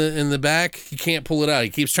stick in the back. He can't pull it out. He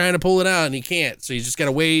keeps trying to pull it out, and he can't, so you just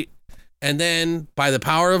gotta wait. And then, by the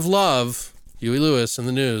power of love, Huey Lewis in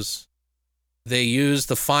the news, they used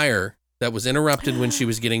the fire that was interrupted when she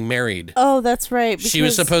was getting married. Oh, that's right. She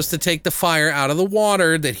was supposed to take the fire out of the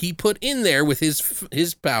water that he put in there with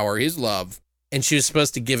his power, his love, and she was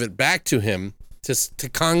supposed to give it back to him to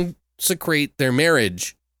consecrate their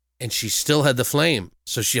marriage. And she still had the flame.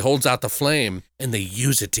 So she holds out the flame, and they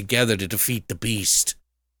use it together to defeat the beast.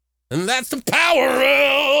 And that's the power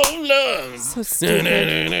of love. So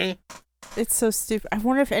stupid. It's so stupid. I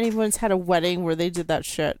wonder if anyone's had a wedding where they did that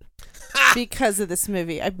shit. Because of this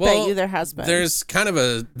movie. I bet you there has been. There's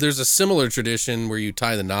a similar tradition where you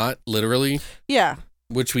tie the knot, literally. Yeah.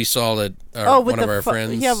 Which we saw at one of our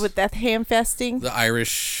friends. Yeah, with that hand fasting. The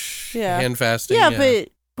Irish hand fasting. Yeah, but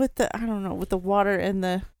with the, I don't know, with the water and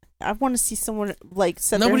the, I want to see someone like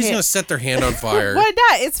set Nobody's their hand. going to set their hand on fire. Why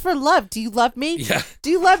not? It's for love. Do you love me? Yeah.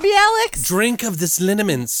 Do you love me, Alex? Drink of this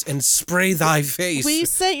liniments and spray thy face Will you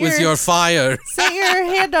set with your fire. Set your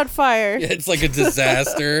hand on fire. Yeah, it's like a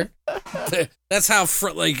disaster. That's how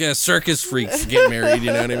circus freaks get married,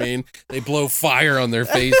 you know what I mean? They blow fire on their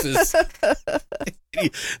faces.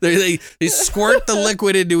 They squirt the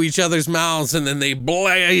liquid into each other's mouths, and then they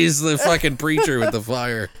blaze the fucking preacher with the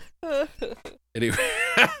fire. Anyway.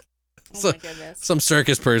 So, oh my goodness. Some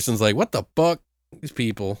circus person's like, what the fuck? These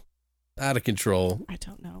people out of control. I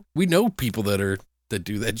don't know. We know people that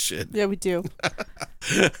do that shit. Yeah, we do.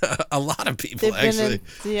 A lot of people, actually.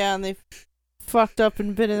 And they've fucked up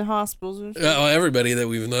and been in hospitals and shit. Everybody that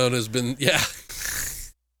we've known has been, yeah.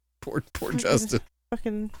 Poor Justin.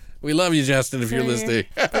 Fucking. We love you, Justin, if you're listening.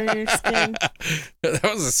 Burn your skin. That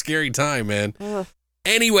was a scary time, man. Ugh.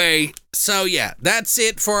 Anyway, so yeah, that's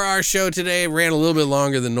it for our show today. It ran a little bit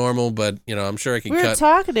longer than normal, but you know, I'm sure I can cut. We're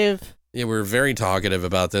talkative. Yeah, we're very talkative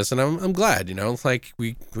about this, and I'm glad. You know, like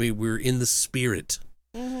we're in the spirit.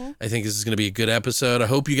 Mm-hmm. I think this is going to be a good episode. I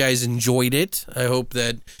hope you guys enjoyed it. I hope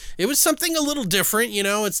that it was something a little different. You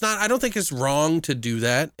know, it's not. I don't think it's wrong to do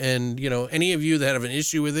that. And you know, any of you that have an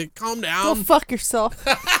issue with it, calm down. Go fuck yourself.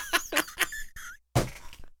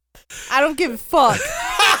 I don't give a fuck.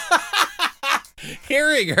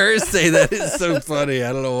 Hearing her say that is so funny.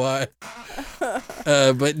 I don't know why.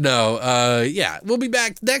 But no, yeah, we'll be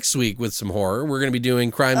back next week with some horror. We're going to be doing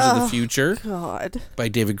Crimes of the Future by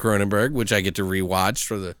David Cronenberg, which I get to rewatch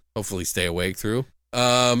for the hopefully stay awake through.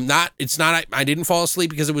 I didn't fall asleep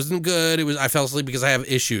because it wasn't good. I fell asleep because I have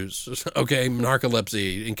issues. Okay,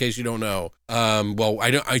 narcolepsy, in case you don't know.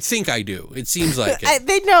 I think I do. It seems like it.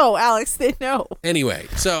 They know, Alex. They know. Anyway,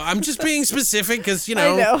 so I'm just being specific because, you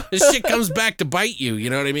know, this shit comes back to bite you. You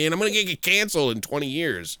know what I mean? I'm going to get canceled in 20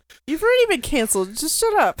 years. You've already been canceled. Just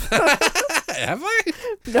shut up. Have I?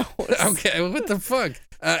 No. Okay, what the fuck?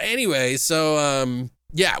 Anyway, so,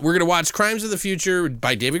 yeah, we're going to watch Crimes of the Future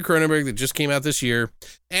by David Cronenberg that just came out this year.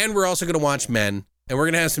 And we're also going to watch Men. And we're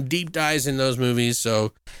going to have some deep dives in those movies.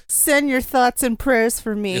 So send your thoughts and prayers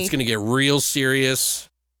for me. It's going to get real serious.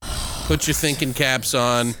 Put your thinking caps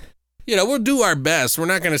on. You know, we'll do our best. We're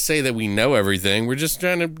not going to say that we know everything. We're just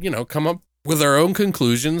trying to, you know, come up with our own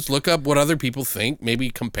conclusions, look up what other people think, maybe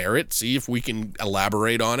compare it, see if we can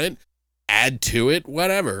elaborate on it, add to it,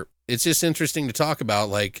 whatever. It's just interesting to talk about,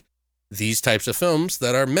 like, these types of films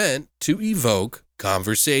that are meant to evoke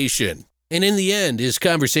conversation. And in the end, is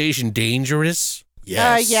conversation dangerous?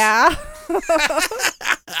 Yes. Yeah.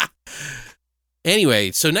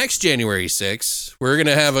 Anyway, so next January 6th, we're going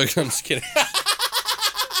to have a... I'm just kidding.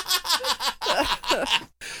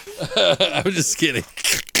 I'm just kidding.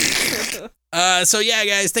 So yeah,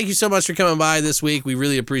 guys, thank you so much for coming by this week. We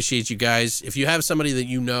really appreciate you guys. If you have somebody that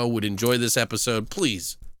you know would enjoy this episode,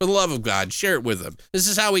 please, for the love of God, share it with them. This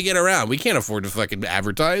is how we get around. We can't afford to fucking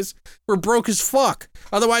advertise. We're broke as fuck.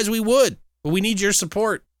 Otherwise we would. But we need your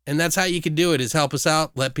support. And that's how you can do it, is help us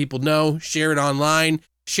out, let people know, share it online,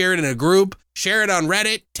 share it in a group, share it on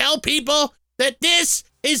Reddit. Tell people that this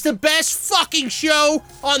is the best fucking show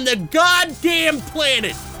on the goddamn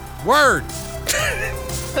planet. Word.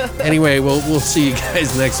 Anyway, we'll see you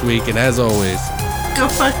guys next week, and as always, Go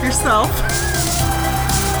fuck yourself.